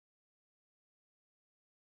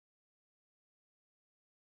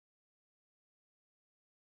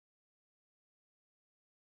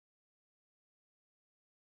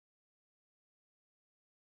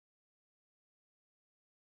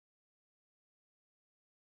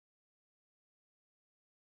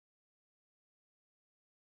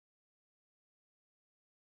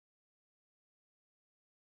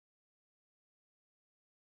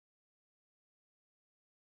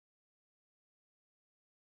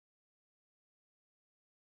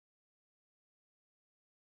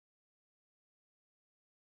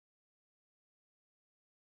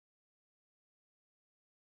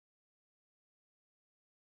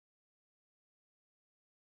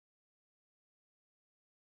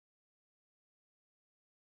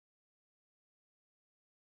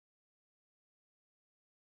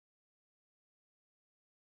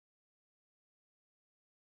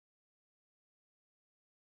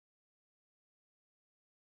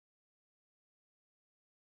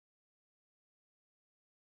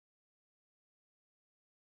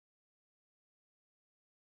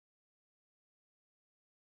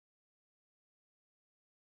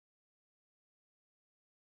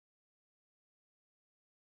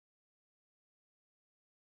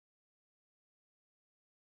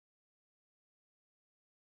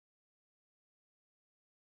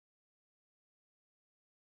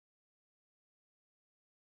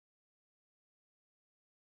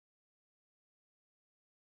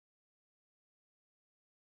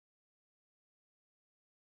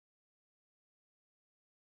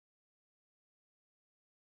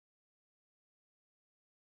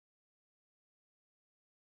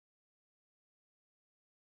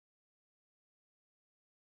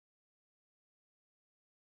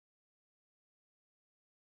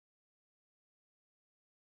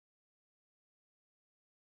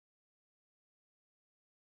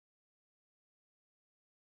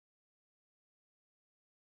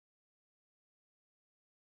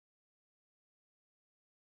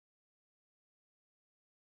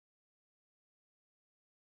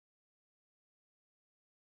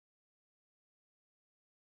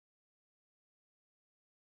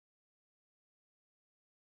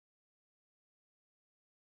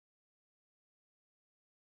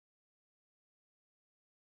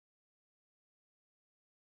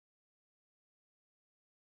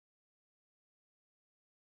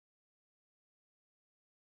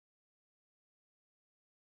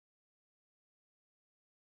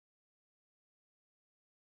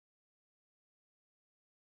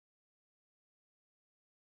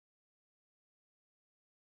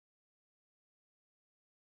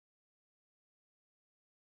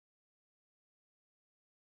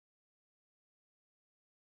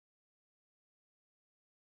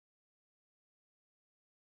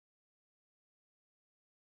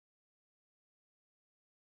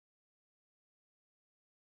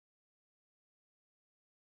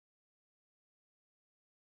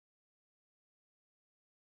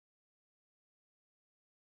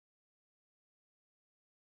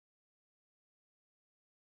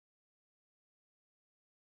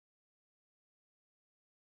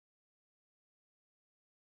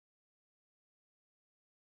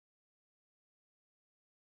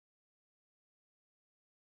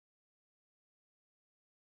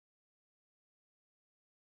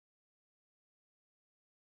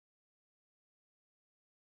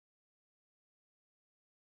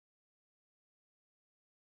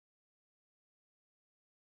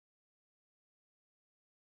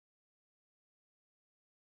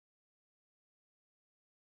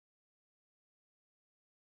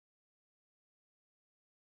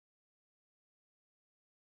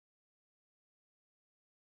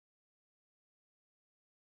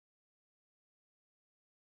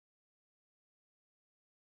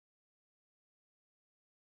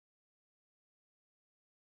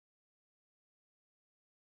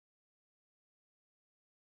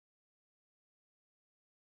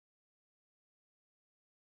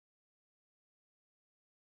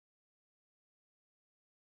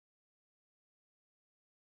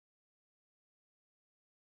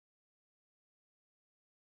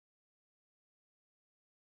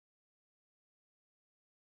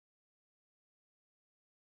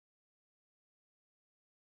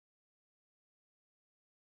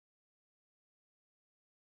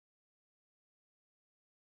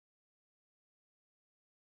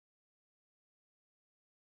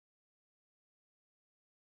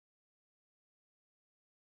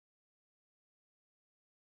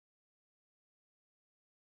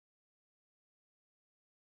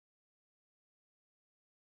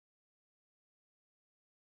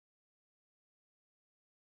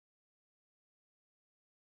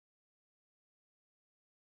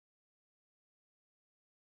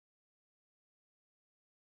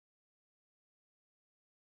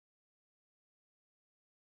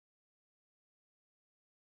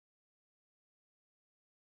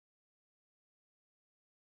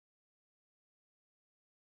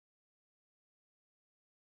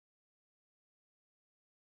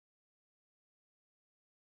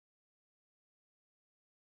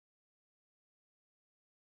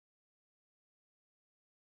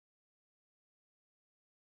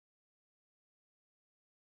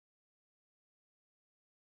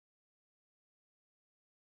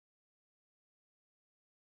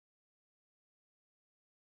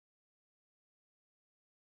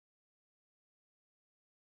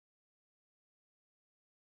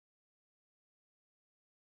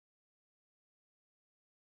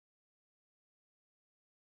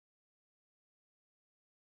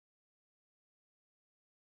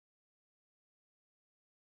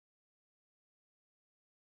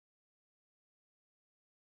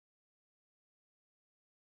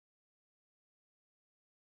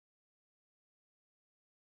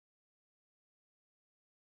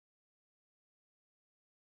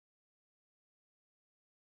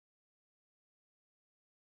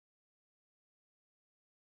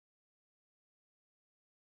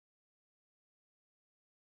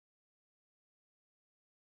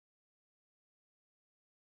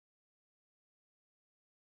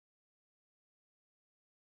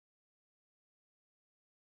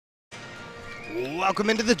Welcome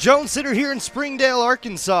into the Jones Center here in Springdale,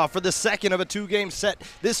 Arkansas for the second of a two-game set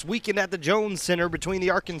this weekend at the Jones Center between the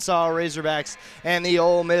Arkansas Razorbacks and the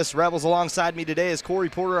Ole Miss Rebels. Alongside me today is Corey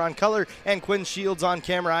Porter on color and Quinn Shields on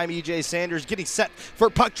camera. I'm EJ Sanders getting set for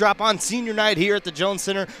puck drop on senior night here at the Jones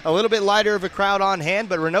Center. A little bit lighter of a crowd on hand,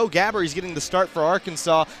 but Renaud Gabbery's getting the start for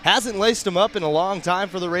Arkansas. Hasn't laced him up in a long time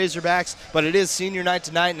for the Razorbacks, but it is senior night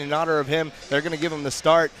tonight, and in honor of him, they're going to give him the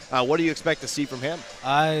start. What do you expect to see from him?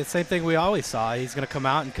 Same thing we always saw. He's going to come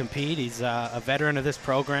out and compete. He's a veteran of this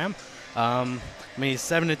program. He's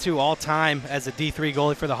 7-2 all-time as a D3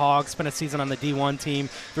 goalie for the Hogs. Spent a season on the D1 team,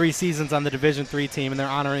 3 seasons on the Division III team, and they're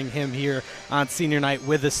honoring him here on senior night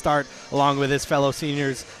with a start along with his fellow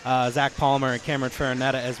seniors, Zach Palmer and Cameron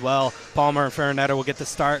Farinetta as well. Palmer and Farinetta will get the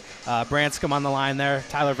start. Branscombe on the line there,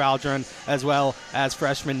 Tyler Valdron, as well as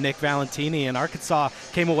freshman Nick Valentini. And Arkansas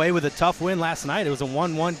came away with a tough win last night. It was a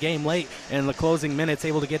 1-1 game late in the closing minutes,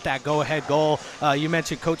 able to get that go-ahead goal. You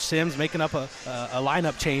mentioned Coach Sims making up a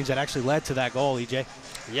lineup change that actually led to that goal, EJ.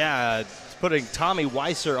 Yeah, putting Tommy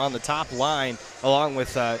Weiser on the top line along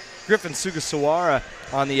with Griffin Sugasawara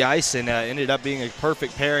on the ice, and ended up being a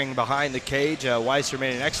perfect pairing behind the cage. Weiser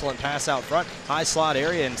made an excellent pass out front, high slot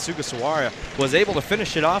area, and Sugasawara was able to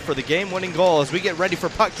finish it off for the game-winning goal as we get ready for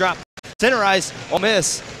puck drop. Center ice, Ole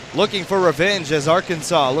Miss looking for revenge as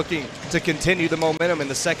Arkansas looking to continue the momentum in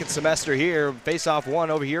the second semester here. Face-off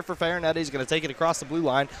one over here for Farinetta. He's going to take it across the blue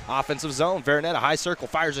line. Offensive zone. Farinetta, high circle,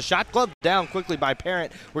 fires a shot. Gloved down quickly by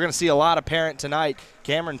Parent. We're going to see a lot of Parent tonight.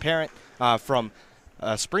 Cameron Parent from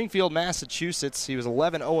Springfield, Massachusetts. He was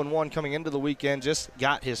 11-0-1 coming into the weekend. Just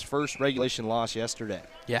got his first regulation loss yesterday.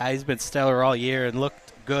 Yeah, he's been stellar all year and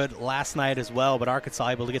looked good last night as well, but Arkansas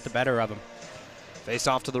able to get the better of him. Face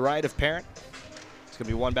off to the right of Parent. It's going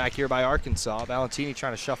to be one back here by Arkansas. Valentini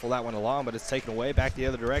trying to shuffle that one along, but it's taken away. Back the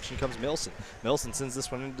other direction comes Milson. Milson sends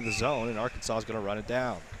this one into the zone, and Arkansas is going to run it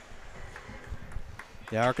down.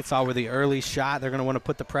 Yeah, Arkansas with the early shot. They're going to want to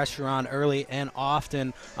put the pressure on early and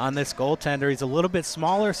often on this goaltender. He's a little bit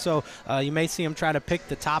smaller, so you may see him try to pick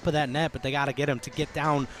the top of that net, but they got to get him to get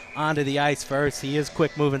down onto the ice first. He is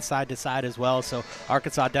quick moving side to side as well, so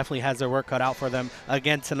Arkansas definitely has their work cut out for them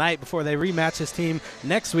again tonight before they rematch this team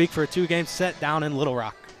next week for a 2-game set down in Little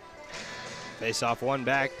Rock. Face off one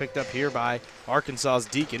back, picked up here by Arkansas's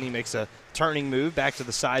Deacon. He makes a turning move back to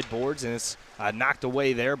the sideboards, and it's knocked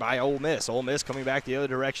away there by Ole Miss. Ole Miss coming back the other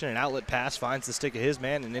direction. An outlet pass finds the stick of his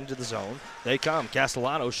man and into the zone. They come.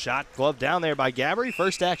 Castellano's shot gloved down there by Gabbery.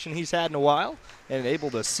 First action he's had in a while, and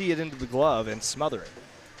able to see it into the glove and smother it.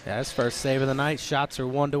 Yeah, his first save of the night. Shots are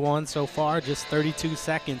 1-1 so far. Just 32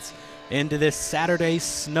 seconds into this Saturday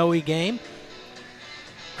snowy game.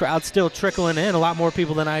 Crowd still trickling in. A lot more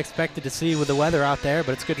people than I expected to see with the weather out there,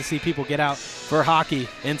 but it's good to see people get out for hockey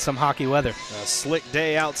in some hockey weather. A slick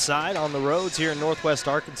day outside on the roads here in northwest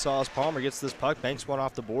Arkansas as Palmer gets this puck, banks one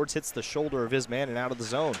off the boards, hits the shoulder of his man and out of the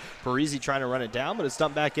zone. Parisi trying to run it down, but it's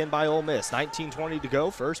dumped back in by Ole Miss. 19:20 to go,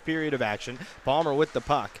 first period of action. Palmer with the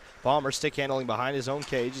puck. Palmer stick handling behind his own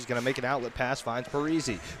cage. He's going to make an outlet pass, finds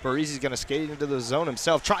Parisi. Parisi's going to skate into the zone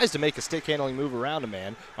himself, tries to make a stick handling move around a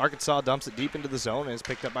man. Arkansas dumps it deep into the zone and is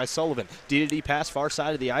picked up by Sullivan. D-to-D pass far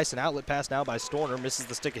side of the ice, an outlet pass now by Storner, misses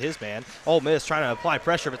the stick of his man. Ole Miss trying to apply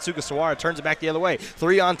pressure, but Sugasawara turns it back the other way.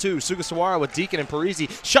 3-on-2, Sugasawara with Deacon and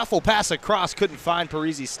Parisi. Shuffle pass across, couldn't find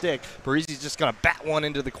Parisi's stick. Parisi's just going to bat one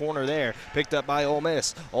into the corner there, picked up by Ole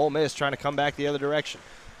Miss. Ole Miss trying to come back the other direction.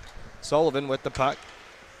 Sullivan with the puck.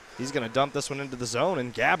 He's going to dump this one into the zone,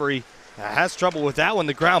 and Gabbery has trouble with that one.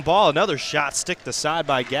 The ground ball, another shot stick to side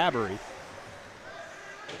by Gabbery.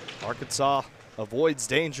 Arkansas avoids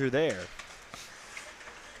danger there.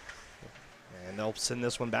 And they'll send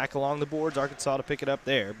this one back along the boards. Arkansas to pick it up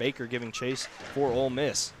there. Baker giving chase for Ole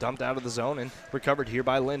Miss. Dumped out of the zone and recovered here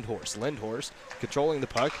by Lindhorst. Lindhorst controlling the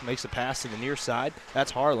puck, makes a pass to the near side. That's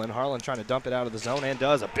Harlan. Harlan trying to dump it out of the zone and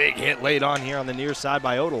does. A big hit laid on here on the near side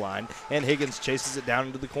by Odeline. And Higgins chases it down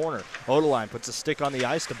into the corner. Odeline puts a stick on the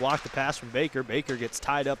ice to block the pass from Baker. Baker gets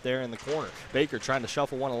tied up there in the corner. Baker trying to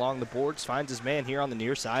shuffle one along the boards. Finds his man here on the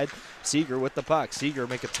near side. Seeger with the puck. Seeger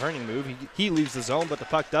make a turning move. He leaves the zone, but the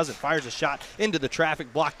puck doesn't. Fires a shot into the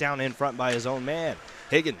traffic, blocked down in front by his own man.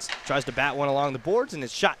 Higgins tries to bat one along the boards, and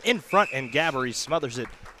it's shot in front, and Gabbery smothers it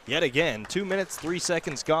yet again. 2 minutes, 3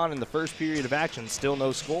 seconds gone in the first period of action. Still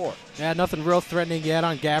no score. Yeah, nothing real threatening yet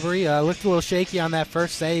on Gabbery. Looked a little shaky on that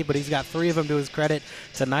first save, but he's got 3 of them to his credit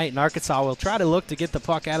tonight. And Arkansas will try to look to get the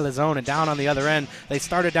puck out of the zone and down on the other end. They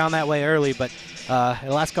started down that way early, but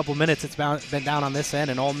the last couple minutes it's been down on this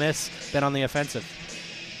end, and Ole Miss been on the offensive.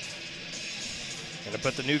 Going to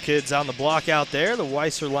put the new kids on the block out there, the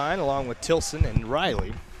Weiser line, along with Tilson and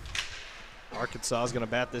Riley. Arkansas is going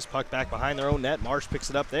to bat this puck back behind their own net. Marsh picks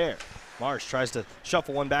it up there. Marsh tries to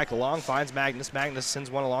shuffle one back along, finds Magnus. Magnus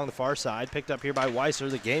sends one along the far side. Picked up here by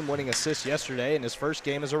Weiser, the game-winning assist yesterday in his first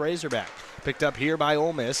game as a Razorback. Picked up here by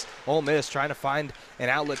Ole Miss. Ole Miss trying to find an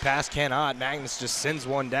outlet pass, cannot. Magnus just sends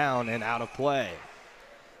one down and out of play.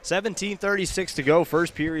 17:36 to go,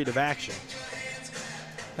 first period of action.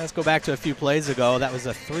 Let's go back to a few plays ago. That was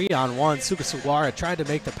a 3-on-1. Sugasawara tried to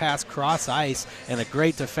make the pass cross ice, and a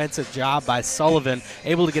great defensive job by Sullivan,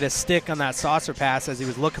 able to get a stick on that saucer pass as he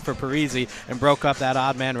was looking for Parisi and broke up that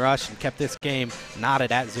odd man rush and kept this game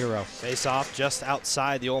knotted at 0. Face off just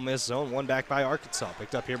outside the Ole Miss zone, one back by Arkansas.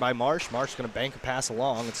 Picked up here by Marsh. Marsh going to bank a pass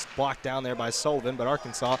along. It's blocked down there by Sullivan, but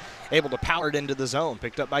Arkansas able to power it into the zone.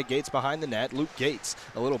 Picked up by Gates behind the net. Luke Gates,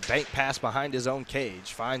 a little bank pass behind his own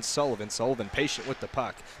cage. Finds Sullivan. Sullivan patient with the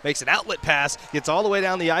puck. Makes an outlet pass, gets all the way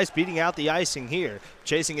down the ice, beating out the icing here.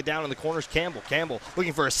 Chasing it down in the corners, Campbell. Campbell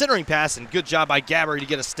looking for a centering pass, and good job by Gabbery to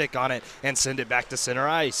get a stick on it and send it back to center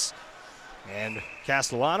ice. And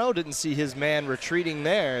Castellano didn't see his man retreating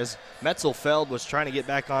there as Metzelfeld was trying to get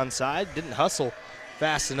back onside. Didn't hustle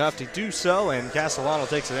fast enough to do so, and Castellano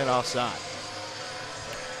takes it in offside.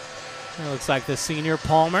 It looks like the senior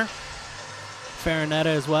Palmer. Farinetta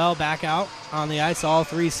as well, back out on the ice. All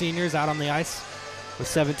three seniors out on the ice with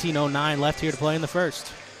 17:09 left here to play in the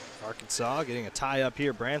first. Arkansas getting a tie up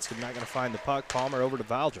here. Branscombe not going to find the puck. Palmer over to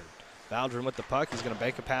Valdrin. Valdrin with the puck. He's going to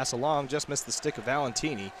bank a pass along. Just missed the stick of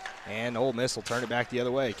Valentini. And Ole Miss will turn it back the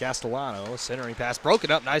other way. Castellano, centering pass. Broken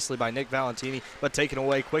up nicely by Nick Valentini, but taken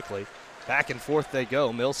away quickly. Back and forth they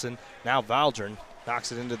go. Milson, now Valdrin,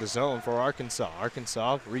 knocks it into the zone for Arkansas.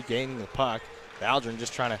 Arkansas regaining the puck. Valdrin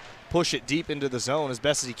just trying to push it deep into the zone as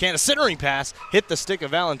best as he can. A centering pass hit the stick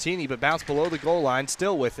of Valentini, but bounced below the goal line,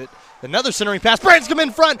 still with it. Another centering pass. Branscombe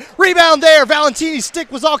in front. Rebound there. Valentini's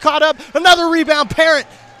stick was all caught up. Another rebound. Parent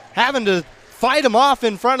having to fight him off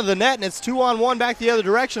in front of the net, and it's 2-on-1 back the other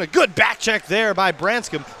direction. A good back check there by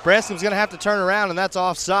Branscombe. Branscombe's going to have to turn around, and that's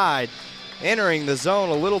offside. Entering the zone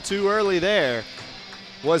a little too early there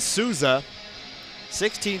was Souza.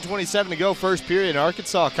 16:27 to go, first period.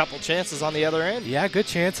 Arkansas, a couple chances on the other end. Yeah, good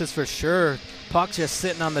chances for sure. Puck just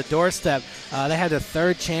sitting on the doorstep. They had a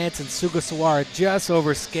third chance, and Sugasawara just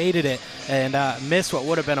overskated it and missed what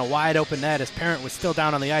would have been a wide open net as Parent was still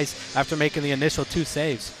down on the ice after making the initial 2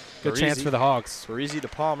 saves. Good chance for the Hogs. Parisi to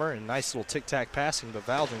Palmer, and nice little tic-tac passing, but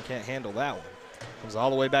Valdrin can't handle that one. Comes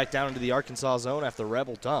all the way back down into the Arkansas zone after the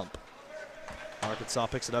Rebel dump. Arkansas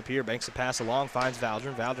picks it up here, banks a pass along, finds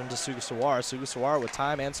Valdrin. Valdrin to Sugasawara. Sugasawara with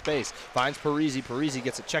time and space. Finds Parisi. Parisi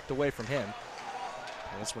gets it checked away from him.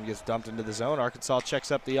 And this one gets dumped into the zone. Arkansas checks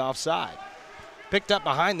up the offside. Picked up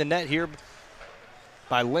behind the net here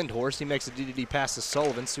by Lindhorst. He makes a DDD pass to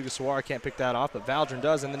Sullivan. Sugasawara can't pick that off, but Valdrin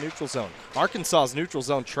does in the neutral zone. Arkansas's neutral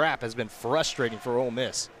zone trap has been frustrating for Ole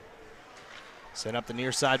Miss. Sent up the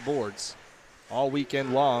near side boards. All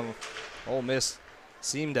weekend long, Ole Miss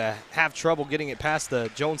seemed to have trouble getting it past the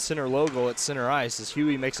Jones Center logo at center ice as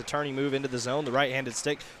Huey makes a turning move into the zone. The right-handed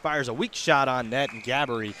stick fires a weak shot on net, and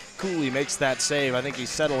Gabbery coolly makes that save. I think he's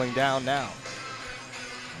settling down now.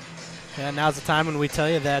 And now's the time when we tell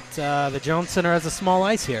you that the Jones Center has a small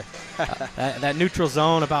ice here. That neutral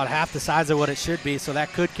zone about half the size of what it should be, so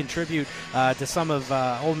that could contribute to some of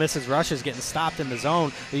Ole Miss's rushes getting stopped in the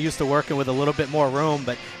zone. They're used to working with a little bit more room,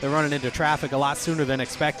 but they're running into traffic a lot sooner than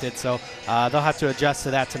expected, so they'll have to adjust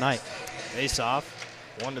to that tonight. Face off,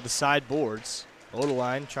 one to the side boards.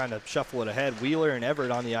 Odeline trying to shuffle it ahead. Wheeler and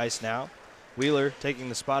Everett on the ice now. Wheeler taking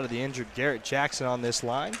the spot of the injured Garrett Jackson on this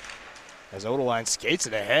line. As Odeline skates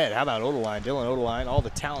it ahead. How about Odeline? Dylan Odeline, all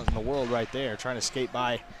the talent in the world right there, trying to skate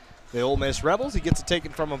by the Ole Miss Rebels. He gets it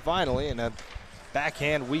taken from him finally, and a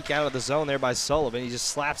backhand weak out of the zone there by Sullivan. He just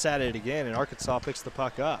slaps at it again, and Arkansas picks the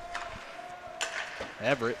puck up.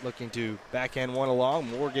 Everett looking to backhand one along.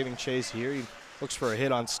 Moore giving chase here. He looks for a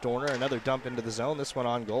hit on Storner. Another dump into the zone. This one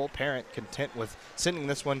on goal. Parent content with sending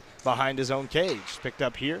this one behind his own cage. Picked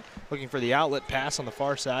up here. Looking for the outlet pass on the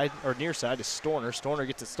far side, or near side, to Storner. Storner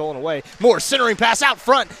gets it stolen away. Moore centering pass out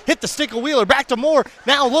front. Hit the stick of Wheeler. Back to Moore.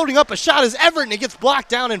 Now loading up a shot is Everett, and it gets blocked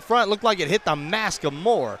down in front. Looked like it hit the mask of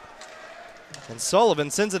Moore. And Sullivan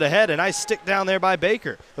sends it ahead. A nice stick down there by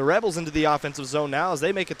Baker. The Rebels into the offensive zone now as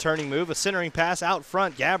they make a turning move. A centering pass out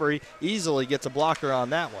front. Gabbery easily gets a blocker on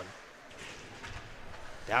that one.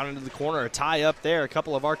 Down into the corner, a tie up there. A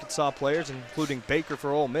couple of Arkansas players, including Baker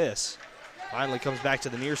for Ole Miss. Finally comes back to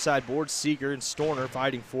the near side board. Seeger and Storner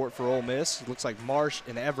fighting for it for Ole Miss. It looks like Marsh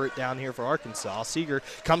and Everett down here for Arkansas. Seeger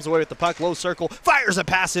comes away with the puck, low circle, fires a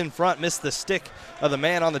pass in front, missed the stick of the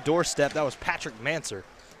man on the doorstep. That was Patrick Manser.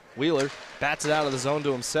 Wheeler bats it out of the zone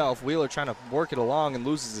to himself. Wheeler trying to work it along and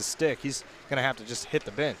loses his stick. He's going to have to just hit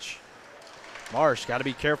the bench. Marsh got to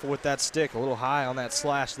be careful with that stick. A little high on that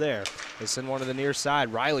slash there. They send one to the near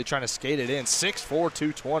side. Riley trying to skate it in. 6'4",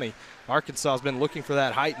 220. Arkansas has been looking for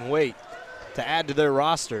that height and weight to add to their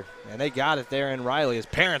roster, and they got it there in Riley. His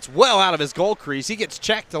Parent's well out of his goal crease. He gets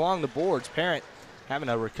checked along the boards. Parent having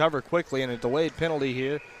to recover quickly, and a delayed penalty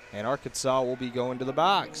here, and Arkansas will be going to the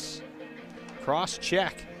box. Cross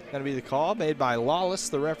check going to be the call made by Lawless,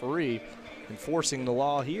 the referee, enforcing the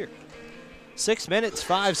law here. 6 minutes,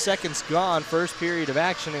 5 seconds gone, first period of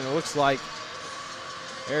action, and it looks like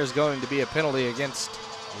there's going to be a penalty against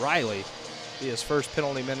Riley. Be his first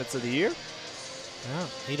penalty minutes of the year. Yeah,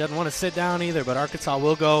 he doesn't want to sit down either, but Arkansas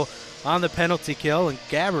will go on the penalty kill, and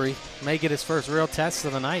Gabbery may get his first real test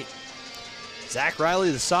of the night. Zach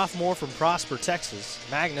Riley, the sophomore from Prosper, Texas.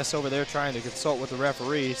 Magnus over there trying to consult with the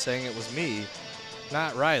referee, saying it was me,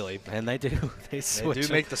 not Riley. And they do. They switch. They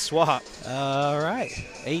do make the swap. All right.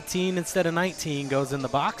 18 instead of 19 goes in the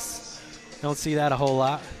box. Don't see that a whole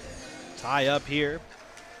lot. Tie up here.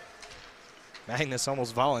 Magnus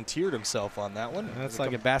almost volunteered himself on that one. That's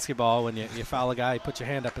like in basketball when you foul a guy, you put your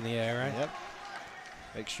hand up in the air, right? Yep.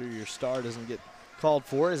 Make sure your star doesn't get called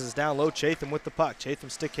for as it's down low. Chatham with the puck. Chatham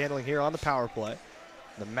stick handling here on the power play.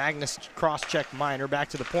 The Magnus cross-check minor back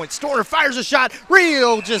to the point. Stoner fires a shot.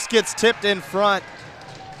 Real just gets tipped in front.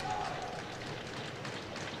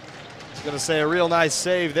 I was going to say a real nice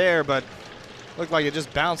save there, but looked like it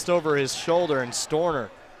just bounced over his shoulder, and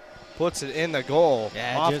Stoner puts it in the goal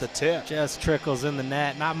off the tip. Just trickles in the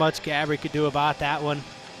net. Not much Gabbery could do about that one.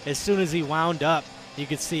 As soon as he wound up, you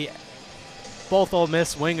could see both Ole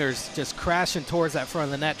Miss wingers just crashing towards that front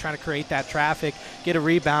of the net, trying to create that traffic, get a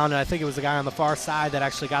rebound, and I think it was the guy on the far side that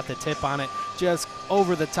actually got the tip on it, just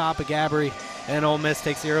over the top of Gabbery, and Ole Miss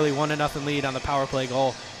takes the early 1-0 lead on the power play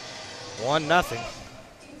goal. 1-0.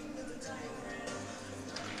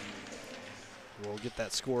 We'll get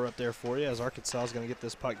that score up there for you as Arkansas is going to get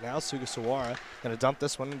this puck now. Sugasawara going to dump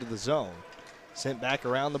this one into the zone. Sent back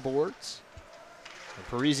around the boards. And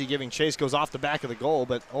Parisi giving chase, goes off the back of the goal,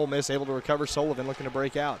 but Ole Miss able to recover. Sullivan looking to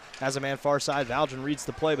break out. Has a man far side. Valdrin reads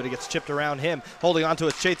the play, but it gets chipped around him. Holding on to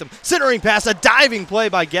it, Chatham. Centering pass, a diving play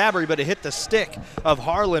by Gabbery, but it hit the stick of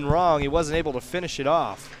Harlan wrong. He wasn't able to finish it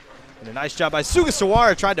off. And a nice job by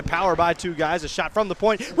Sugasawara. Tried to power by two guys. A shot from the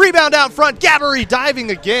point. Rebound out front. Gabbery diving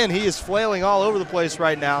again. He is flailing all over the place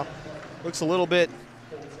right now. Looks a little bit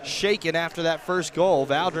shaken after that first goal.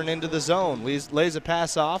 Valdrin into the zone. Lays a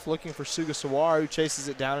pass off, looking for Sugasawara, who chases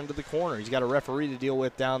it down into the corner. He's got a referee to deal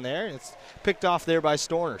with down there. It's picked off there by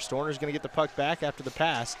Stoner. Stoner's going to get the puck back after the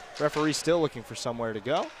pass. Referee still looking for somewhere to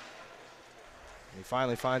go. And he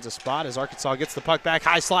finally finds a spot as Arkansas gets the puck back.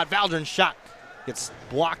 High slot. Valdrin's shot gets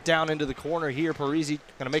blocked down into the corner here. Parisi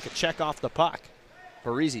going to make a check off the puck.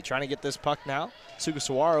 Parisi trying to get this puck now.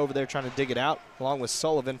 Sugasawara over there trying to dig it out, along with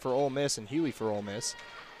Sullivan for Ole Miss and Huey for Ole Miss.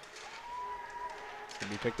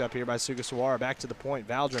 Going to be picked up here by Sugasawara. Back to the point.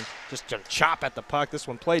 Valdrin just going to chop at the puck. This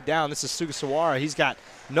one played down. This is Sugasawara. He's got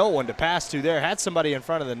no one to pass to there. Had somebody in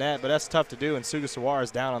front of the net, but that's tough to do, and Sugasawara's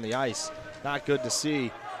down on the ice. Not good to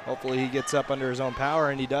see. Hopefully he gets up under his own power,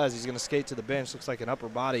 and he does. He's going to skate to the bench. Looks like an upper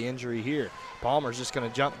body injury here. Palmer's just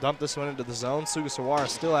going to dump this one into the zone. Sugasawara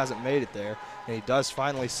still hasn't made it there, and he does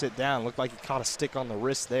finally sit down. Looked like he caught a stick on the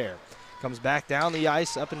wrist there. Comes back down the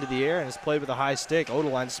ice, up into the air, and is played with a high stick.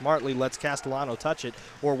 Odeline smartly lets Castellano touch it.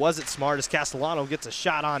 Or was it smart as Castellano gets a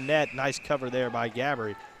shot on net? Nice cover there by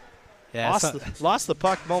Gabbery. Yeah, lost the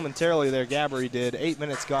puck momentarily there, Gabbery did. 8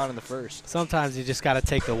 minutes gone in the first. Sometimes you just got to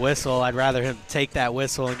take the whistle. I'd rather him take that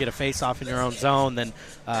whistle and get a face-off in your own zone than,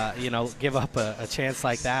 give up a chance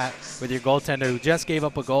like that with your goaltender who just gave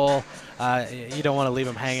up a goal. You don't want to leave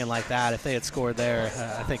him hanging like that. If they had scored there,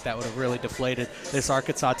 I think that would have really deflated this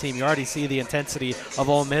Arkansas team. You already see the intensity of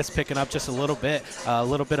Ole Miss picking up just a little bit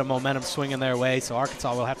of momentum swinging their way. So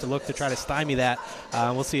Arkansas will have to look to try to stymie that.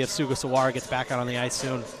 We'll see if Sugasawara gets back out on the ice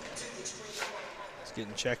soon.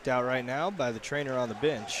 Getting checked out right now by the trainer on the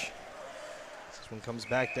bench. This one comes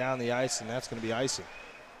back down the ice, and that's going to be icing.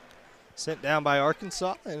 Sent down by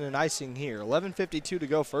Arkansas, and an icing here. 11:52 to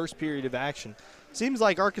go, first period of action. Seems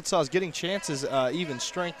like Arkansas is getting chances, even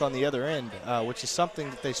strength on the other end, which is something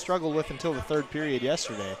that they struggled with until the third period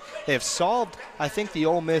yesterday. They have solved, I think, the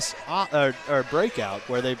Ole Miss breakout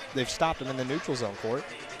where they've stopped them in the neutral zone court.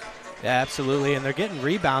 Yeah, absolutely, and they're getting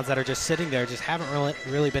rebounds that are just sitting there, just haven't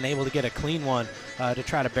really been able to get a clean one to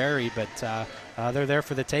try to bury, but they're there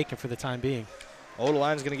for the taking for the time being.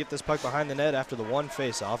 Odeline's going to get this puck behind the net after the one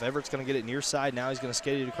face-off. Everett's going to get it near side. Now he's going to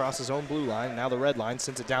skate it across his own blue line. Now the red line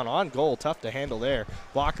sends it down on goal. Tough to handle there.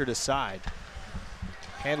 Blocker to side.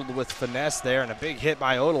 handled with finesse there, and a big hit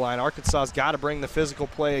by Odeline. Arkansas's got to bring the physical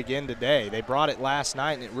play again today. They brought it last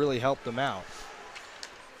night, and it really helped them out.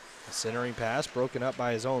 A centering pass broken up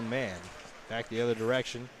by his own man. Back the other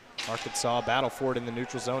direction. Arkansas battle for it in the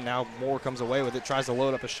neutral zone. Now Moore comes away with it, tries to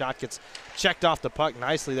load up a shot, gets checked off the puck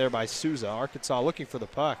nicely there by Souza. Arkansas looking for the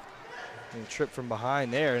puck. And trip from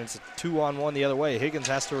behind there, and it's a 2-on-1 the other way. Higgins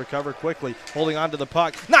has to recover quickly, holding on to the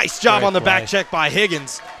puck. Nice job on the back check by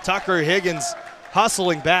Higgins. Tucker Higgins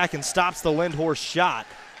hustling back and stops the Lindhorst shot.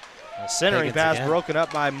 A centering pass broken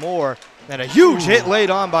up by Moore, and a huge hit laid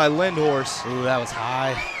on by Lindhorst. Ooh, that was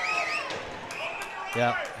high.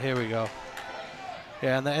 Yeah, here we go.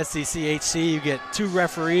 Yeah, in the SCCHC, you get 2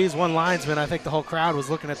 referees, 1 linesman. I think the whole crowd was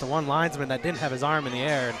looking at the 1 linesman that didn't have his arm in the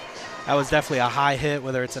air. And that was definitely a high hit,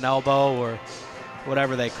 whether it's an elbow or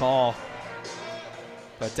whatever they call.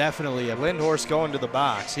 But definitely a Lindhorst going to the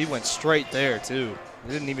box. He went straight there, too.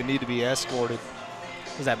 He didn't even need to be escorted.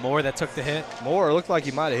 Was that Moore that took the hit? Moore looked like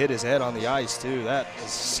he might have hit his head on the ice, too. That was a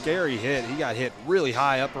scary hit. He got hit really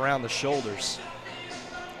high up around the shoulders.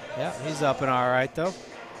 Yeah, he's up and all right, though.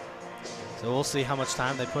 So we'll see how much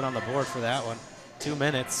time they put on the board for that one. 2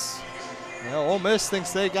 minutes. Well, Ole Miss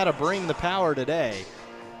thinks they got to bring the power today.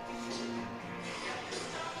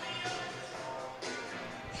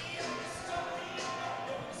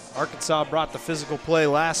 Arkansas brought the physical play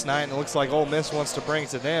last night, and it looks like Ole Miss wants to bring it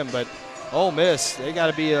to them. But Ole Miss, they got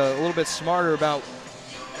to be a little bit smarter about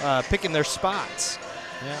picking their spots.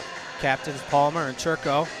 Yeah, captains Palmer and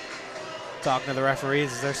Churko talking to the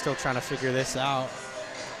referees as they're still trying to figure this out.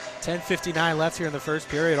 10:59 left here in the first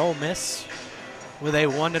period. Ole Miss with a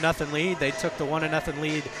 1-0 lead. They took the 1-0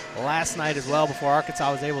 lead last night as well before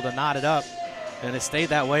Arkansas was able to knot it up, and it stayed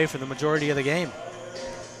that way for the majority of the game.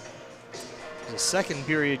 A second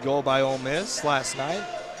period goal by Ole Miss last night,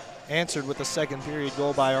 answered with a second period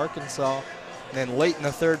goal by Arkansas. And then late in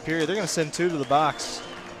the third period, they're going to send 2 to the box.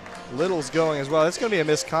 Little's going as well. It's going to be a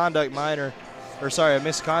misconduct penalty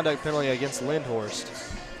against Lindhorst.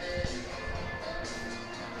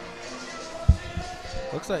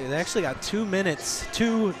 Looks like they actually got 2 minutes,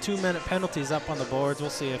 two-minute penalties up on the boards. We'll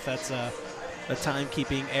see if that's a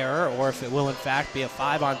timekeeping error or if it will in fact be a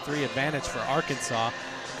 5-on-3 advantage for Arkansas.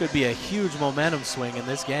 Could be a huge momentum swing in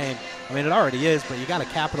this game. I mean, it already is, but you got to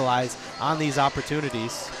capitalize on these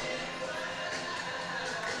opportunities.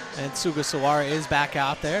 And Sugasawara is back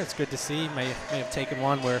out there. It's good to see. May have taken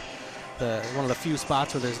one where one of the few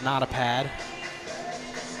spots where there's not a pad.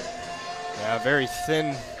 Yeah, very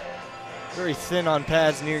thin on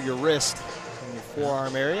pads near your wrist in your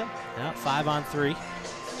forearm area. Yeah, 5-on-3.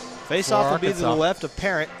 Face-off will be to the left of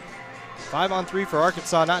Parent. 5-on-3 for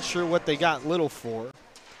Arkansas. Not sure what they got Little for.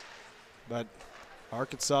 But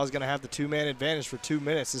Arkansas is going to have the 2-man advantage for 2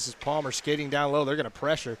 minutes. This is Palmer skating down low. They're going to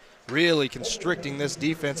pressure, really constricting this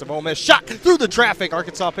defense of Ole Miss. Shot through the traffic.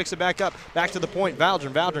 Arkansas picks it back up. Back to the point.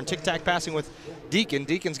 Valdrin tic-tac passing with Deacon.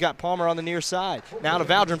 Deacon's got Palmer on the near side. Now to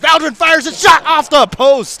Valdrin. Valdrin fires a shot off the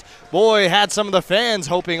post. Boy, had some of the fans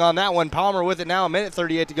hoping on that one. Palmer with it now,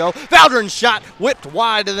 1:38 to go. Valdrin's shot whipped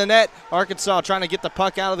wide to the net. Arkansas trying to get the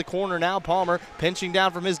puck out of the corner now. Palmer pinching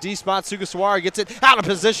down from his D spot. Sugasawara gets it out of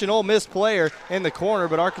position. Ole Miss player in the corner,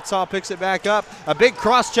 but Arkansas picks it back up. A big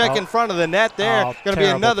cross check in front of the net there. Going to be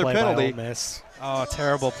another penalty. Oh,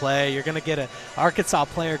 terrible play. You're going to get an Arkansas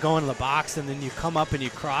player going to the box, and then you come up and you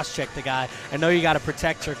cross-check the guy. I know you got to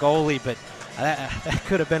protect your goalie, but that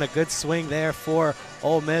could have been a good swing there for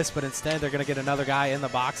Ole Miss, but instead they're going to get another guy in the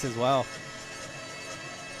box as well.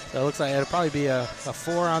 So it looks like it'll probably be a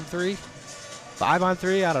 4-on-3,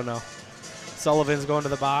 5-on-3, I don't know. Sullivan's going to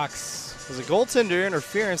the box. There's a goaltender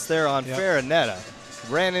interference there on Farinetta.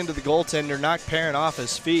 Ran into the goaltender, knocked Parent off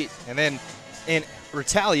his feet, and then in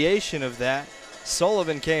retaliation of that,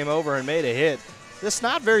 Sullivan came over and made a hit. It's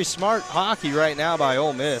not very smart hockey right now by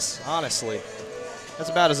Ole Miss, honestly. That's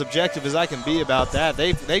about as objective as I can be about that.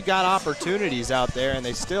 They've got opportunities out there, and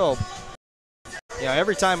they still,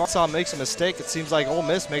 every time Arkansas makes a mistake, it seems like Ole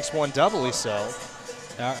Miss makes one doubly so.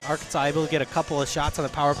 Arkansas able to get a couple of shots on the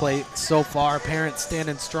power play so far. Parent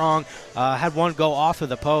standing strong. Had one go off of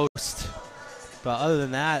the post. But other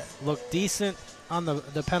than that, looked decent on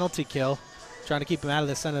the penalty kill. Trying to keep him out of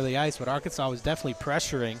the center of the ice, but Arkansas was definitely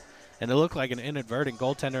pressuring, and it looked like an inadvertent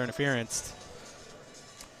goaltender interference.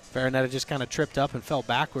 Farinetta just kind of tripped up and fell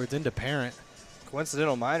backwards into Parent.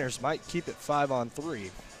 Coincidental Miners might keep it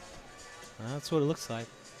 5-on-3. That's what it looks like.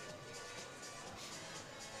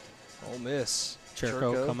 Ole Miss.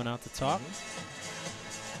 Churko coming out the top.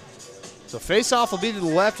 So face-off will be to the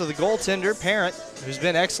left of the goaltender, Parent, who's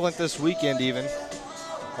been excellent this weekend even.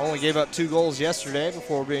 Only gave up 2 goals yesterday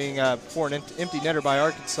before an empty netter by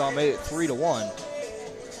Arkansas made it 3-1.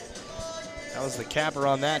 That was the capper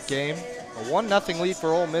on that game. A 1-0 lead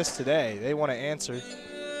for Ole Miss today. They want to answer.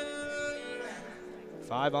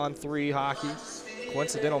 5-on-3 hockey.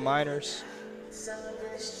 Coincidental Miners. It's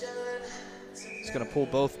going to pull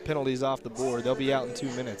both penalties off the board. They'll be out in 2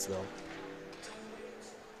 minutes, though.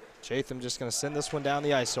 Chatham just going to send this one down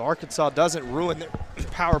the ice. So Arkansas doesn't ruin their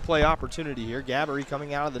power play opportunity here. Gabbery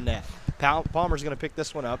coming out of the net. Palmer's going to pick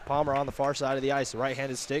this one up. Palmer on the far side of the ice. The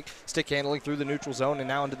right-handed stick handling through the neutral zone and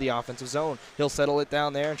now into the offensive zone. He'll settle it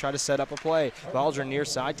down there and try to set up a play. Valdron near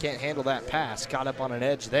side can't handle that pass. Caught up on an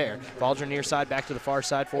edge there. Valdron near side back to the far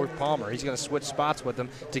side for Palmer. He's going to switch spots with him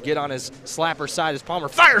to get on his slapper side as Palmer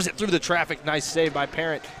fires it through the traffic. Nice save by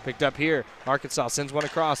Parent. Picked up here. Arkansas sends one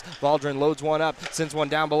across. Valdron loads one up. Sends one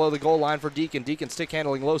down below the goal line for Deacon. Deacon stick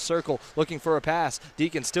handling low circle looking for a pass.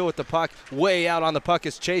 Deacon still with the puck. Way out on the puck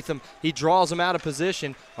is Chatham. He draws him out of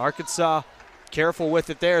position. Arkansas careful with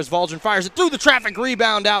it there as Valdron fires it through the traffic.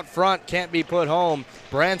 Rebound out front. Can't be put home.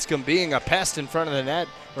 Branscombe being a pest in front of the net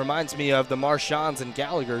reminds me of the Marchands and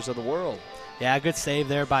Gallaghers of the world. Yeah, good save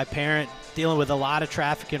there by Parent. Dealing with a lot of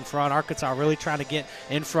traffic in front. Arkansas really trying to get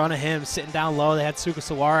in front of him, sitting down low. They had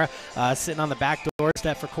Sugasawara sitting on the back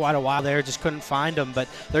doorstep for quite a while there. Just couldn't find him, but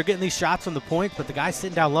they're getting these shots from the point, but the guy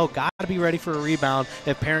sitting down low got to be ready for a rebound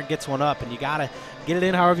if Parent gets one up, and you got to get it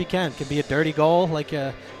in however you can. It can be a dirty goal like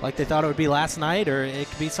they thought it would be last night, or it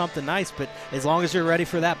could be something nice, but as long as you're ready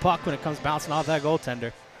for that puck when it comes bouncing off that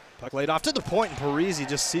goaltender. Puck laid off to the point, and Parisi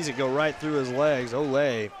just sees it go right through his legs.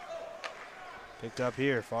 Olay. Picked up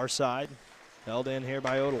here, far side. Held in here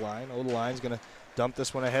by Odeline. Odeline's going to dump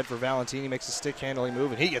this one ahead for Valentini. Makes a stick handling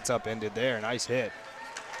move, and he gets upended there. Nice hit.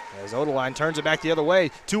 As Odeline turns it back the other way.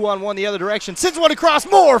 2-on-1 the other direction. Sends one across.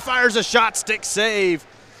 Moore fires a shot. Stick save.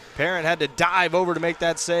 Parent had to dive over to make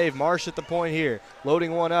that save. Marsh at the point here.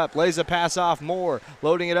 Loading one up. Lays a pass off. Moore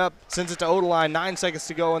loading it up. Sends it to Odeline. 9 seconds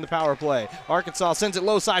to go in the power play. Arkansas sends it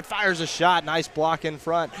low side. Fires a shot. Nice block in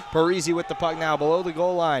front. Parisi with the puck now below the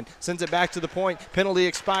goal line. Sends it back to the point. Penalty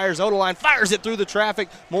expires. Odeline fires it through the traffic.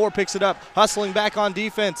 Moore picks it up. Hustling back on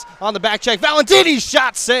defense. On the back check. Valentini's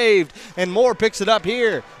shot saved. And Moore picks it up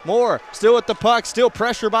here. Moore still with the puck. Still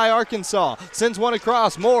pressure by Arkansas. Sends one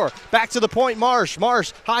across. Moore back to the point. Marsh.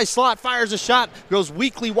 Marsh high slot, fires a shot, goes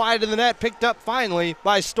weakly wide of the net, picked up finally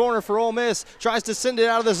by Storner for Ole Miss, tries to send it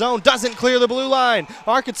out of the zone, doesn't clear the blue line.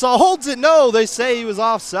 Arkansas holds it, no, they say he was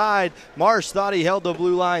offside. Marsh thought he held the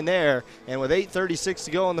blue line there, and with 8:36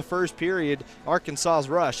 to go in the first period, Arkansas's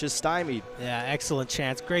rush is stymied. Yeah, excellent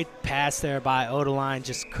chance. Great pass there by Odeline,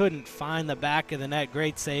 just couldn't find the back of the net.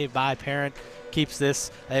 Great save by Parent. Keeps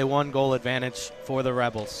this a 1-goal advantage for the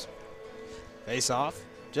Rebels. Face off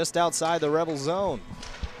just outside the Rebel zone.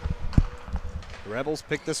 The Rebels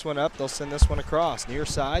pick this one up. They'll send this one across. Near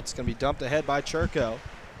side. It's going to be dumped ahead by Churko.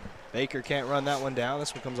 Baker can't run that one down.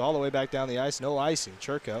 This one comes all the way back down the ice. No icing.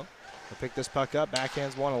 Churko will pick this puck up.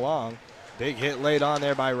 Backhands one along. Big hit laid on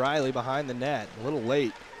there by Riley behind the net. A little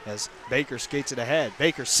late as Baker skates it ahead.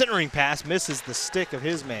 Baker centering pass misses the stick of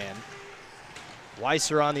his man.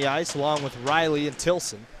 Weiser on the ice along with Riley and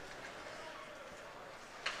Tilson.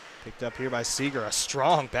 Picked up here by Seeger. A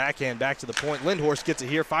strong backhand back to the point. Lindhorst gets it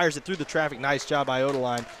here, fires it through the traffic. Nice job by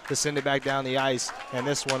Odeline to send it back down the ice, and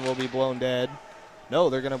this one will be blown dead. No,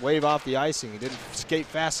 they're going to wave off the icing. He didn't skate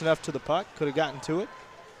fast enough to the puck. Could have gotten to it.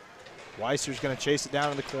 Weiser's going to chase it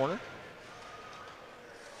down in the corner.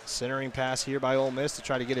 Centering pass here by Ole Miss to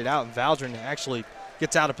try to get it out, and Valdron actually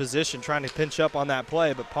gets out of position trying to pinch up on that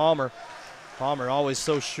play, but Palmer always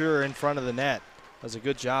so sure in front of the net. Does a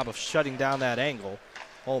good job of shutting down that angle.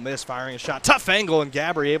 Ole Miss firing a shot. Tough angle, and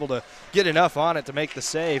Gabbery able to get enough on it to make the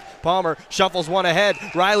save. Palmer shuffles one ahead.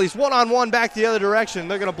 Riley's one-on-one back the other direction.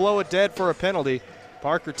 They're going to blow it dead for a penalty.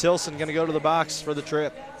 Parker Tilson going to go to the box for the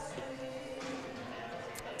trip.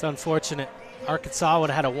 It's unfortunate. Arkansas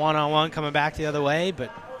would have had a one-on-one coming back the other way,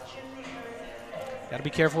 but got to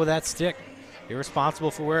be careful with that stick. You're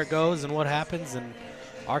responsible for where it goes and what happens, and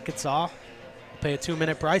Arkansas will pay a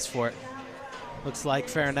 2-minute price for it. Looks like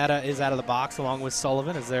Farinetta is out of the box along with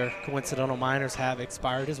Sullivan, as their coincidental minors have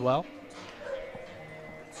expired as well.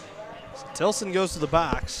 So Tilson goes to the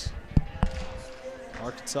box.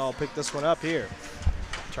 Arkansas will pick this one up here.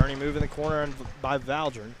 Turning move in the corner by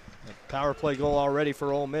Valdron. A power play goal already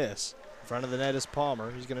for Ole Miss. In front of the net is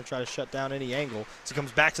Palmer. He's going to try to shut down any angle. So he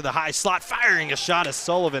comes back to the high slot, firing a shot as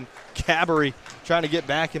Sullivan. Gabbery trying to get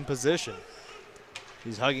back in position.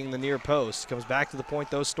 He's hugging the near post. Comes back to the point,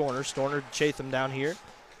 though, Storner. Storner Chatham down here.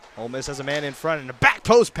 Ole Miss has a man in front, and a back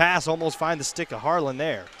post pass. Almost find the stick of Harlan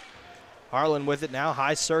there. Harlan with it now,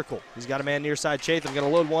 high circle. He's got a man near side. Chatham going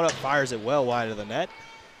to load one up, fires it well wide of the net.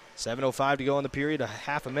 7:05 to go in the period, a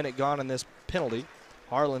half a minute gone in this penalty.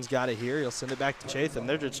 Harlan's got it here. He'll send it back to Chatham.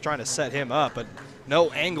 They're just trying to set him up, but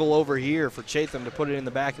no angle over here for Chatham to put it in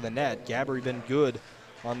the back of the net. Gabbery been good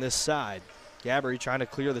on this side. Gabbery trying to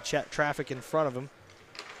clear the traffic in front of him.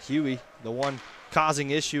 Huey, the one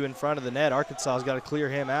causing issue in front of the net. Arkansas has got to clear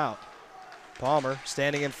him out. Palmer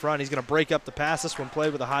standing in front. He's going to break up the pass. This one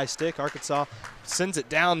played with a high stick. Arkansas sends it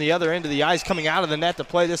down the other end of the ice. Coming out of the net to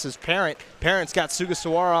play this is Parent. Parent's got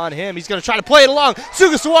Sugasawara on him. He's going to try to play it along.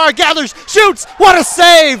 Sugasawara gathers, shoots. What a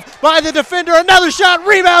save by the defender. Another shot.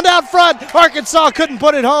 Rebound out front. Arkansas couldn't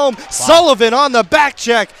put it home. Wow. Sullivan on the back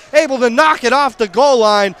check, able to knock it off the goal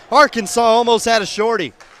line. Arkansas almost had a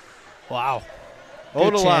shorty. Wow.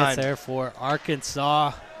 Good chance there for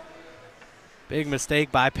Arkansas. Big mistake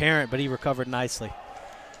by Parent, but he recovered nicely.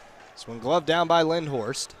 This one gloved down by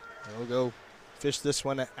Lindhorst. He'll go fish this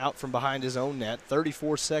one out from behind his own net.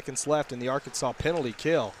 34 seconds left in the Arkansas penalty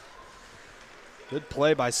kill. Good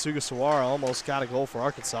play by Sugasawara. Almost got a goal for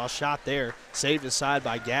Arkansas. Shot there. Saved aside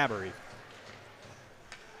by Gabbery.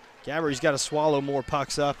 Gabbery's got to swallow more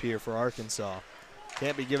pucks up here for Arkansas.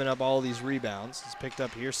 Can't be giving up all these rebounds. It's picked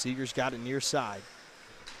up here. Seeger's got it near side.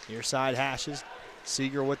 Near side hashes.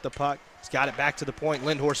 Seeger with the puck. He's got it back to the point.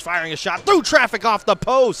 Lindhorst firing a shot through traffic off the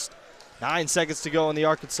post. 9 seconds to go in the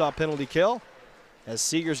Arkansas penalty kill. As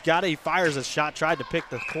Seeger's got it, he fires a shot, tried to pick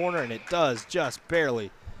the corner, and it does just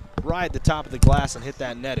barely right at the top of the glass and hit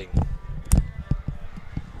that netting.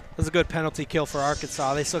 It was a good penalty kill for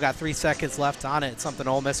Arkansas. They still got 3 seconds left on it. It's something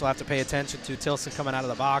Ole Miss will have to pay attention to. Tilson coming out of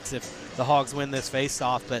the box if the Hogs win this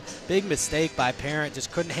faceoff. But big mistake by Parent.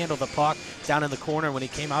 Just couldn't handle the puck down in the corner when he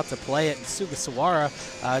came out to play it. And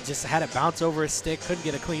Sugasawara just had it bounce over his stick, couldn't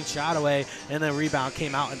get a clean shot away, and the rebound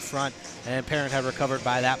came out in front, and Parent had recovered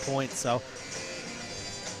by that point. So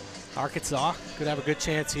Arkansas could have a good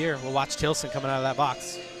chance here. We'll watch Tilson coming out of that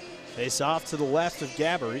box. Face off to the left of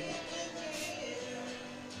Gabbery.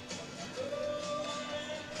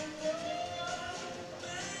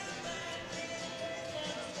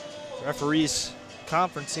 Referees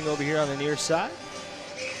conferencing over here on the near side.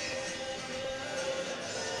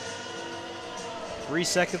 3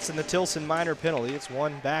 seconds in the Tilson minor penalty. It's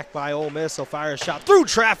one back by Ole Miss. They'll fire a shot through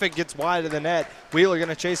traffic, gets wide of the net. Wheeler going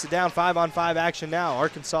to chase it down. 5-on-5 action now.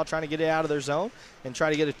 Arkansas trying to get it out of their zone and try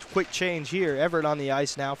to get a quick change here. Everett on the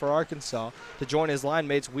ice now for Arkansas to join his line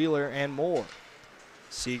mates Wheeler and Moore.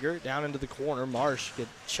 Seeger down into the corner. Marsh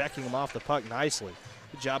checking him off the puck nicely.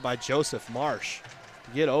 Good job by Joseph Marsh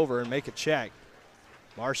to get over and make a check.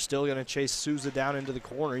 Marsh still going to chase Souza down into the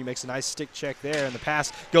corner. He makes a nice stick check there, and the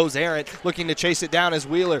pass goes errant, looking to chase it down as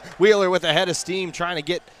Wheeler. Wheeler with a head of steam trying to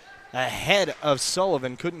get ahead of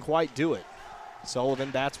Sullivan. Couldn't quite do it. Sullivan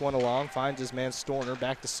bats one along, finds his man Storner.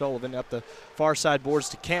 Back to Sullivan, up the far side boards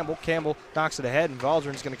to Campbell. Campbell knocks it ahead, and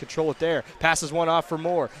Waldron's going to control it there. Passes one off for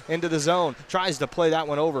Moore, into the zone. Tries to play that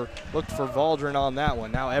one over. Looked for Waldron on that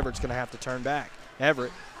one. Now Everett's going to have to turn back.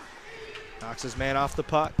 Everett knocks his man off the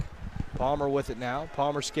puck. Palmer with it now.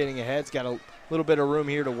 Palmer skating ahead. He's got a little bit of room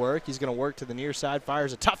here to work. He's going to work to the near side.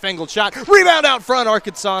 Fires a tough angled shot. Rebound out front.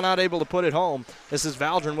 Arkansas not able to put it home. This is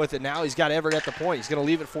Waldron with it now. He's got Everett at the point. He's going to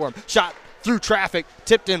leave it for him. Shot through traffic.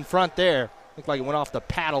 Tipped in front there. Looked like it went off the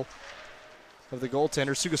paddle of the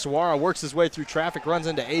goaltender. Sugasawara works his way through traffic. Runs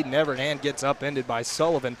into Aiden Everett and gets upended by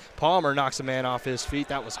Sullivan. Palmer knocks a man off his feet.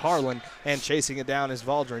 That was Harlan. And chasing it down is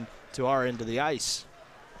Waldron to our end of the ice.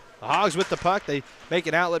 The Hogs with the puck. They make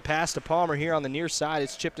an outlet pass to Palmer here on the near side.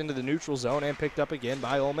 It's chipped into the neutral zone and picked up again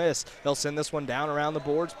by Ole Miss. They'll send this one down around the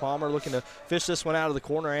boards. Palmer looking to fish this one out of the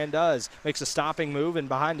corner and does. Makes a stopping move, and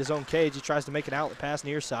behind his own cage, he tries to make an outlet pass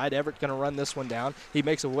near side. Everett going to run this one down. He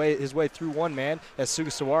makes his way through one man as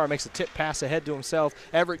Sugasawara makes a tip pass ahead to himself.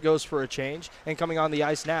 Everett goes for a change, and coming on the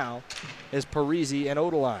ice now is Parisi and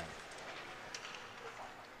Odeline.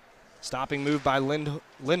 Stopping move by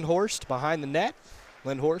Lindhorst behind the net.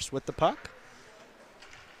 Lindhorst with the puck.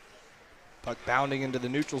 Puck bounding into the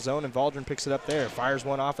neutral zone, and Waldron picks it up there. Fires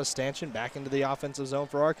one off a stanchion back into the offensive zone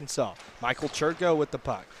for Arkansas. Michael Churko with the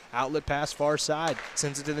puck. Outlet pass far side.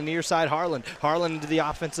 Sends it to the near side, Harlan. Harlan into the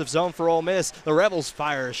offensive zone for Ole Miss. The Rebels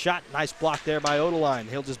fire a shot. Nice block there by Odeline.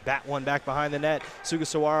 He'll just bat one back behind the net.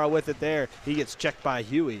 Sugasawara with it there. He gets checked by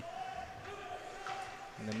Huey.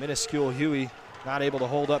 And the minuscule Huey not able to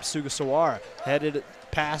hold up Sugasawara. Headed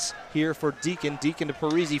pass here for Deacon. Deacon to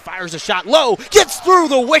Parisi. Fires a shot low. Gets through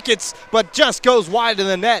the wickets, but just goes wide of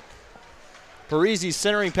the net. Parisi's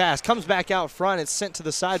centering pass comes back out front. It's sent to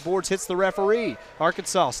the sideboards, hits the referee.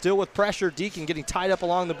 Arkansas still with pressure. Deacon getting tied up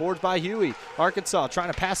along the boards by Huey. Arkansas trying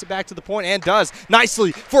to pass it back to the point and does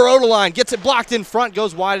nicely for Odeline. Gets it blocked in front,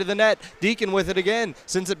 goes wide of the net. Deacon with it again,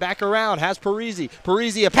 sends it back around, has Parisi.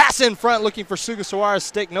 Parisi a pass in front looking for Sugasawara's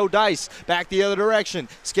stick, no dice. Back the other direction.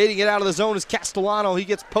 Skating it out of the zone is Castellano. He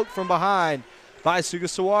gets poked from behind by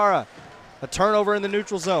Sugasawara. A turnover in the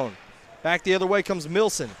neutral zone. Back the other way comes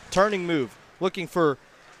Milson. Turning move. Looking for,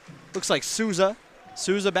 looks like Souza.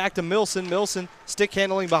 Souza back to Milson. Milson stick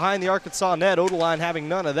handling behind the Arkansas net. Odeline having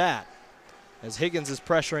none of that. As Higgins is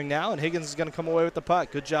pressuring now, and Higgins is going to come away with the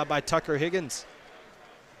puck. Good job by Tucker Higgins.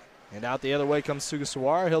 And out the other way comes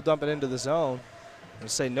Sugasawara. He'll dump it into the zone. I'm going to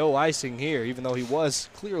say no icing here, even though he was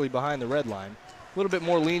clearly behind the red line. A little bit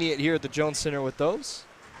more lenient here at the Jones Center with those.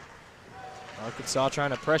 Arkansas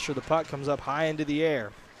trying to pressure the puck. Comes up high into the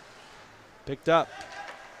air. Picked up.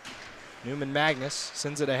 Newman Magnus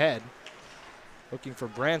sends it ahead. Looking for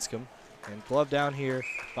Branscombe. And glove down here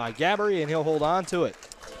by Gabbery, and he'll hold on to it.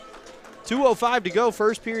 2:05 to go,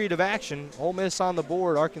 first period of action. Ole Miss on the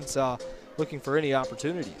board. Arkansas looking for any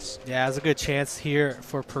opportunities. Yeah, there's a good chance here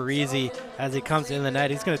for Parisi as he comes in the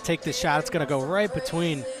net. He's going to take this shot. It's going to go right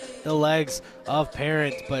between the legs of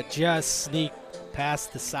Parent, but just sneak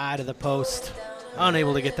past the side of the post.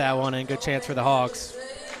 Unable to get that one in. Good chance for the Hogs.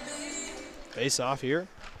 Face off here.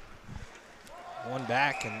 One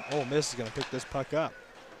back, and Ole Miss is going to pick this puck up.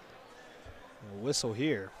 A whistle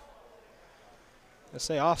here. Let's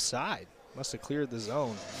say offside. Must have cleared the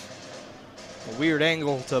zone. A weird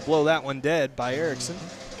angle to blow that one dead by Erickson.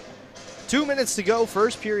 2 minutes to go,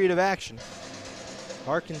 first period of action.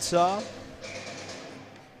 Arkansas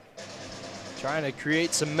trying to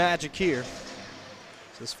create some magic here.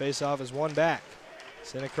 This face-off is one back.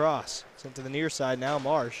 Sent across. Sent to the near side now,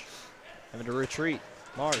 Marsh. Having to retreat.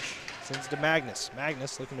 Marsh sends to Magnus.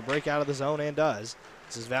 Magnus looking to break out of the zone and does.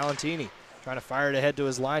 This is Valentini trying to fire it ahead to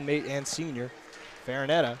his line mate and senior,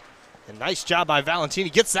 Farinetta. And nice job by Valentini.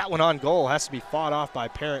 Gets that one on goal. Has to be fought off by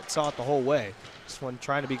Parent. Saw it the whole way. This one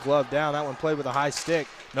trying to be gloved down. That one played with a high stick.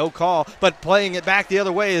 No call, but playing it back the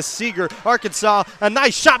other way is Seeger. Arkansas, a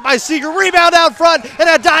nice shot by Seeger. Rebound out front and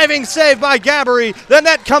a diving save by Gabbery. The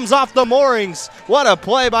net comes off the moorings. What a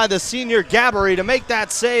play by the senior Gabbery to make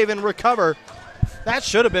that save and recover. That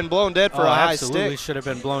should have been blown dead for a high stick. Absolutely should have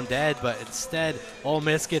been blown dead, but instead Ole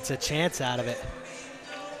Miss gets a chance out of it.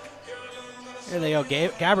 Here they go.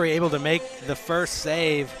 Gabbery able to make the first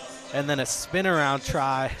save and then a spin around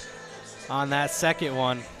try on that second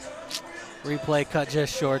one. Replay cut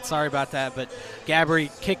just short. Sorry about that, but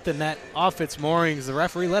Gabbery kicked the net off its moorings. The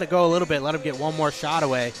referee let it go a little bit, let him get one more shot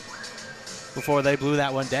away before they blew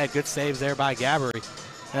that one dead. Good saves there by Gabbery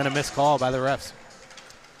and a missed call by the refs.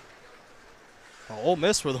 Well, Ole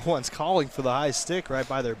Miss were the ones calling for the high stick right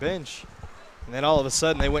by their bench. And then all of a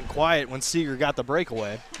sudden they went quiet when Seeger got the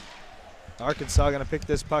breakaway. Arkansas going to pick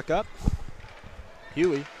this puck up.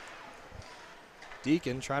 Huey.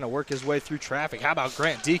 Deacon trying to work his way through traffic. How about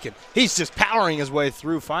Grant Deacon? He's just powering his way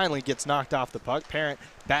through. Finally gets knocked off the puck. Parent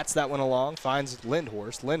bats that one along. Finds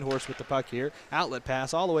Lindhorst. Lindhorst with the puck here. Outlet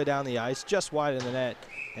pass all the way down the ice. Just wide in the net.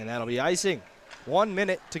 And that'll be icing. 1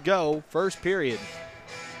 minute to go. First period.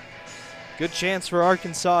 Good chance for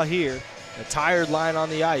Arkansas here. A tired line on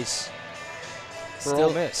the ice for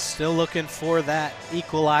Ole Miss. Still looking for that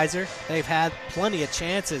equalizer. They've had plenty of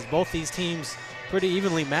chances. Both these teams pretty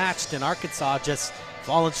evenly matched, and Arkansas just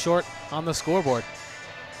falling short on the scoreboard.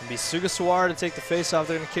 It'll be Sugasawara to take the face-off.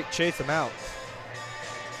 They're going to kick Chatham out.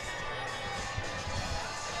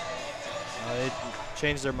 They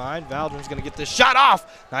changed their mind. Valdrin's going to get this shot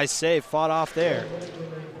off. Nice save. Fought off there.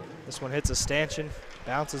 This one hits a stanchion.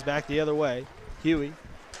 Bounces back the other way. Huey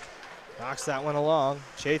knocks that one along.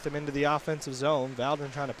 Chatham into the offensive zone.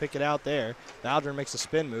 Valdrin trying to pick it out there. Valdrin makes a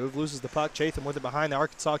spin move, loses the puck. Chatham with it behind the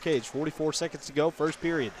Arkansas cage. 44 seconds to go, first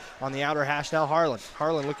period. On the outer hash now, Harlan.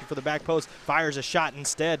 Harlan looking for the back post. Fires a shot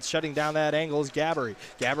instead. Shutting down that angle is Gabbery.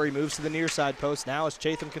 Gabbery moves to the near side post. Now as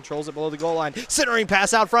Chatham controls it below the goal line. Centering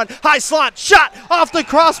pass out front. High slot. Shot off the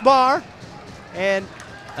crossbar. And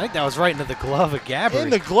I think that was right into the glove of Gabbery. in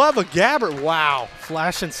the glove of Gabbery. Wow.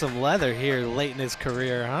 Flashing some leather here late in his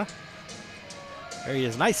career, huh? There he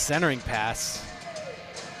is. Nice centering pass.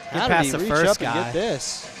 How did he reach up and get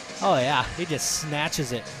this? Oh, yeah. He just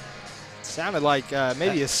snatches it. Sounded like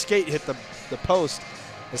maybe a skate hit the post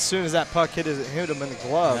as soon as that puck hit him in the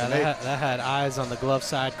glove. Yeah, that had eyes on the glove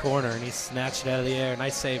side corner, and he snatched it out of the air.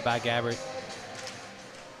 Nice save by Gabbery.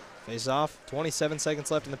 Face off. 27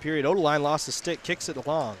 seconds left in the period. Odeline lost the stick, kicks it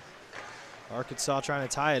along. Arkansas trying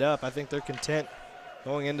to tie it up. I think they're content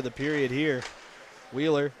going into the period here.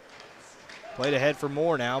 Wheeler Played ahead for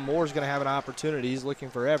Moore now. Moore's going to have an opportunity. He's looking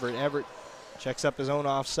for Everett. Everett checks up his own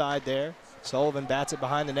offside there. Sullivan bats it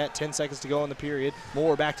behind the net. 10 seconds to go in the period.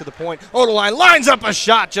 Moore back to the point. Oderline lines up a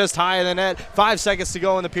shot just high in the net. 5 seconds to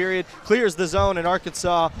go in the period. Clears the zone, and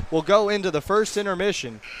Arkansas will go into the first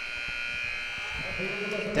intermission.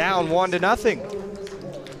 Down 1-0.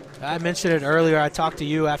 I mentioned it earlier. I talked to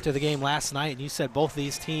you after the game last night, and you said both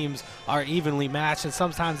these teams are evenly matched, and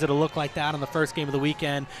sometimes it'll look like that on the first game of the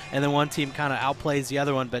weekend, and then one team kind of outplays the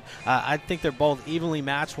other one. But I think they're both evenly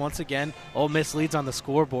matched. Once again, Ole Miss leads on the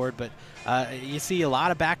scoreboard, but you see a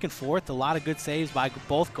lot of back and forth, a lot of good saves by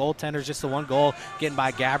both goaltenders. Just the one goal getting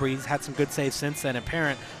by Gabbard. He's had some good saves since then. And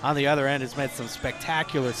Parent on the other end has made some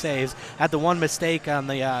spectacular saves. Had the one mistake on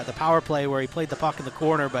the power play where he played the puck in the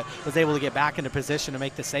corner, but was able to get back into position to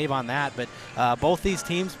make the save on that. But both these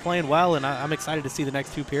teams playing well, and I'm excited to see the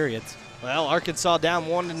next two periods. Well, Arkansas down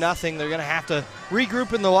 1-0. They're going to have to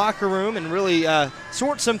regroup in the locker room and really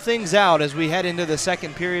sort some things out as we head into the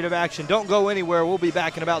second period of action. Don't go anywhere. We'll be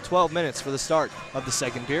back in about 12 minutes for the start of the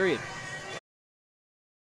second period.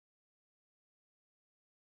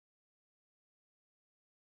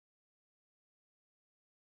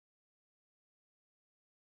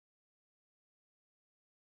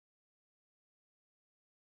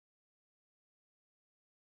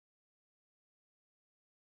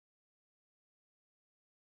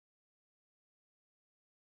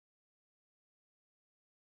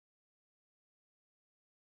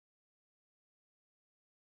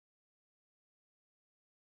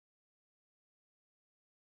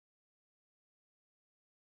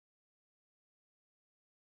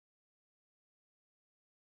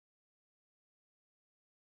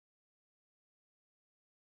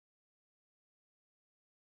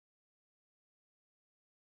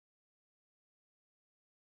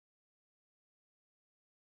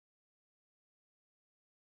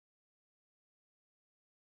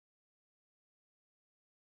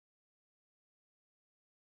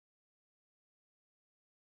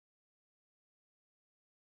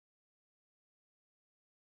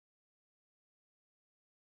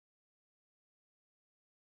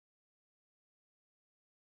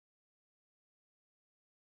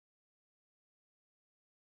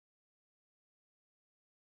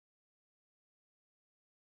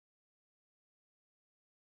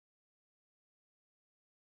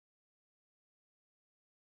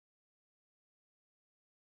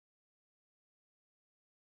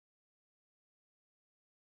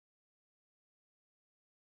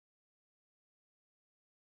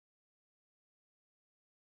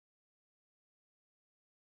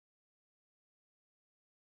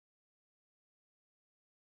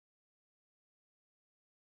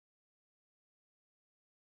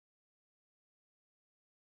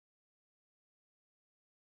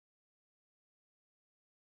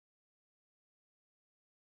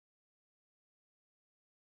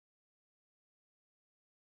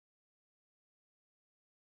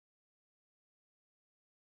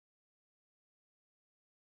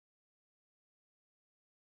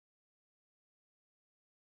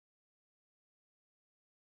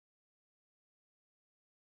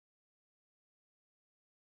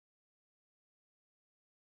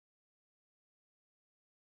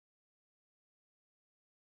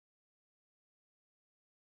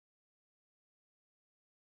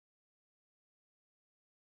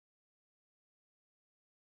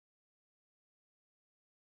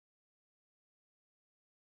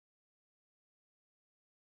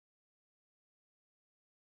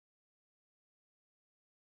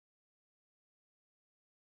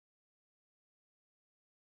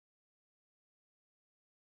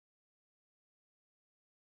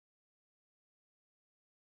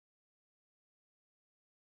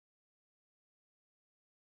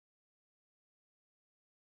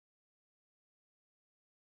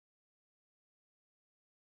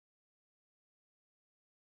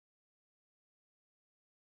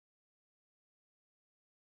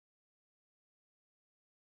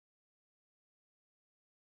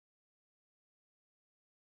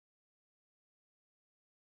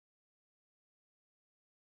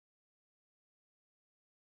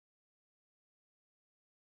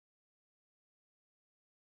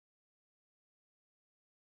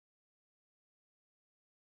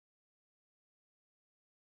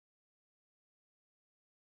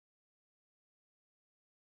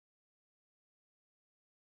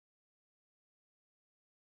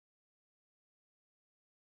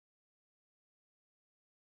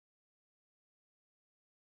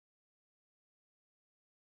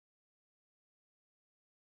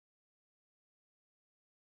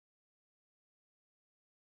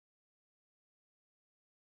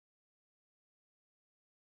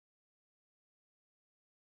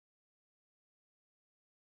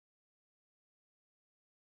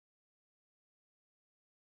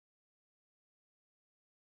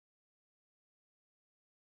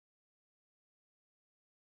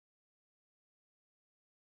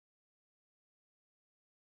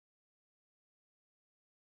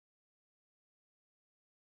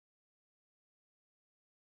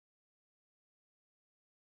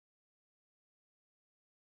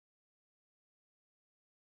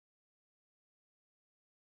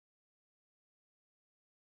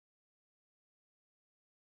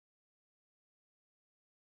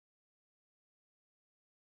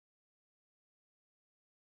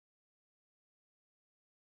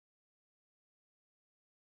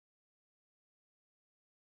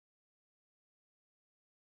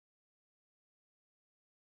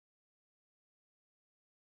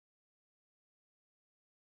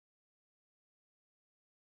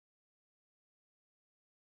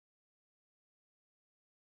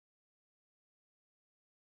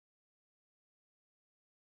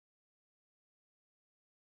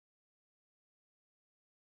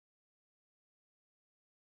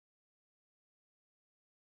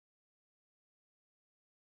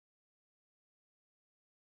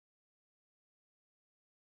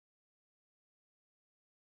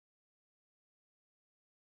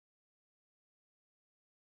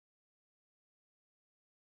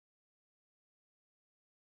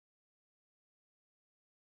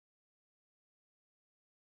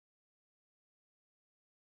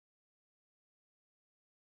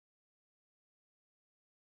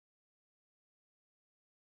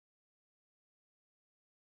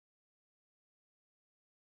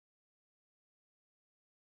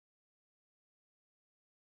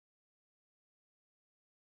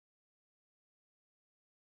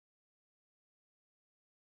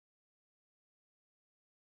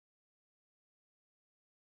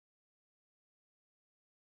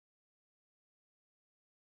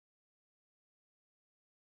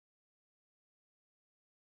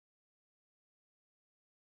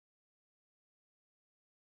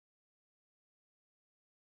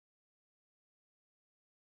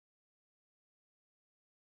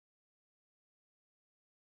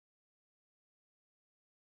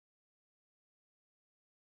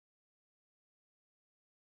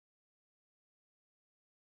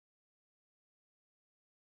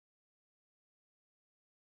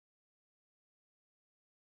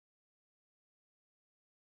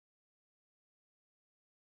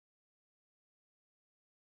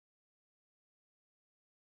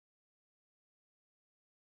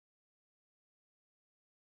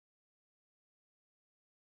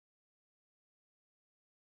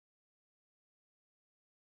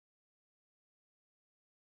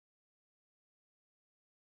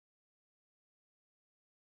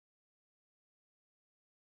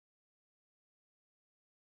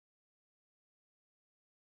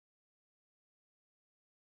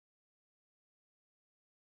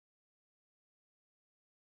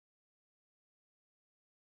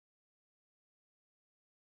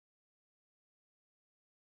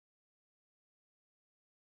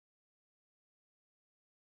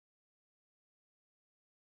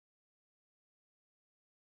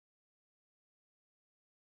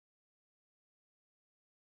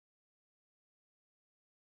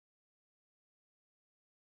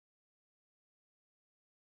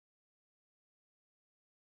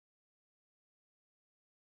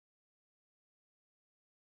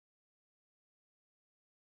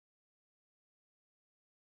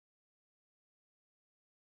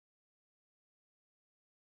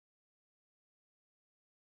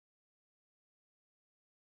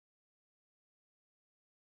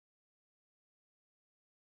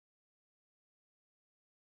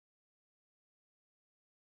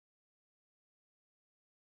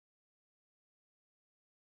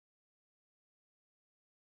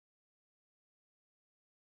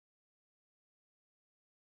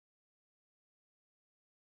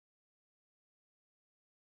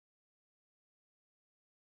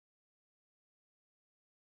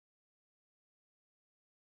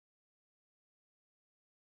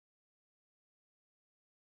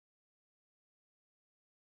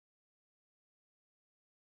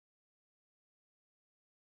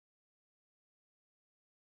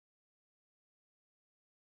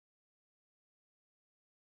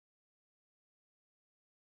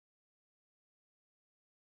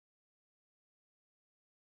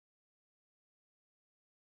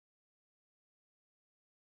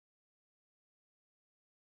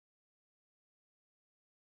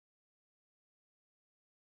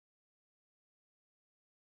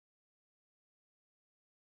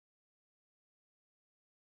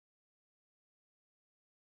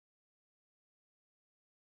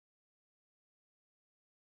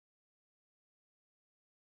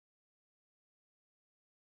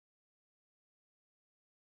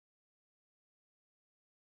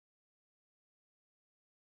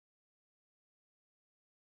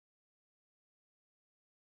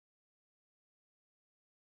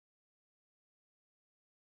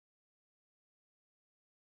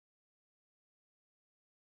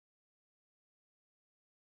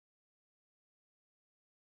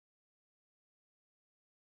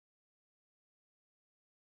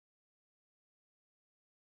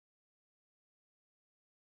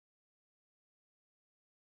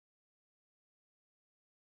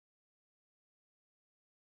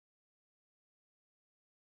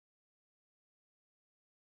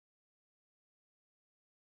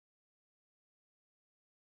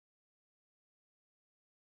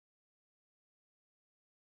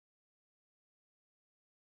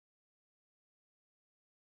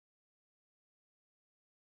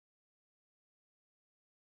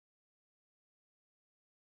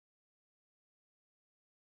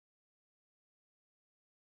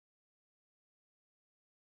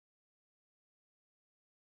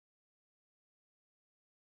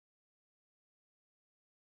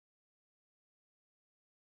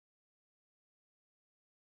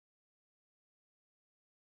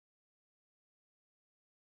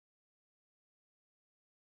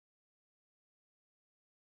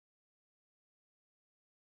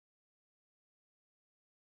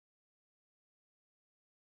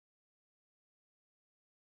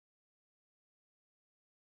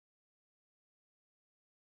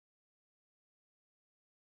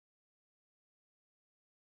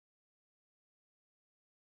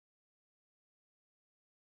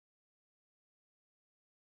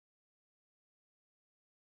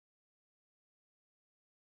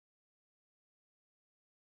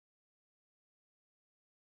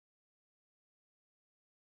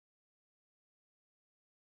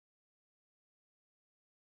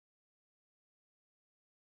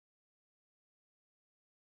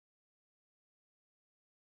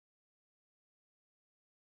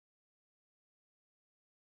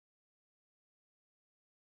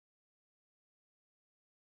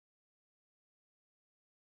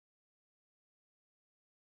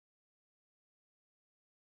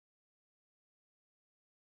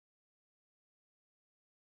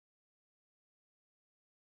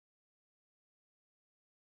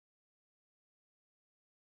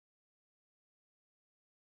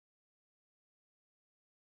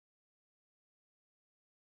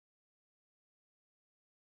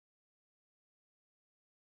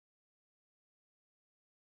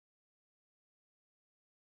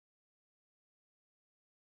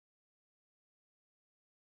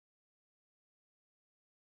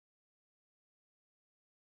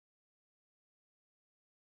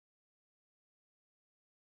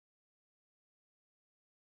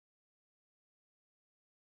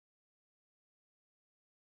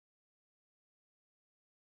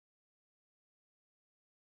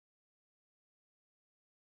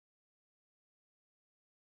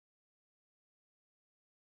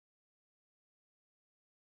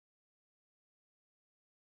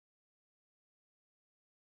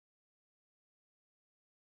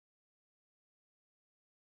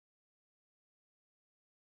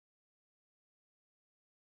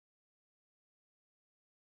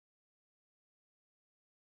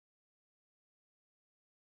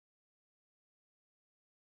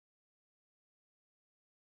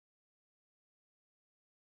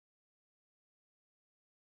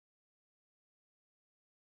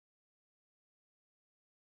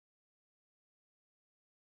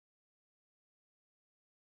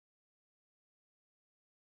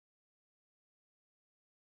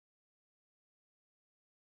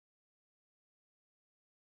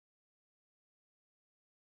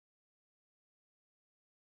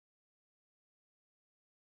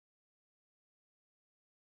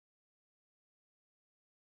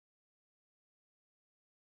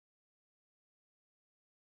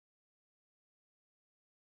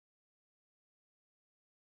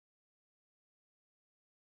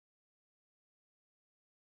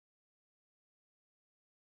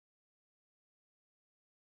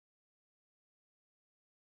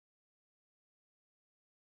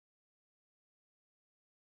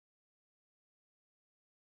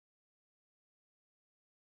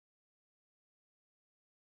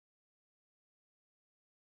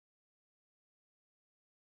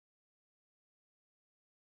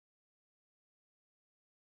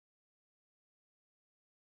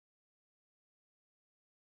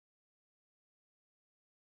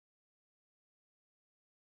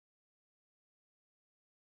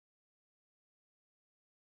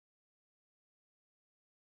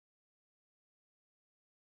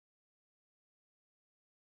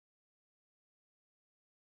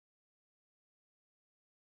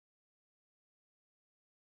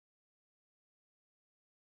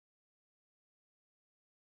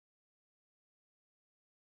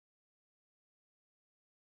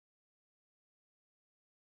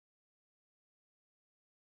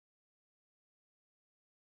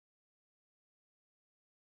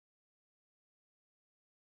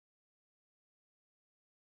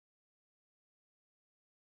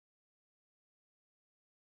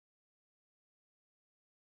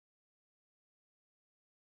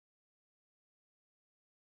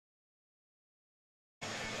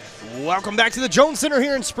 Welcome back to the Jones Center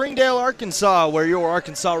here in Springdale, Arkansas, where your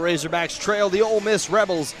Arkansas Razorbacks trail the Ole Miss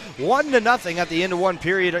Rebels 1-0 at the end of one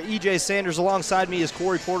period. E.J. Sanders alongside me is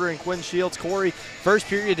Corey Porter and Quinn Shields. Corey, first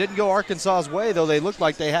period didn't go Arkansas's way, though they looked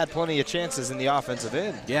like they had plenty of chances in the offensive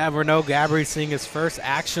end. Yeah, Renaud Gabry seeing his first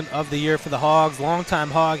action of the year for the Hogs. Longtime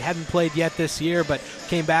Hog, hadn't played yet this year, but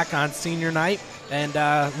came back on senior night and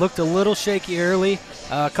looked a little shaky early.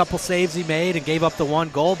 A couple saves he made and gave up the one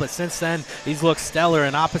goal, but since then he's looked stellar,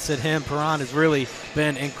 and opposite him, Perron has really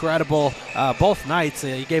been incredible both nights.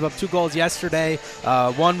 He gave up 2 goals yesterday.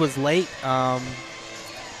 One was late.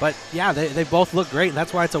 But, yeah, they both look great, and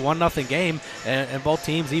that's why it's a 1-0 game, and both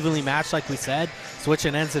teams evenly matched, like we said.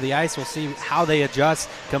 Switching ends of the ice, we'll see how they adjust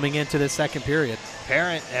coming into the second period.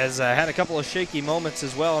 Parent has had a couple of shaky moments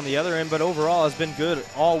as well on the other end, but overall has been good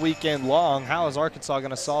all weekend long. How is Arkansas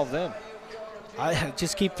going to solve them? I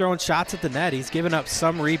just keep throwing shots at the net. He's given up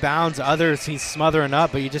some rebounds, others he's smothering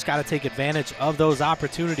up, but you just got to take advantage of those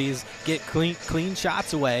opportunities, get clean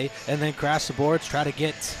shots away, and then crash the boards, try to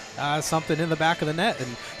get something in the back of the net.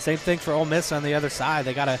 And same thing for Ole Miss on the other side.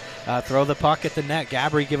 They got to throw the puck at the net.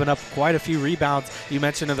 Gabry giving up quite a few rebounds. You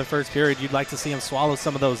mentioned in the first period you'd like to see him swallow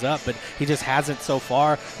some of those up, but he just hasn't so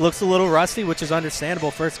far. Looks a little rusty, which is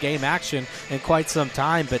understandable. First game action in quite some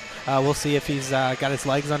time, but we'll see if he's got his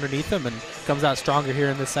legs underneath him and comes out stronger here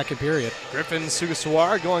in the second period. Griffin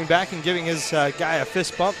Sugasawara going back and giving his guy a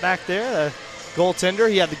fist bump back there. The goaltender,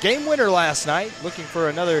 he had the game winner last night, looking for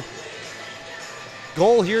another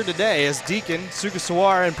goal here today as Deacon,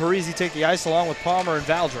 Sugasawara, and Parisi take the ice along with Palmer and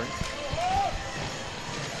Valdrin.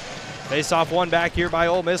 Face-off one back here by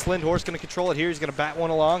Ole Miss. Lindhorst going to control it here. He's going to bat one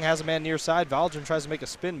along, has a man near side. Valdrin tries to make a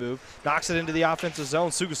spin move, knocks it into the offensive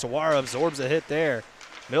zone. Sugasawara absorbs a hit there.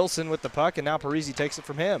 Milson with the puck, and now Parisi takes it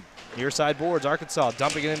from him. Near side boards, Arkansas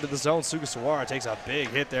dumping it into the zone. Sugasawara takes a big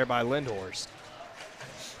hit there by Lindhorst.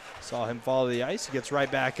 Saw him fall to the ice. He gets right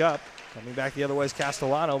back up. Coming back the other way is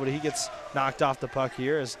Castellano, but he gets knocked off the puck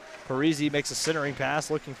here as Parisi makes a centering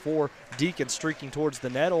pass looking for Deacon streaking towards the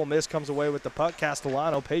net. Ole Miss comes away with the puck.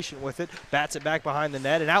 Castellano patient with it, bats it back behind the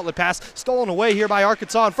net. An outlet pass stolen away here by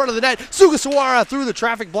Arkansas in front of the net. Sugasawara through the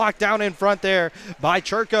traffic block down in front there by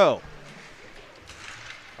Churko.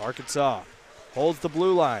 Arkansas holds the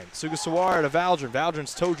blue line. Sugasawara to Valdrin.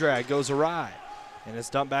 Valdrin's toe drag goes awry, and it's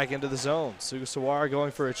dumped back into the zone. Sugasawara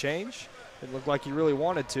going for a change. It looked like he really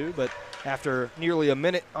wanted to, but after nearly a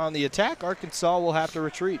minute on the attack, Arkansas will have to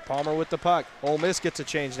retreat. Palmer with the puck. Ole Miss gets a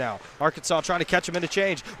change now. Arkansas trying to catch him into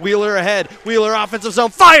change. Wheeler ahead. Wheeler offensive zone.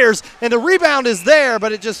 Fires! And the rebound is there,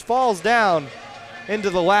 but it just falls down into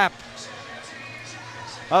the lap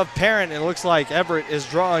of Parent. It looks like Everett is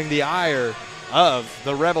drawing the ire of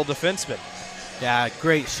the Rebel defenseman. Yeah,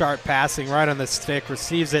 great sharp passing right on the stick.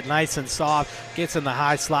 Receives it nice and soft. Gets in the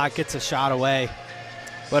high slot. Gets a shot away.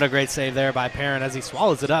 What a great save there by Parent as he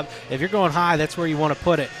swallows it up. If you're going high, that's where you want to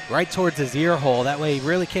put it, right towards his ear hole. That way he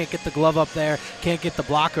really can't get the glove up there, can't get the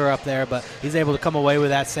blocker up there, but he's able to come away with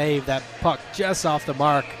that save, that puck just off the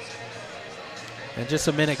mark. And just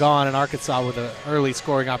a minute gone, and Arkansas with an early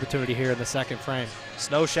scoring opportunity here in the second frame.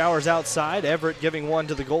 Snow showers outside. Everett giving one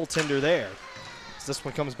to the goaltender there. As this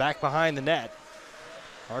one comes back behind the net.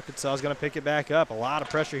 Arkansas is going to pick it back up. A lot of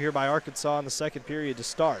pressure here by Arkansas in the second period to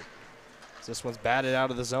start. This one's batted out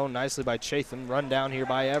of the zone nicely by Chatham. Run down here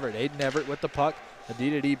by Everett. Aiden Everett with the puck. A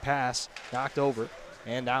D-to-D pass knocked over.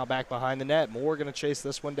 And now back behind the net. Moore going to chase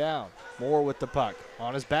this one down. Moore with the puck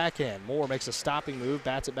on his backhand. Moore makes a stopping move,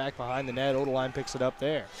 bats it back behind the net. Odeline picks it up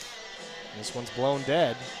there. This one's blown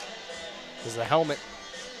dead as the helmet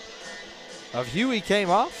of Huey came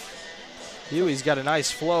off. Huey's got a nice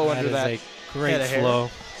flow under that. That is a great flow.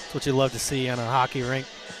 That's what you love to see on a hockey rink.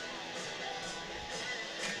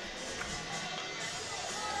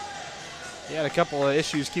 He had a couple of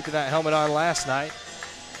issues keeping that helmet on last night.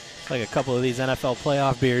 Like a couple of these NFL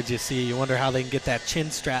playoff beards you see. You wonder how they can get that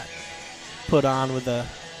chin strap put on with the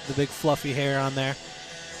big fluffy hair on there.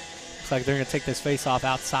 Looks like they're going to take this face-off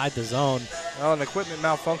outside the zone. Well, an equipment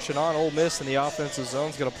malfunction on Ole Miss in the offensive zone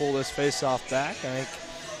is going to pull this face-off back. I think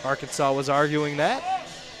Arkansas was arguing that.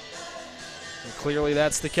 And clearly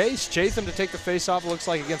that's the case. Chatham to take the face-off, looks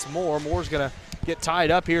like against Moore. Moore's going to get tied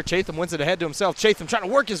up here. Chatham wins it ahead to himself. Chatham trying to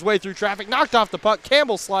work his way through traffic. Knocked off the puck.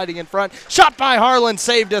 Campbell sliding in front. Shot by Harlan.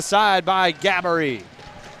 Saved aside by Gabary.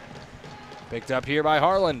 Picked up here by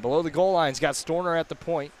Harlan. Below the goal line. He's got Storner at the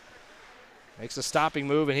point. Makes a stopping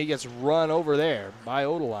move, and he gets run over there by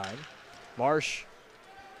Odeline. Marsh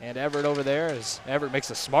And Everett over there, as Everett makes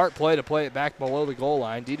a smart play to play it back below the goal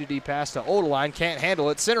line. D-to-D pass to Odeline, can't handle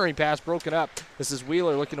it. Centering pass broken up. This is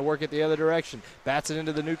Wheeler looking to work it the other direction. Bats it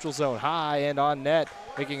into the neutral zone, high and on net.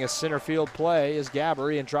 Making a center field play is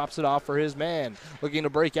Gabbery and drops it off for his man. Looking to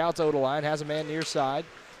break out to Odeline, has a man near side.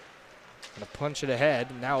 Gonna punch it ahead.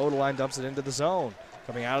 Now Odeline dumps it into the zone.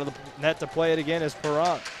 Coming out of the net to play it again is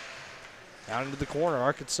Perrant. Down into the corner,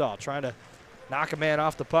 Arkansas trying to knock a man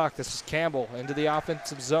off the puck. This is Campbell into the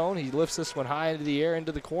offensive zone. He lifts this one high into the air,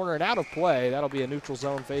 into the corner, and out of play. That'll be a neutral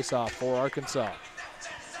zone faceoff for Arkansas.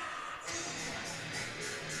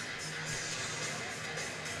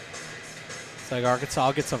 Looks like Arkansas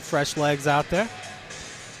will get some fresh legs out there.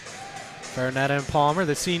 Farinetta and Palmer,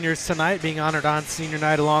 the seniors tonight, being honored on senior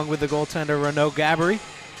night along with the goaltender Renaud Gabbery.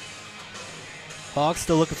 Hawks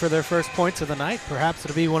still looking for their first points of the night. Perhaps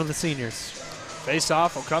it'll be one of the seniors.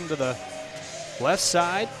 Faceoff will come to the left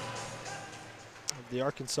side of the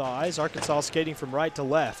Arkansas Eyes. Arkansas skating from right to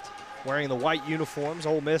left, wearing the white uniforms,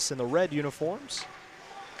 Ole Miss in the red uniforms.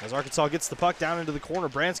 As Arkansas gets the puck down into the corner,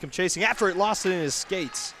 Branscombe chasing after it, lost it in his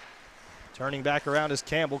skates. Turning back around is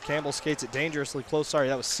Campbell. Campbell skates it dangerously close. Sorry,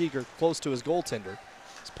 that was Seeger, close to his goaltender.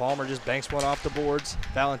 As Palmer just banks one off the boards.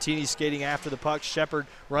 Valentini skating after the puck. Shepard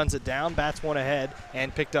runs it down, bats one ahead,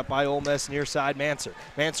 and picked up by Ole Miss near side Manser.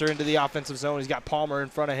 Manser into the offensive zone. He's got Palmer in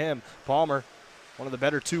front of him. Palmer, one of the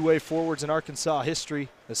better two-way forwards in Arkansas history,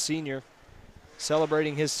 a senior,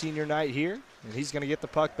 celebrating his senior night here, and he's going to get the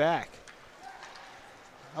puck back.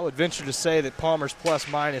 I would venture to say that Palmer's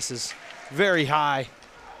plus-minus is very high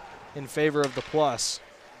in favor of the plus.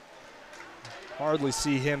 Hardly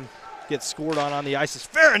see him get scored on the ice. His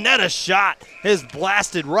Farinetta shot is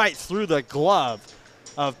blasted right through the glove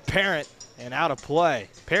of Parent and out of play.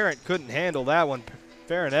 Parent couldn't handle that one.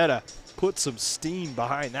 Farinetta put some steam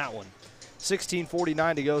behind that one.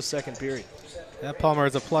 16:49 to go, second period. Yeah, Palmer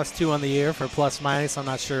is a +2 on the year for plus-minus. I'm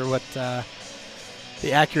not sure what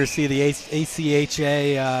the accuracy of the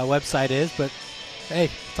ACHA website is, but hey,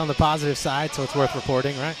 it's on the positive side, so it's worth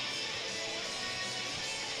reporting, right?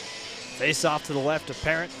 Face off to the left of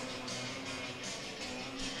Parent.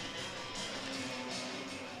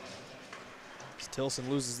 As Tilson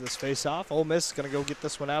loses this face off, Ole Miss is going to go get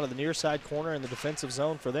this one out of the near side corner in the defensive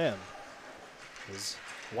zone for them. As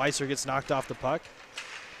Weiser gets knocked off the puck.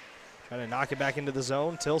 Trying to knock it back into the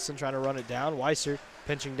zone. Tilson trying to run it down. Weiser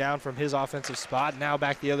pinching down from his offensive spot. Now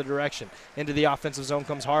back the other direction. Into the offensive zone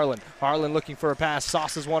comes Harlan. Harlan looking for a pass.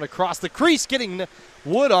 Sauces one across the crease. Getting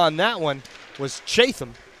wood on that one was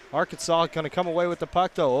Chatham. Arkansas going to come away with the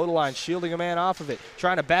puck, though. Odeline shielding a man off of it.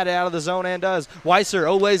 Trying to bat it out of the zone and does. Weiser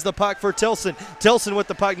olays the puck for Tilson. Tilson with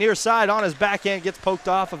the puck near side on his backhand. Gets poked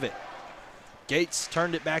off of it. Gates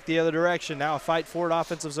turned it back the other direction. Now a fight for it,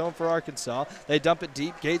 offensive zone for Arkansas. They dump it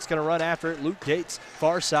deep. Gates going to run after it. Luke Gates,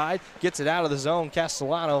 far side, gets it out of the zone.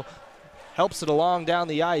 Castellano helps it along down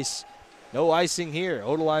the ice. No icing here.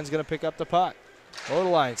 Odeline's going to pick up the puck.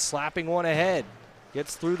 Odeline slapping one ahead.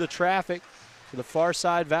 Gets through the traffic to the far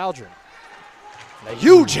side, Valdrin. A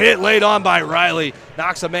huge hit laid on by Riley.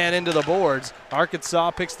 Knocks a man into the boards.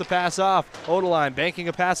 Arkansas picks the pass off. Odeline banking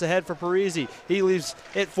a pass ahead for Parisi. He leaves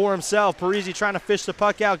it for himself. Parisi trying to fish the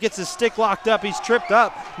puck out. Gets his stick locked up. He's tripped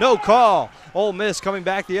up. No call. Ole Miss coming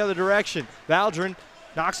back the other direction. Valdrin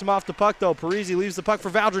knocks him off the puck, though. Parisi leaves the puck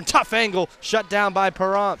for Valdrin. Tough angle. Shut down by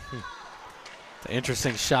Perrant. An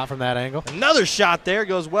interesting shot from that angle. Another shot there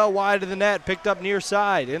goes well wide of the net, picked up near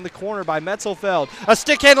side in the corner by Metzelfeld. A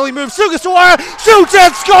stick handling move. Sugasawara shoots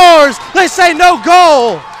and scores. They say no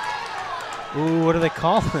goal. Ooh, what do they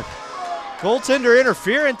call it? Goaltender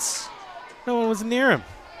interference. No one was near him.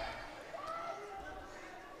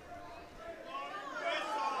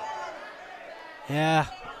 Yeah.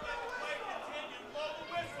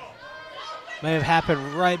 May have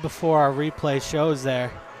happened right before our replay shows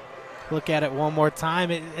there. Look at it one more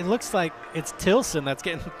time. It looks like it's Tilson that's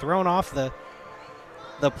getting thrown off the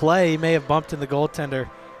play. He may have bumped in the goaltender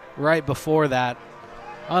right before that.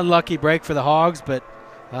 Unlucky break for the Hogs, but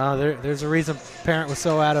there's a reason Parent was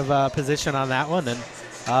so out of position on that one, and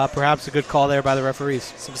perhaps a good call there by the referees.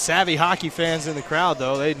 Some savvy hockey fans in the crowd,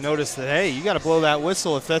 though, they noticed that, hey, you got to blow that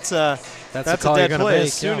whistle if that's a dead play.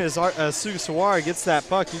 As soon as Sugasawara gets that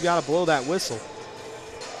puck, you got to blow that whistle.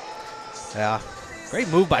 Yeah. Great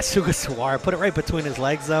move by Sugasawara. Put it right between his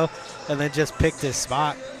legs, though, and then just picked his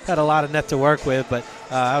spot. Had a lot of net to work with, but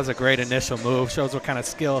that was a great initial move. Shows what kind of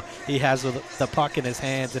skill he has with the puck in his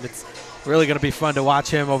hands, and it's really going to be fun to watch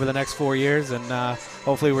him over the next 4 years, and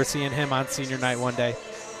hopefully we're seeing him on senior night one day.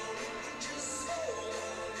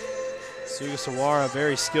 Sugasawara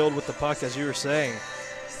very skilled with the puck, as you were saying.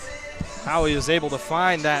 How he was able to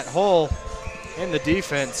find that hole in the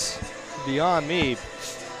defense, beyond me.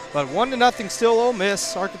 But 1-0 still Ole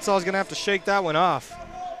Miss. Arkansas is going to have to shake that one off.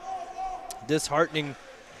 Disheartening,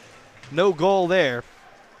 no goal there.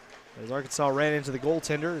 As Arkansas ran into the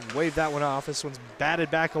goaltender and waved that one off. This one's batted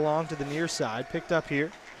back along to the near side, picked up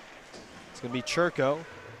here. It's going to be Churko.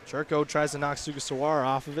 Churko tries to knock Sugasawara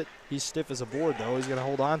off of it. He's stiff as a board, though. He's going to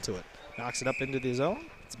hold on to it. Knocks it up into the zone.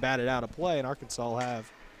 It's batted out of play, and Arkansas will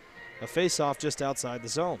have a face-off just outside the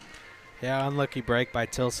zone. Yeah, unlucky break by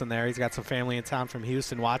Tilson there. He's got some family in town from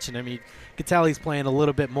Houston watching him. You can tell he's playing a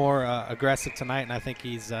little bit more aggressive tonight, and I think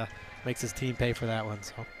he's makes his team pay for that one.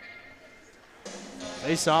 So,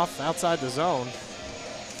 face-off outside the zone.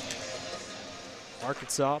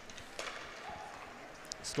 Arkansas.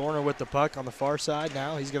 Storner with the puck on the far side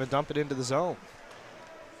now. He's going to dump it into the zone.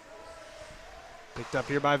 Picked up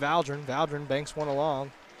here by Valdrin. Valdrin banks one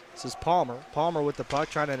along. This is Palmer. Palmer with the puck,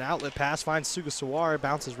 trying an outlet pass, finds Sugasawara,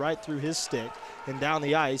 bounces right through his stick and down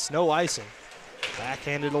the ice. No icing.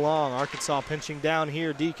 Backhanded along. Arkansas pinching down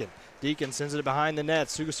here. Deacon. Deacon sends it behind the net.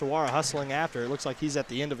 Sugasawara hustling after. It looks like he's at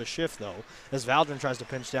the end of a shift, though, as Valdrin tries to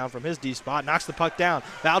pinch down from his D spot. Knocks the puck down.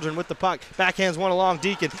 Valdrin with the puck. Backhands one along.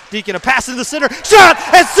 Deacon. Deacon, a pass in the center. Shot!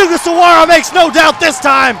 And Sugasawara makes no doubt this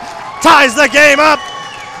time. Ties the game up.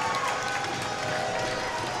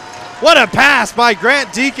 What a pass by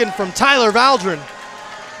Grant Deacon from Tyler Valdrin.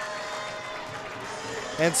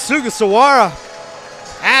 And Sugasawara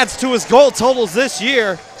adds to his goal totals this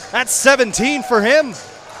year. That's 17 for him.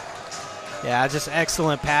 Yeah, just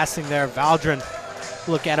excellent passing there. Valdrin,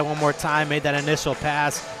 look at it one more time, made that initial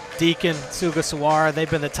pass. Deacon, Sugasawara, they've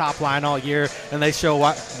been the top line all year, and they show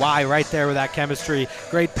why right there with that chemistry.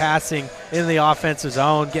 Great passing in the offensive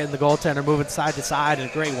zone, getting the goaltender moving side to side, and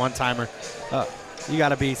a great one-timer. You got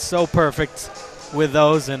to be so perfect with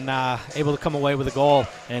those and able to come away with a goal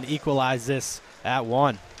and equalize this at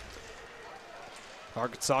 1.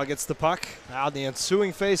 Arkansas gets the puck. Now the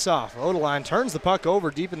ensuing face-off. Odeline turns the puck over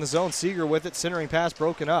deep in the zone. Seeger with it. Centering pass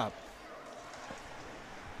broken up.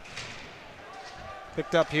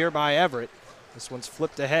 Picked up here by Everett. This one's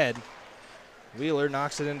flipped ahead. Wheeler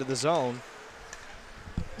knocks it into the zone.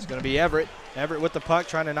 It's going to be Everett. Everett with the puck,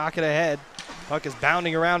 trying to knock it ahead. Puck is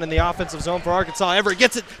bounding around in the offensive zone for Arkansas. Everett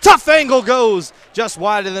gets it. Tough angle goes just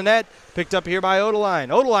wide of the net. Picked up here by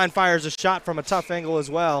Odeline. Odeline fires a shot from a tough angle as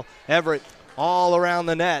well. Everett all around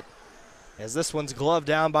the net as this one's gloved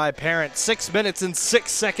down by Parent. 6 minutes and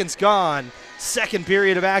 6 seconds gone. Second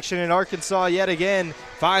period of action, and Arkansas yet again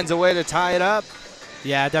finds a way to tie it up.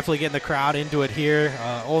 Yeah, definitely getting the crowd into it here.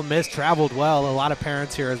 Ole Miss traveled well. A lot of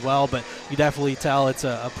parents here as well, but you definitely tell it's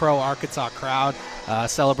a pro-Arkansas crowd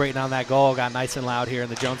celebrating on that goal. Got nice and loud here in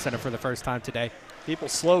the Jones Center for the first time today. People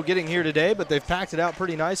slow getting here today, but they've packed it out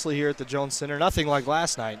pretty nicely here at the Jones Center. Nothing like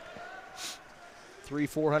last night.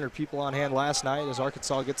 300-400 people on hand last night as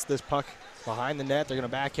Arkansas gets this puck behind the net. They're going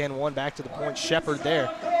to backhand one back to the point. Shepard there,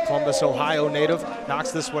 Columbus, Ohio native, knocks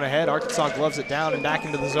this one ahead. Arkansas gloves it down and back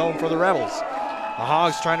into the zone for the Rebels. The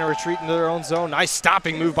Hogs trying to retreat into their own zone. Nice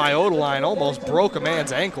stopping move by Odeline. Almost broke a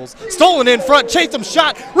man's ankles. Stolen in front. Chatham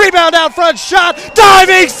shot. Rebound out front. Shot.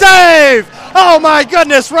 Diving save. Oh, my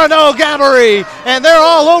goodness. Renaud Gabbery. And they're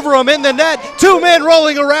all over him in the net. 2 men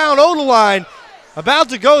rolling around. Odeline about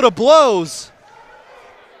to go to blows.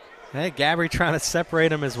 Hey, Gabbery trying to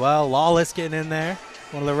separate him as well. Lawless getting in there.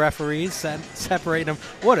 One of the referees separating him.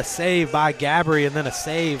 What a save by Gabbery, and then a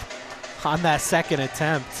save on that second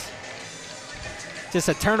attempt. Just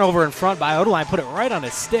a turnover in front by Odeline, put it right on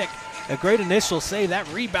his stick. A great initial save. That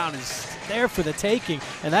rebound is there for the taking,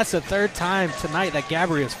 and that's the third time tonight that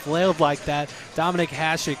Gabbery has flailed like that. Dominic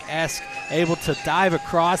Hasek-esque, able to dive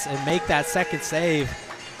across and make that second save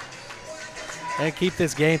and keep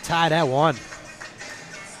this game tied at 1.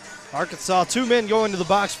 Arkansas, 2 men go into the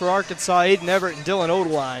box for Arkansas, Aiden Everett and Dylan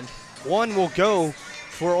Odeline. 1 will go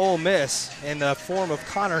for Ole Miss in the form of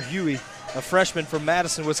Connor Huey, a freshman from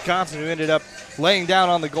Madison, Wisconsin, who ended up laying down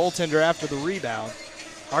on the goaltender after the rebound.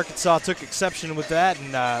 Arkansas took exception with that,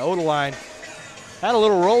 and Odeline had a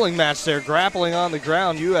little rolling match there, grappling on the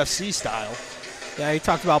ground, UFC style. Yeah, he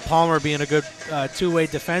talked about Palmer being a good two-way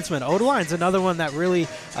defenseman. Odeline's another one that really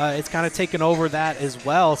it's kind of taken over that as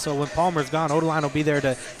well. So when Palmer's gone, Odeline will be there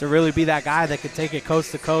to really be that guy that could take it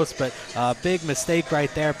coast to coast. But big mistake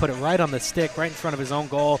right there. Put it right on the stick, right in front of his own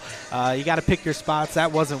goal. You got to pick your spots.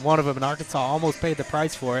 That wasn't one of them, and Arkansas almost paid the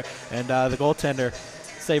price for it. And the goaltender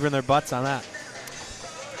saving their butts on that.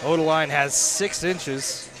 Odeline has 8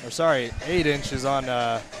 inches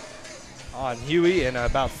on Huey and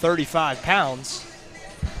about 35 pounds.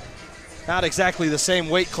 Not exactly the same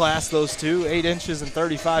weight class, those two, 8 inches and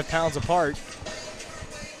 35 pounds apart.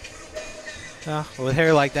 With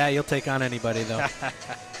hair like that, you'll take on anybody, though.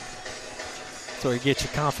 That's where you get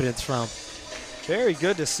your confidence from. Very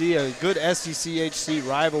good to see a good SEC-HC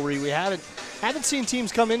rivalry. We haven't seen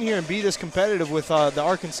teams come in here and be this competitive with the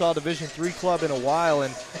Arkansas Division III club in a while,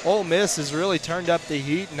 and Ole Miss has really turned up the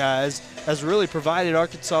heat and has really provided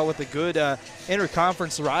Arkansas with a good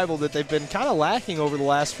interconference rival that they've been kind of lacking over the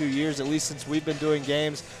last few years, at least since we've been doing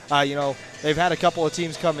games. They've had a couple of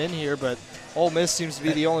teams come in here, but Ole Miss seems to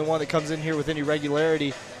be the only one that comes in here with any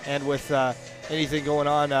regularity and with anything going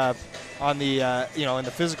on the in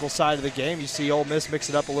the physical side of the game. You see Ole Miss mix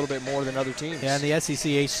it up a little bit more than other teams. Yeah, and the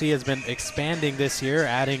SEC-HC has been expanding this year,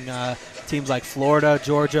 adding teams like Florida,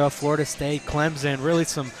 Georgia, Florida State, Clemson, really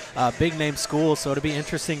some big-name schools. So it'll be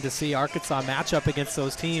interesting to see Arkansas match up against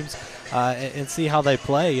those teams and see how they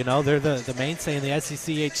play. You know, they're the mainstay in the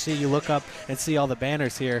SEC-HC. You look up and see all the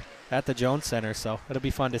banners here at the Jones Center, so it'll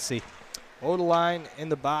be fun to see. Odeline in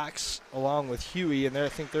the box along with Huey, and I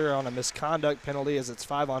think they're on a misconduct penalty as it's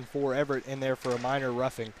 5-on-4. Everett in there for a minor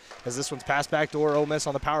roughing. As this one's passed back door, Ole Miss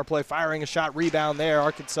on the power play, firing a shot, rebound there.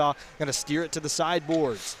 Arkansas going to steer it to the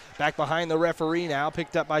sideboards. Back behind the referee now,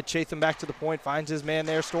 picked up by Chatham, back to the point, finds his man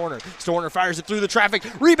there, Storner. Storner fires it through the traffic,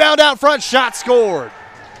 rebound out front, shot scored.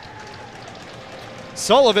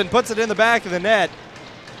 Sullivan puts it in the back of the net.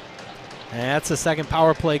 And that's the second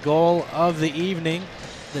power play goal of the evening.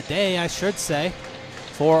 The day, I should say,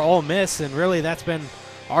 for Ole Miss, and really that's been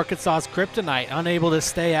Arkansas's kryptonite, unable to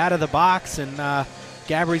stay out of the box, and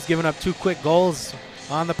Gabry's given up 2 quick goals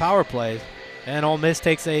on the power play, and Ole Miss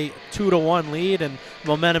takes a 2-1 lead, and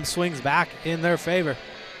momentum swings back in their favor.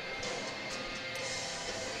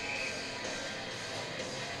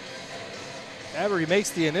 Gabry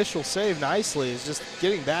makes the initial save nicely, is just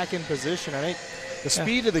getting back in position. I think the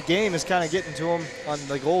speed of the game is kind of getting to him on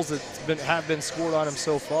the goals that have been scored on him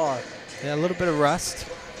so far. Yeah, a little bit of rust.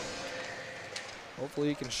 Hopefully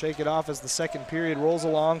he can shake it off as the second period rolls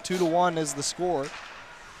along. 2-1 is the score.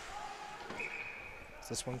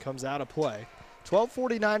 This one comes out of play.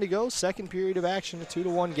 12:49 to go, second period of action, a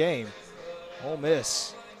 2-1 game. Ole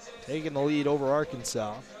Miss taking the lead over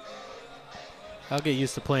Arkansas. I'll get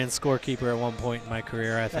used to playing scorekeeper at one point in my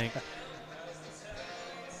career, I think.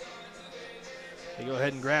 They go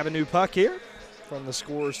ahead and grab a new puck here from the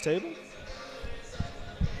scorer's table.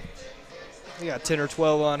 They got 10 or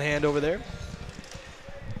 12 on hand over there.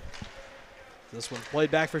 This one's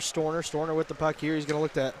played back for Storner. Storner with the puck here. He's going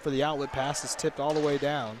to look for the outlet pass. It's tipped all the way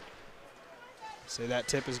down. Say that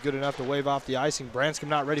tip is good enough to wave off the icing. Branscombe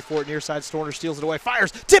not ready for it. Near side, Storner steals it away.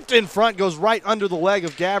 Fires, tipped in front, goes right under the leg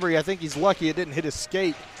of Gabry. I think he's lucky it didn't hit his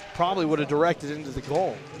skate. Probably would have directed into the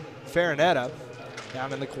goal. Farinetta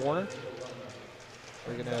down in the corner.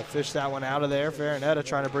 We're going to fish that one out of there. Farinetta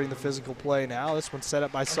trying to bring the physical play now. This one's set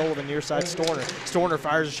up by Sullivan near side Storner. Storner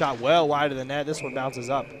fires a shot well wide of the net. This one bounces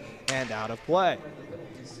up and out of play.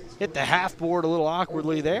 Hit the half board a little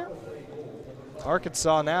awkwardly there.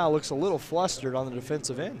 Arkansas now looks a little flustered on the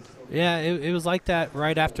defensive end. Yeah, it was like that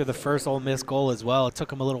right after the first Ole Miss goal as well. It took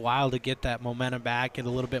them a little while to get that momentum back, get a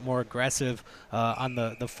little bit more aggressive on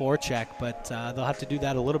the forecheck, but they'll have to do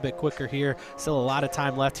that a little bit quicker here. Still a lot of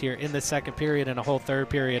time left here in the second period and a whole third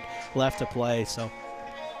period left to play. So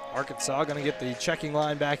Arkansas going to get the checking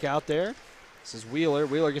line back out there. This is Wheeler.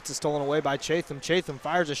 Wheeler gets it stolen away by Chatham. Chatham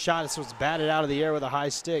fires a shot. This was batted out of the air with a high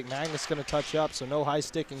stick. Magnus going to touch up, so no high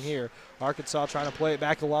sticking here. Arkansas trying to play it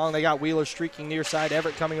back along. They got Wheeler streaking near side.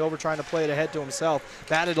 Everett coming over trying to play it ahead to himself.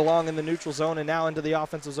 Batted along in the neutral zone and now into the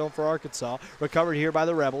offensive zone for Arkansas. Recovered here by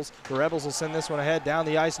the Rebels. The Rebels will send this one ahead. Down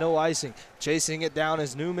the ice, no icing. Chasing it down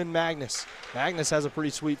is Newman Magnus. Magnus has a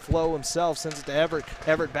pretty sweet flow himself. Sends it to Everett.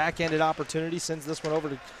 Everett backhanded opportunity. Sends this one over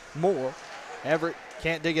to Moore. Everett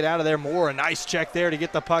can't dig it out of there. Moore, a nice check there to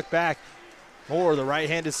get the puck back. Moore, the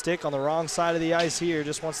right-handed stick on the wrong side of the ice here,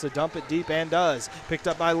 just wants to dump it deep and does. Picked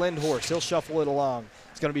up by Lindhorst. He'll shuffle it along.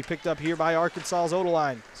 It's going to be picked up here by Arkansas's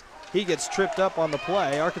Odeline. He gets tripped up on the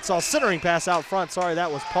play. Arkansas centering pass out front. Sorry,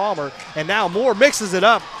 that was Palmer. And now Moore mixes it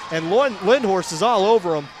up, and Lindhorst is all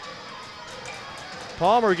over him.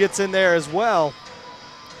 Palmer gets in there as well.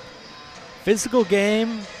 Physical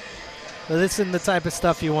game. This isn't the type of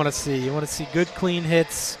stuff you want to see. You want to see good, clean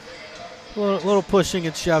hits, a little pushing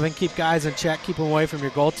and shoving, keep guys in check, keep them away from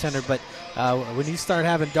your goaltender. But when you start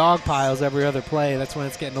having dog piles every other play, that's when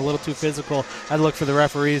it's getting a little too physical. I'd look for the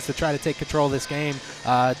referees to try to take control of this game,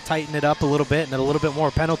 tighten it up a little bit, and a little bit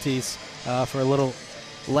more penalties for a little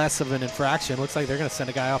less of an infraction. Looks like they're going to send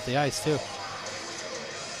a guy off the ice, too.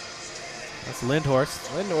 That's Lindhorst.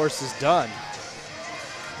 Lindhorst is done.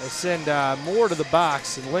 They send Moore to the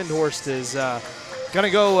box, and Lindhorst is going to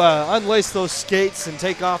go unlace those skates and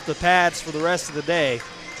take off the pads for the rest of the day.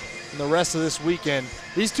 in the rest of this weekend.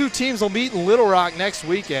 These two teams will meet in Little Rock next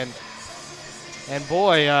weekend. And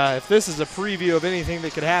boy, if this is a preview of anything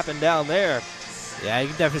that could happen down there. Yeah, you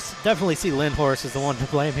can definitely see Lindhorst is the one to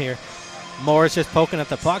blame here. Moore is just poking at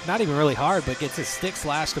the puck, not even really hard, but gets his stick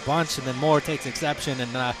slashed a bunch, and then Moore takes exception,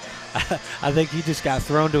 and I think he just got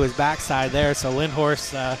thrown to his backside there. So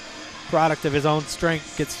Lindhorst, product of his own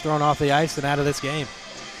strength, gets thrown off the ice and out of this game.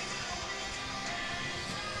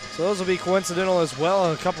 So those will be coincidental as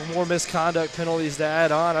well. A couple more misconduct penalties to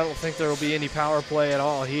add on. I don't think there will be any power play at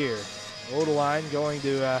all here. Odeline going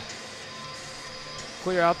to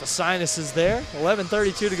clear out the sinuses there.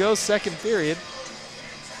 11:32 to go, second period.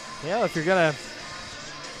 Yeah, if you're don't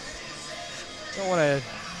want to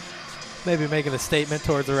maybe making a statement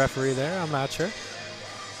towards the referee there. I'm not sure.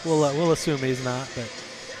 We'll assume he's not,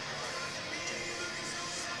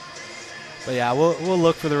 but yeah, we'll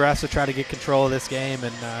look for the refs to try to get control of this game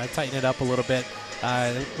and tighten it up a little bit.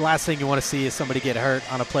 Last thing you want to see is somebody get hurt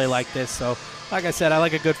on a play like this. So, like I said, I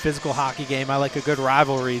like a good physical hockey game. I like a good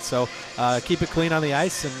rivalry. So keep it clean on the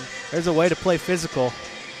ice, and there's a way to play physical.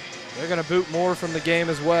 They're going to boot Moore from the game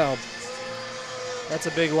as well. That's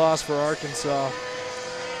a big loss for Arkansas.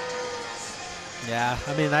 Yeah,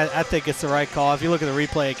 I mean, I think it's the right call. If you look at the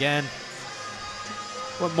replay again,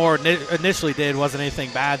 what Moore initially did wasn't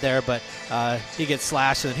anything bad there, but he gets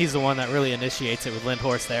slashed, and he's the one that really initiates it with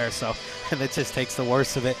Lindhorst there. So, and it just takes the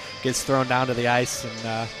worst of it, gets thrown down to the ice.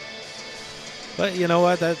 And but you know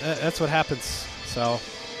what? That's what happens. So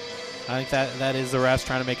I think that is the refs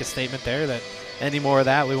trying to make a statement there that any more of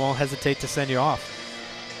that, we won't hesitate to send you off.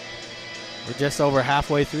 We're just over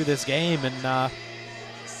halfway through this game, and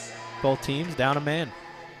both teams down a man.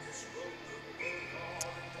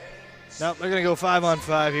 Nope, they're going to go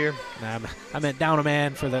 5-on-5 here. Nah, I meant down a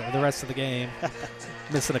man for the rest of the game.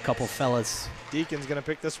 Missing a couple fellas. Deacon's going to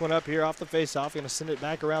pick this one up here off the faceoff. Going to send it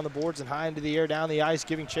back around the boards and high into the air, down the ice,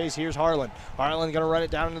 giving chase. Here's Harlan. Harlan going to run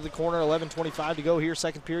it down into the corner. 11:25 to go here.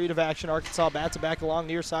 Second period of action. Arkansas bats it back along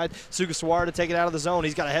near side. Sugasawara to take it out of the zone.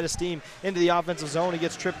 He's got a head of steam into the offensive zone. He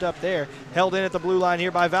gets tripped up there. Held in at the blue line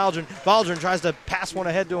here by Valdron. Valdron tries to pass one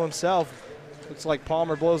ahead to himself. Looks like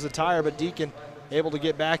Palmer blows the tire, but Deacon able to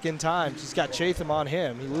get back in time. He's got Chatham on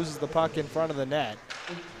him. He loses the puck in front of the net.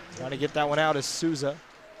 Trying to get that one out is Souza.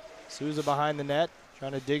 Souza behind the net,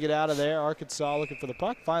 trying to dig it out of there. Arkansas looking for the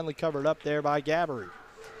puck, finally covered up there by Gabbery.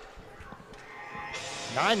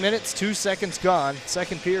 9 minutes, 2 seconds gone,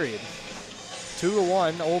 second period.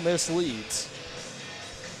 2-1, Ole Miss leads.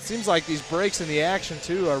 Seems like these breaks in the action,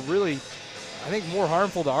 too, are really, I think, more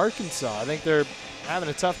harmful to Arkansas. I think they're having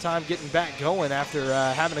a tough time getting back going after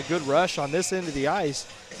having a good rush on this end of the ice.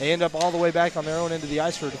 They end up all the way back on their own end of the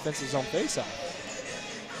ice for a defensive zone faceoff.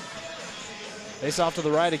 Face off to the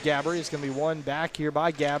right of Gabbery. It's going to be one back here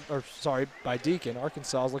by by Deacon.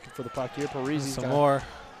 Arkansas is looking for the puck here. Parisi's some more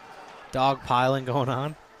dog piling going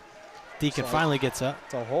on. Deacon so finally gets up.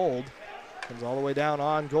 It's a hold. Comes all the way down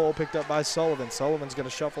on goal, picked up by Sullivan. Sullivan's going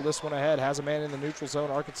to shuffle this one ahead. Has a man in the neutral zone.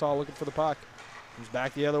 Arkansas looking for the puck. Comes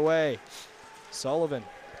back the other way. Sullivan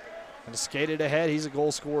going to skate it ahead. He's a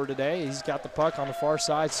goal scorer today. He's got the puck on the far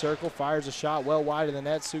side circle. Fires a shot well wide of the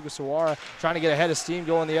net. Sugasawara trying to get ahead of steam,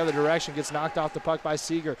 going the other direction. Gets knocked off the puck by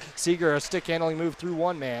Seeger. Seeger, a stick handling move through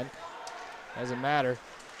one man. Doesn't matter.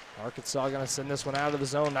 Arkansas going to send this one out of the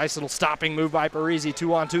zone. Nice little stopping move by Parisi.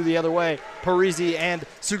 2-on-2 the other way. Parisi and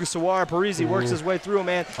Sugasawara. Parisi works his way through a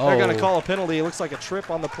man. They're going to call a penalty. It looks like a trip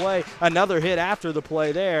on the play. Another hit after the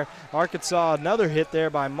play there. Arkansas, another hit there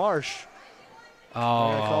by Marsh. Oh,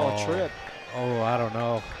 they're going to call a trip. Oh, I don't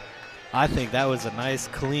know. I think that was a nice,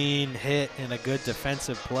 clean hit and a good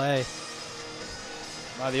defensive play.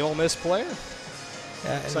 By the Ole Miss player?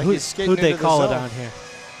 Yeah, looks like he's skating who'd they into call the it zone. on here?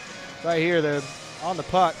 Right here, they're on the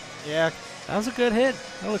puck. Yeah. That was a good hit.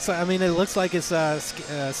 That looks like, I mean, it looks like his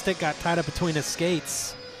stick got tied up between his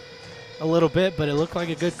skates a little bit, but it looked like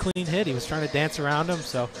a good, clean hit. He was trying to dance around him,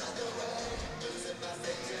 so.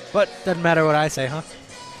 But doesn't matter what I say, huh?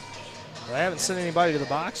 Well, they haven't sent anybody to the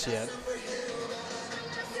box yet.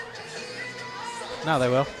 Now they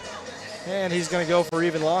will. And he's going to go for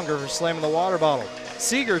even longer for slamming the water bottle.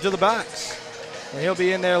 Seeger to the box. And he'll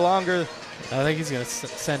be in there longer. I think he's going to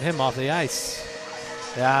send him off the ice.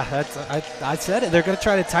 Yeah, I said it. They're going to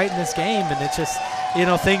try to tighten this game, and it's just, you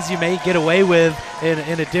know, things you may get away with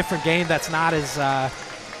in a different game that's not as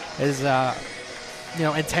you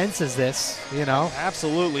know, intense as this, you know.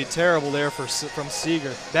 Absolutely terrible there from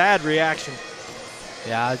Seeger. Bad reaction.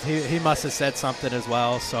 Yeah, he must have said something as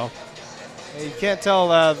well, so. You can't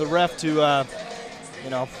tell the ref to, you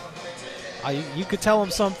know. You could tell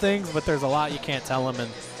him some things, but there's a lot you can't tell him,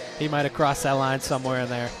 and he might have crossed that line somewhere in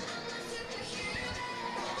there.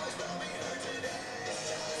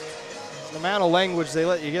 the amount of language they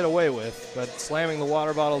let you get away with, but slamming the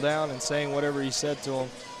water bottle down and saying whatever he said to him,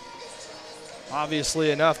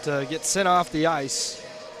 obviously enough to get sent off the ice.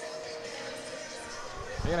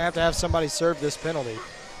 They're going to have somebody serve this penalty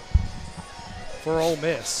for Ole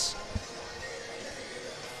Miss.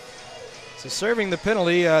 So serving the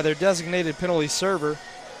penalty, their designated penalty server,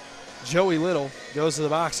 Joey Little, goes to the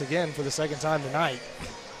box again for the second time tonight.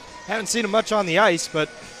 Haven't seen him much on the ice, but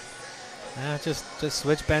just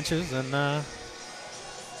switch benches and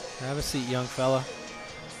have a seat, young fella.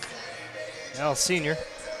 Now senior,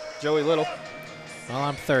 Joey Little. Well,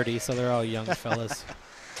 I'm 30, so they're all young fellas.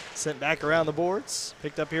 Sent back around the boards.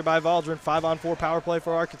 Picked up here by Valdrin. 5-on-4 power play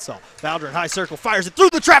for Arkansas. Valdrin, high circle, fires it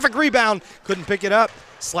through the traffic, rebound. Couldn't pick it up.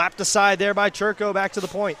 Slapped aside there by Churko, back to the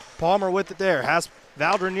point. Palmer with it there. Has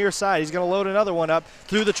Valdrin near side. He's going to load another one up.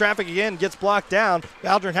 Through the traffic again, gets blocked down.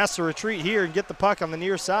 Valdrin has to retreat here and get the puck on the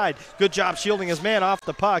near side. Good job shielding his man off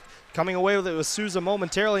the puck. Coming away with it was Souza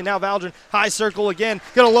momentarily. Now Valdrin, high circle again.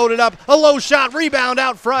 Going to load it up. A low shot, rebound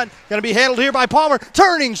out front. Going to be handled here by Palmer.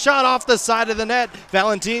 Turning shot off the side of the net.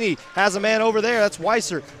 Valentini has a man over there. That's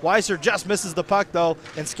Weiser. Weiser just misses the puck, though,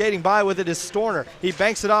 and skating by with it is Storner. He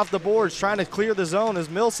banks it off the boards, trying to clear the zone as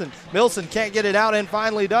Milson. Milson can't get it out and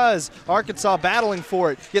finally does. Arkansas battling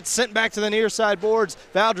for it. Gets sent back to the near side boards.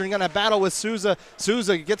 Valdrin going to battle with Souza.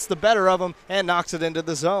 Souza gets the better of him and knocks it into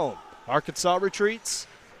the zone. Arkansas retreats.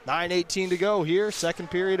 9:18 to go here, second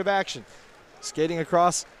period of action. Skating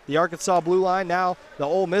across the Arkansas blue line. Now the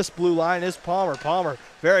Ole Miss blue line is Palmer. Palmer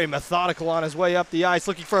very methodical on his way up the ice,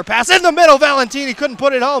 looking for a pass in the middle. Valentini couldn't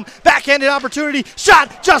put it home. Backhanded opportunity.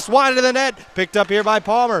 Shot just wide of the net. Picked up here by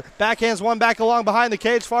Palmer. Backhands one back along behind the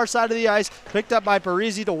cage, far side of the ice. Picked up by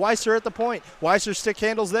Parisi to Weiser at the point. Weiser stick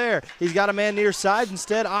handles there. He's got a man near side.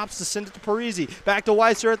 Instead opts to send it to Parisi. Back to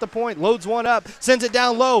Weiser at the point. Loads one up. Sends it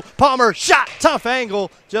down low. Palmer shot. Tough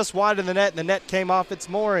angle. Just wide of the net, and the net came off its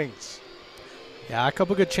moorings. Yeah, a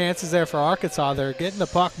couple good chances there for Arkansas. They're getting the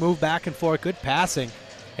puck moved back and forth. Good passing.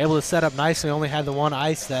 Able to set up nicely. Only had the one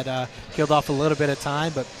ice that killed off a little bit of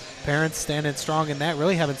time, but Parents standing strong in that.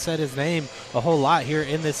 Really haven't said his name a whole lot here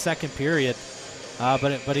in this second period,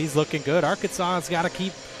 but he's looking good. Arkansas has got to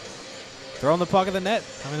keep throwing the puck at the net.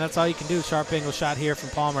 I mean, that's all you can do. Sharp angle shot here from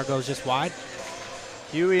Palmer goes just wide.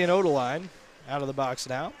 Huey and Odeline out of the box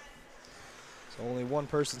now. So only one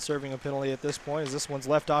person serving a penalty at this point as this one's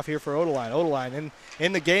left off here for Odeline. Odeline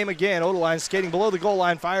in the game again. Odeline skating below the goal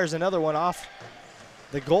line, fires another one off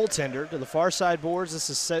the goaltender to the far side boards. This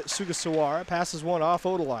is Sugasawara. Passes one off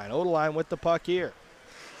Odeline. Odeline with the puck here.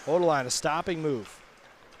 Odeline, a stopping move.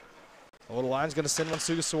 Odeline's going to send one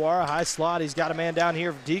Sugasawara. High slot. He's got a man down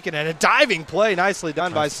here for Deacon. And a diving play. Nicely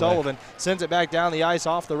done by Sullivan. Sends it back down the ice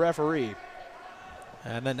off the referee.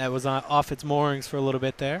 And then that was off its moorings for a little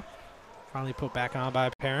bit there. Finally put back on by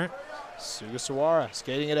a parent. Sugasawara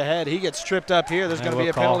skating it ahead. He gets tripped up here. There's going to be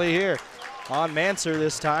a penalty here on Manser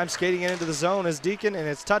this time. Skating it into the zone is Deacon, and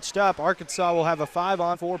it's touched up. Arkansas will have a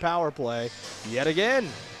 5-on-4 power play yet again.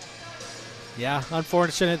 Yeah,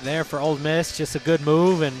 unfortunate there for Ole Miss. Just a good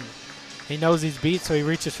move, and he knows he's beat, so he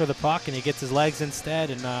reaches for the puck, and he gets his legs instead,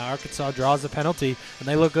 and Arkansas draws the penalty. And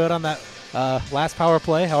they look good on that last power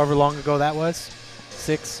play, however long ago that was,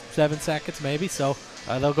 6-7 seconds maybe. So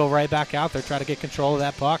they'll go right back out there, try to get control of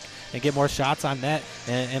that puck and get more shots on net.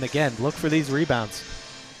 And again, look for these rebounds.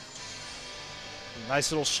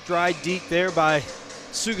 Nice little stride deke there by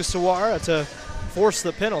Sugasawara to force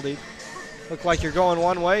the penalty. Look like you're going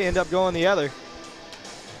one way, end up going the other.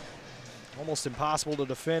 Almost impossible to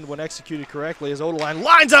defend when executed correctly as Odeline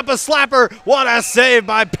lines up a slapper. What a save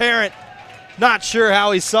by Parent. Not sure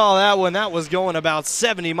how he saw that one. That was going about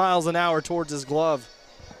 70 miles an hour towards his glove.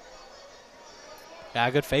 Yeah,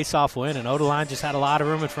 good face-off win, and Odeline just had a lot of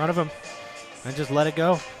room in front of him and just let it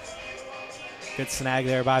go. Good snag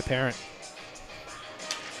there by Parent.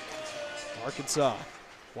 Arkansas.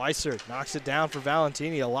 Weiser knocks it down for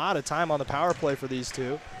Valentini. A lot of time on the power play for these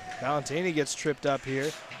two. Valentini gets tripped up here.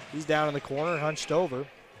 He's down in the corner, hunched over.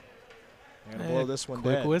 And blow this one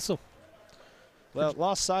quick dead. Whistle. Well,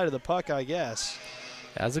 lost sight of the puck, I guess.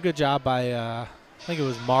 Yeah, that was a good job by, I think it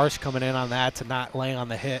was Marsh coming in on that to not lay on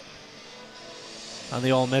the hit on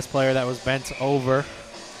the Ole Miss player that was bent over.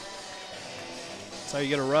 That's how you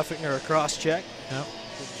get a roughing or a cross check. Yep.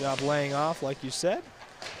 Good job laying off, like you said.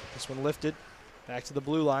 This one lifted back to the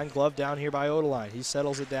blue line. Glove down here by Odeline. He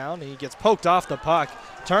settles it down, and he gets poked off the puck.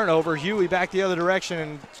 Turnover. Huey back the other direction,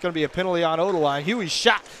 and it's going to be a penalty on Odeline. Huey's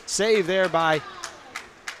shot. Save there by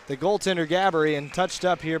the goaltender Gabbery, and touched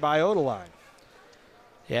up here by Odeline.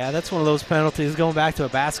 Yeah, that's one of those penalties, going back to a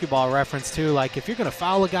basketball reference too. Like, if you're going to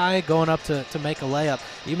foul a guy going up to make a layup,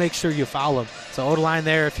 you make sure you foul him. So O-line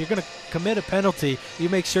there, if you're going to commit a penalty, you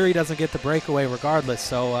make sure he doesn't get the breakaway regardless.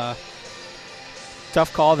 So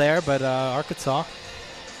tough call there, but Arkansas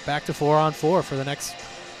back to 4-on-4 for the next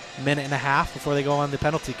minute and a half before they go on the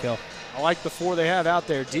penalty kill. I like the four they have out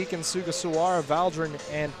there. Deacon, Sugasawara, Valdrin,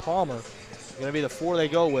 and Palmer. Going to be the four they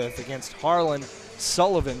go with against Harlan,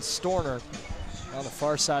 Sullivan, Storner. On the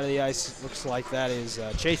far side of the ice, looks like that is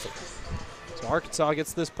Chafin. So Arkansas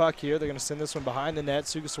gets this puck here. They're going to send this one behind the net.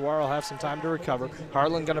 Sugasawara will have some time to recover.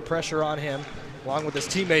 Harlan going to pressure on him along with his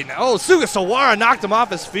teammate. Oh, Sugasawara knocked him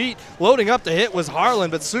off his feet. Loading up the hit was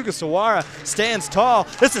Harlan, but Sugasawara stands tall.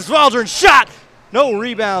 This is Valdrin's shot. No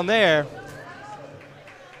rebound there.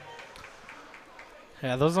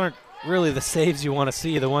 Yeah, those aren't really the saves you want to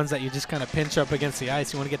see, the ones that you just kind of pinch up against the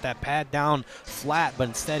ice. You want to get that pad down flat, but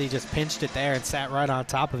instead he just pinched it there and sat right on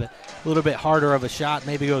top of it. A little bit harder of a shot,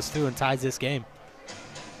 maybe goes through and ties this game.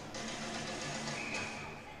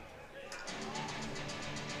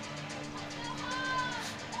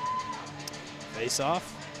 Face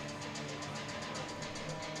off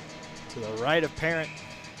to the right of Parent.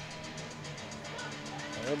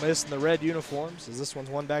 Ole Miss in the red uniforms as this one's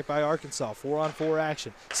won back by Arkansas. 4-on-4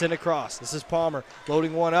 action. Sent across. This is Palmer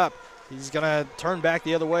loading one up. He's going to turn back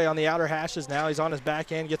the other way on the outer hashes. Now he's on his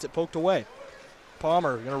backhand, gets it poked away.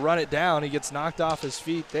 Palmer going to run it down. He gets knocked off his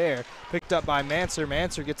feet there. Picked up by Manser.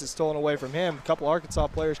 Manser gets it stolen away from him. A couple Arkansas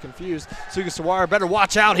players confused. Sugasawara better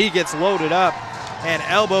watch out. He gets loaded up and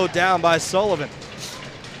elbowed down by Sullivan.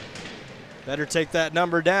 Better take that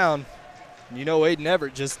number down. You know Aiden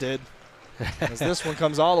Everett just did. As this one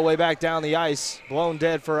comes all the way back down the ice, blown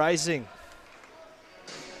dead for icing.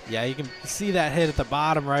 Yeah, you can see that hit at the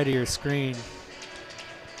bottom right of your screen.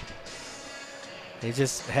 He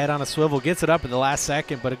just head on a swivel, gets it up at the last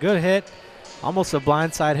second, but a good hit. Almost a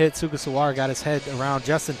blindside hit. Sugasawara got his head around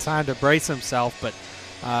just in time to brace himself, but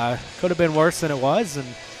could have been worse than it was. And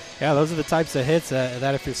yeah, those are the types of hits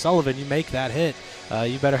that if you're Sullivan, you make that hit.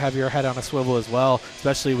 You better have your head on a swivel as well,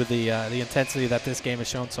 especially with the intensity that this game has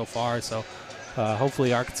shown so far. So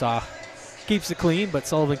hopefully Arkansas keeps it clean, but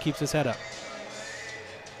Sullivan keeps his head up.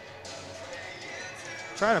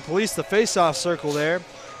 Trying to police the face-off circle there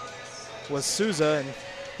was Souza, and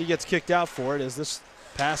he gets kicked out for it as this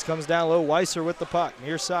pass comes down low. Weiser with the puck,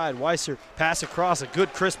 near side. Weiser pass across, a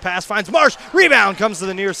good crisp pass, finds Marsh. Rebound comes to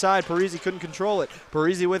the near side. Parisi couldn't control it.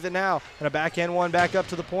 Parisi with it now, and a backhand one back up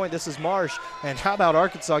to the point. This is Marsh, and how about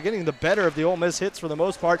Arkansas getting the better of the Ole Miss hits for the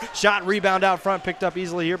most part. Shot, rebound out front, picked up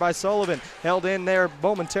easily here by Sullivan. Held in there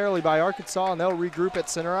momentarily by Arkansas, and they'll regroup at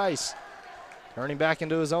center ice. Turning back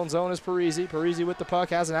into his own zone is Parisi. Parisi with the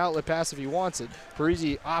puck, has an outlet pass if he wants it.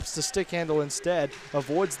 Parisi opts to stick handle instead,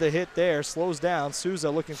 avoids the hit there, slows down. Souza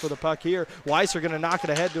looking for the puck here. Weiser going to knock it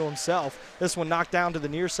ahead to himself. This one knocked down to the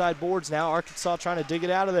near side boards now. Arkansas trying to dig it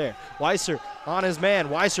out of there. Weiser on his man.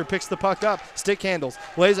 Weiser picks the puck up, stick handles,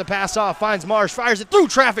 lays a pass off, finds Marsh, fires it through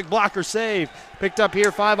traffic, blocker save. Picked up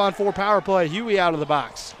here, 5-on-4 power play. Huey out of the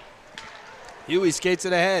box. Huey skates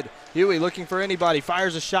it ahead. Huey looking for anybody,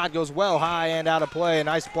 fires a shot, goes well high and out of play. A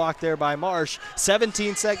nice block there by Marsh.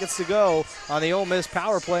 17 seconds to go on the Ole Miss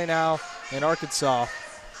power play now in Arkansas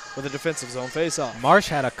with a defensive zone faceoff. Marsh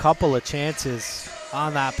had a couple of chances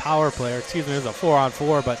on that power play. Excuse me, it was a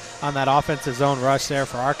 4-on-4, but on that offensive zone rush there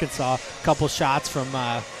for Arkansas. A couple shots from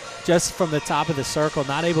just from the top of the circle,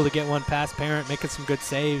 not able to get one past Parent, making some good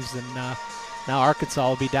saves, and now Arkansas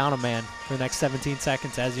will be down a man for the next 17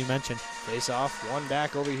 seconds, as you mentioned. Face off, one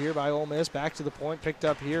back over here by Ole Miss, back to the point, picked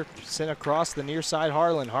up here, sent across the near side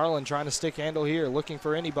Harlan. Harlan trying to stick handle here, looking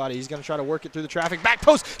for anybody. He's going to try to work it through the traffic. Back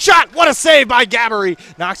post, shot, what a save by Gabbery.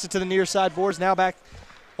 Knocks it to the near side boards, now back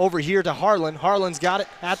over here to Harlan. Harlan's got it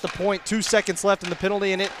at the point, 2 seconds left in the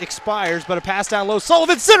penalty, and it expires, but a pass down low.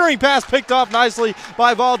 Sullivan centering pass picked off nicely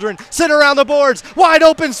by Valdrin. Sent around the boards, wide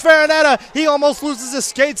open, Farinetta. He almost loses his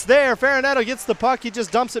skates there. Farinetta gets the puck, he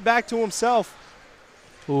just dumps it back to himself.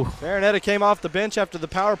 Ooh. Farinetta came off the bench after the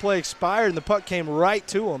power play expired, and the puck came right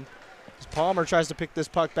to him. As Palmer tries to pick this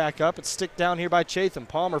puck back up, it's stick down here by Chatham.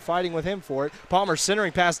 Palmer fighting with him for it. Palmer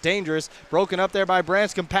centering pass dangerous, broken up there by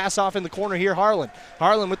Branscombe. Pass off in the corner here, Harlan.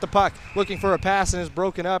 Harlan with the puck, looking for a pass, and is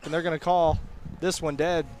broken up, and they're going to call this one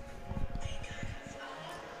dead.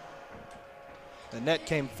 The net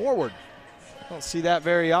came forward. Don't see that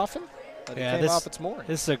very often, but it came off its mooring.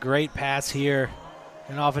 This is a great pass here.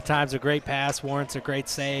 And oftentimes a great pass warrants a great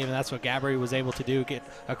save, and that's what Gabbery was able to do, get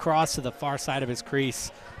across to the far side of his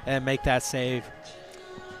crease and make that save.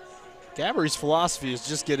 Gabbery's philosophy is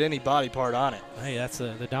just get any body part on it. Hey, that's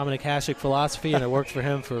the Dominic Hasek philosophy, and it worked for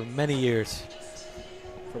him for many years.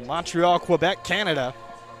 From Montreal, Quebec, Canada,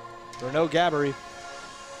 Renaud Gaboury.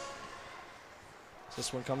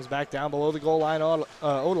 This one comes back down below the goal line.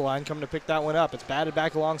 Odeline coming to pick that one up. It's batted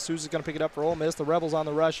back along. Souza's going to pick it up for Ole Miss. The Rebels on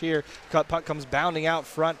the rush here. Cut puck comes bounding out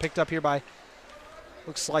front. Picked up here by,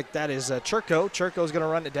 looks like that is Churko. Churko's going to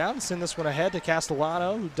run it down and send this one ahead to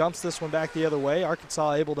Castellano, who dumps this one back the other way.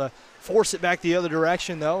 Arkansas able to force it back the other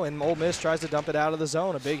direction, though, and Ole Miss tries to dump it out of the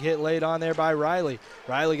zone. A big hit laid on there by Riley.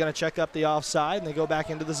 Riley going to check up the offside, and they go back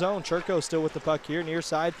into the zone. Churko still with the puck here, near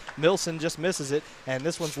side. Milson just misses it, and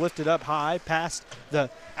this one's lifted up high past the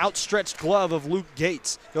outstretched glove of Luke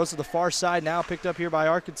Gates. Goes to the far side now, picked up here by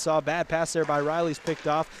Arkansas. Bad pass there by Riley's picked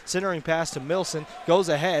off. Centering pass to Milson, goes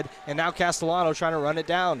ahead, and now Castellano trying to run it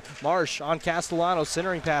down. Marsh on Castellano,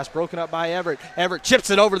 centering pass, broken up by Everett. Everett chips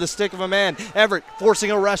it over the stick of a man. Everett forcing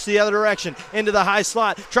a rush the other direction into the high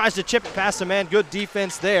slot, tries to chip it past a man. Good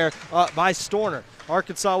defense there by Storner.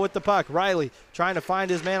 Arkansas with the puck. Riley trying to find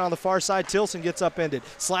his man on the far side. Tilson gets upended,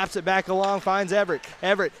 slaps it back along, finds Everett.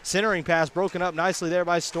 Everett centering pass broken up nicely there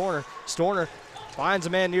by Storner. Storner finds a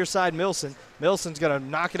man near side, Milson. Milson's going to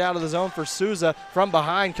knock it out of the zone for Souza. From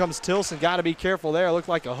behind comes Tilson. Got to be careful there. Looked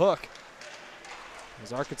like a hook.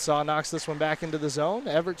 As Arkansas knocks this one back into the zone,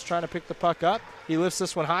 Everett's trying to pick the puck up. He lifts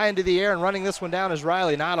this one high into the air, and running this one down is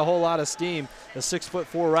Riley. Not a whole lot of steam. The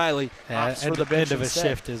 6'4" Riley opts for the bench end of a instead.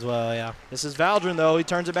 shift as well, yeah. This is Valdrin, though. He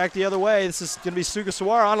turns it back the other way. This is going to be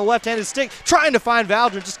Sugasawara on a left-handed stick, trying to find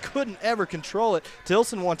Valdrin. Just couldn't ever control it.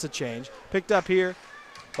 Tilson wants a change. Picked up here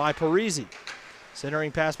by Parisi.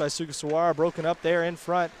 Centering pass by Sugasawara, broken up there in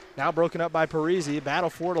front. Now broken up by Parisi. Battle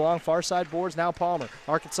for it along far side boards. Now Palmer.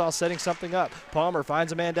 Arkansas setting something up. Palmer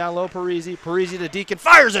finds a man down low. Parisi. Parisi to Deacon.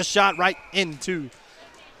 Fires a shot right into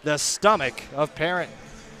the stomach of Parent.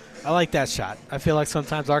 I like that shot. I feel like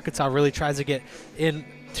sometimes Arkansas really tries to get in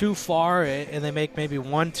too far, and they make maybe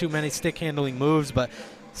one too many stick handling moves. But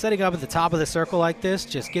setting up at the top of the circle like this,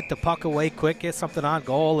 just get the puck away quick, get something on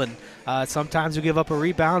goal, and sometimes you give up a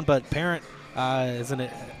rebound, but Parent is an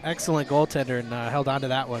excellent goaltender and held on to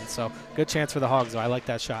that one. So good chance for the Hogs, though. I like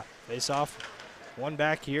that shot. Face off. One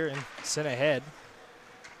back here and sent ahead.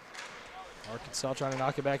 Arkansas trying to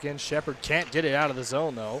knock it back in. Shepard can't get it out of the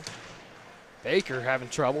zone, though. Baker having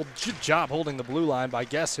trouble. Good job holding the blue line by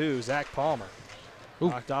guess who? Zach Palmer. Ooh.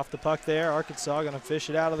 Knocked off the puck there. Arkansas going to fish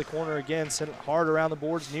it out of the corner again. Sent it hard around the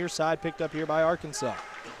boards. Near side picked up here by Arkansas.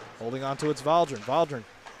 Holding on to it's Valdrin. Valdrin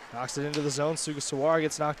knocks it into the zone. Sugasawara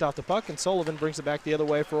gets knocked off the puck, and Sullivan brings it back the other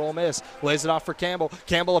way for Ole Miss. Lays it off for Campbell.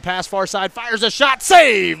 Campbell a pass far side. Fires a shot.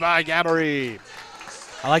 Save by Gaboury.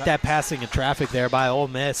 I like that passing in traffic there by Ole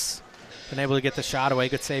Miss. Been able to get the shot away.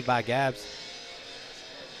 Good save by Gabs.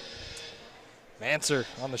 Manser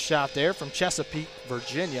on the shot there from Chesapeake,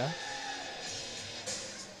 Virginia.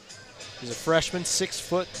 He's a freshman,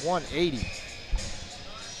 6', 180.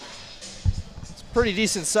 It's pretty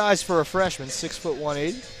decent size for a freshman, 6',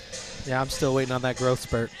 180. Yeah, I'm still waiting on that growth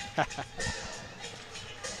spurt.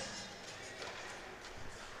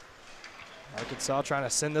 Arkansas trying to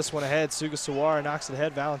send this one ahead. Sugasawara knocks it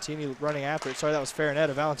ahead. Valentini running after it. Sorry, that was Farinetta.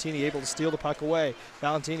 Valentini able to steal the puck away.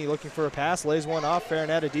 Valentini looking for a pass. Lays one off.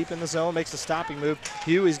 Farinetta deep in the zone. Makes a stopping move.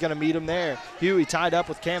 Huey's going to meet him there. Huey tied up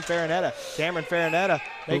with Cam Farinetta. Cameron Farinetta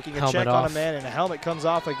making a check on a man, and a helmet comes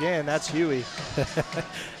off again. That's Huey.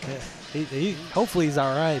 Hopefully he's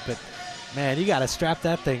all right, but, man, you got to strap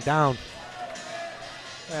that thing down.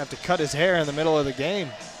 I have to cut his hair in the middle of the game.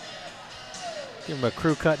 Give him a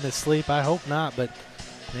crew cut in his sleep. I hope not, but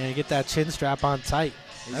man, you get that chin strap on tight.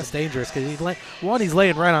 That's dangerous because he's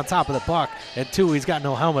laying right on top of the puck, and two, he's got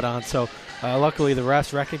no helmet on. So luckily the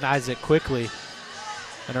refs recognize it quickly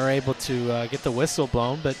and are able to get the whistle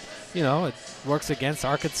blown. But you know, it works against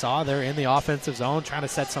Arkansas. They're in the offensive zone trying to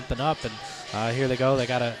set something up, and here they go. They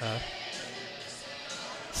got to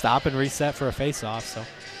stop and reset for a face-off. So.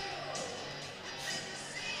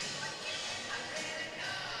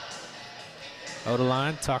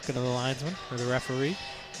 Odeline talking to the linesman or the referee.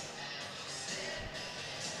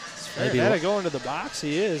 Farinetta going to the box.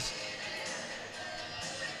 He is.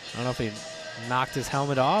 I don't know if he knocked his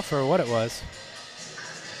helmet off or what it was.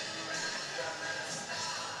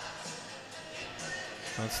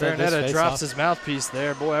 Farinetta drops his mouthpiece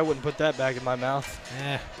there. Boy, I wouldn't put that back in my mouth.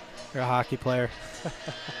 You're a hockey player. You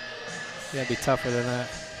gotta be tougher than that.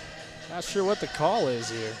 Not sure what the call is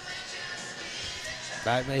here.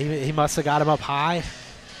 He must have got him up high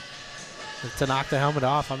to knock the helmet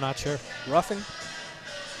off. I'm not sure. Roughing?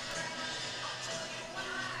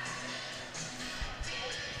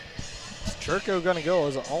 Is Churko going to go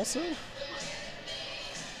as also?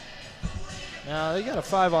 Now, they got a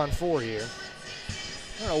 5-on-4 here.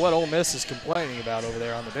 I don't know what Ole Miss is complaining about over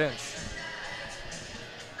there on the bench.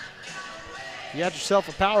 You got yourself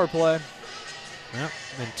a power play. Yeah,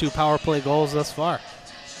 and 2 power play goals thus far.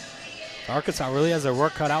 Arkansas really has their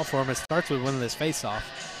work cut out for him. It starts with winning this faceoff.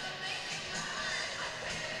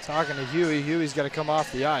 Talking to Huey. Huey's got to come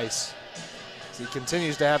off the ice as he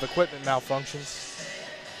continues to have equipment malfunctions.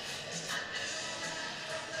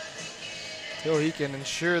 Until he can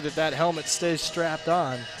ensure that that helmet stays strapped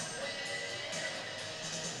on.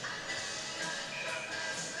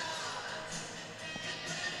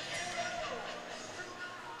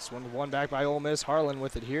 This one back by Ole Miss. Harlan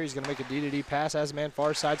with it here. He's going to make a D-to-D pass. Has a man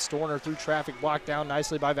far side. Storner through traffic. Blocked down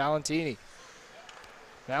nicely by Valentini.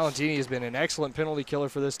 Valentini has been an excellent penalty killer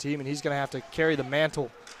for this team, and he's going to have to carry the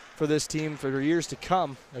mantle for this team for years to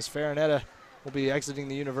come, as Farinetta will be exiting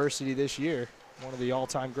the university this year. One of the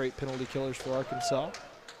all-time great penalty killers for Arkansas.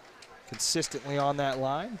 Consistently on that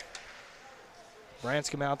line.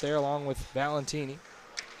 Branscombe out there along with Valentini.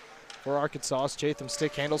 For Arkansas, Chatham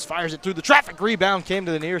stick handles, fires it through the traffic. Rebound came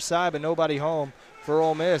to the near side, but nobody home for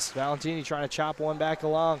Ole Miss. Valentini trying to chop one back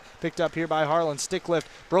along. Picked up here by Harlan. Stick lift,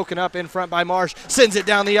 broken up in front by Marsh. Sends it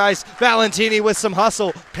down the ice. Valentini with some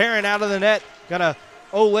hustle. Parent out of the net. Gonna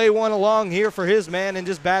lay one along here for his man and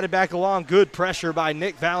just batted back along. Good pressure by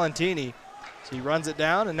Nick Valentini. So he runs it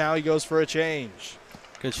down, and now he goes for a change.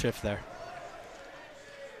 Good shift there.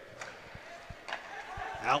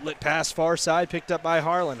 Outlet pass far side, picked up by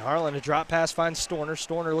Harlan. Harlan, a drop pass, finds Storner.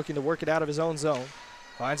 Storner looking to work it out of his own zone.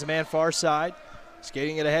 Finds a man far side.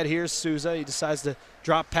 Skating it ahead here is Souza. He decides to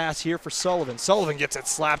drop pass here for Sullivan. Sullivan gets it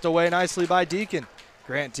slapped away nicely by Deacon.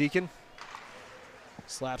 Grant Deacon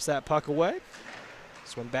slaps that puck away.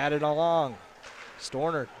 This one batted along.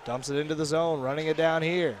 Storner dumps it into the zone, running it down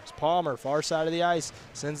here. It's Palmer, far side of the ice.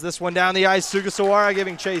 Sends this one down the ice. Sugasawara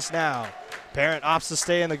giving chase now. Parent opts to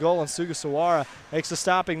stay in the goal, and Sugasawara makes a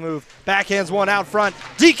stopping move. Backhands one out front.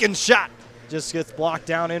 Deacon's shot just gets blocked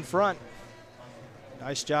down in front.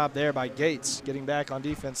 Nice job there by Gates getting back on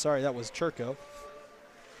defense. Sorry, that was Churko.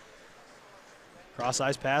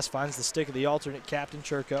 Cross-ice pass finds the stick of the alternate captain,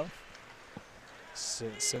 Churko.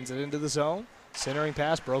 Sends it into the zone. Centering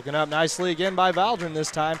pass broken up nicely again by Valdrin this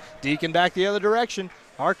time. Deacon back the other direction.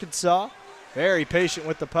 Arkansas very patient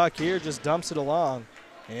with the puck here, just dumps it along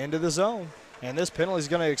into the zone. And this penalty is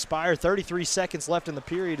going to expire. 33 seconds left in the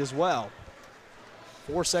period as well.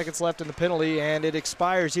 4 seconds left in the penalty, and it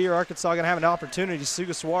expires here. Arkansas going to have an opportunity.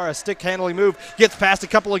 Sugasawara, stick handling move, gets past a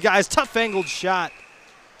couple of guys. Tough angled shot.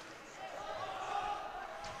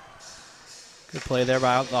 Good play there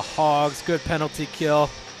by the Hogs. Good penalty kill.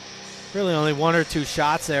 Really only 1 or 2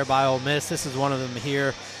 shots there by Ole Miss. This is one of them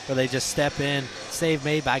here where they just step in. Save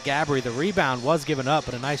made by Gabry. The rebound was given up,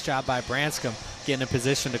 but a nice job by Branscombe getting in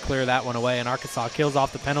position to clear that one away. And Arkansas kills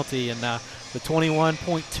off the penalty. And with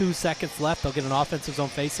 21.2 seconds left, they'll get an offensive zone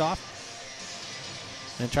faceoff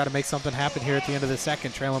and try to make something happen here at the end of the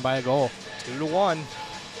second, trailing by a goal. 2-1.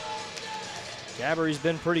 Gabry's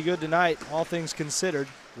been pretty good tonight, all things considered.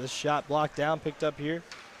 This shot blocked down, picked up here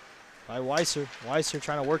by Weiser. Weiser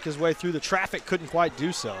trying to work his way through the traffic, couldn't quite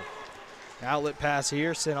do so. Outlet pass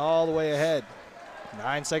here, sent all the way ahead.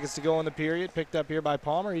 9 seconds to go in the period, picked up here by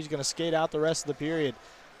Palmer. He's going to skate out the rest of the period.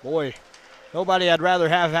 Boy, nobody I'd rather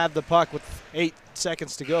have had the puck with 8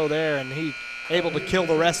 seconds to go there, and he able to kill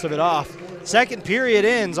the rest of it off. Second period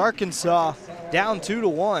ends, Arkansas down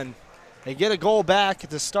 2-1. They get a goal back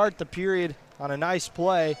to start the period on a nice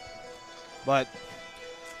play, but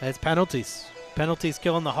it's penalties. Penalties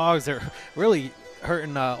killing the Hogs. They're really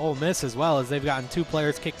hurting Ole Miss as well, as they've gotten 2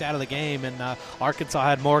 players kicked out of the game, and Arkansas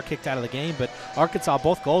had more kicked out of the game. But Arkansas,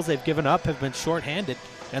 both goals they've given up have been shorthanded,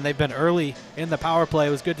 and they've been early in the power play.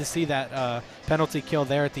 It was good to see that penalty kill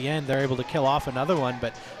there at the end. They're able to kill off another one,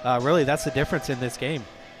 but really that's the difference in this game.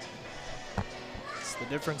 It's the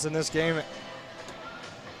difference in this game.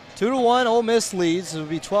 2-1, Ole Miss leads. It'll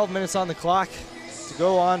be 12 minutes on the clock to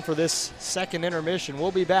go on for this second intermission.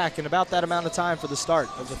 We'll be back in about that amount of time for the start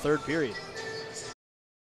of the third period.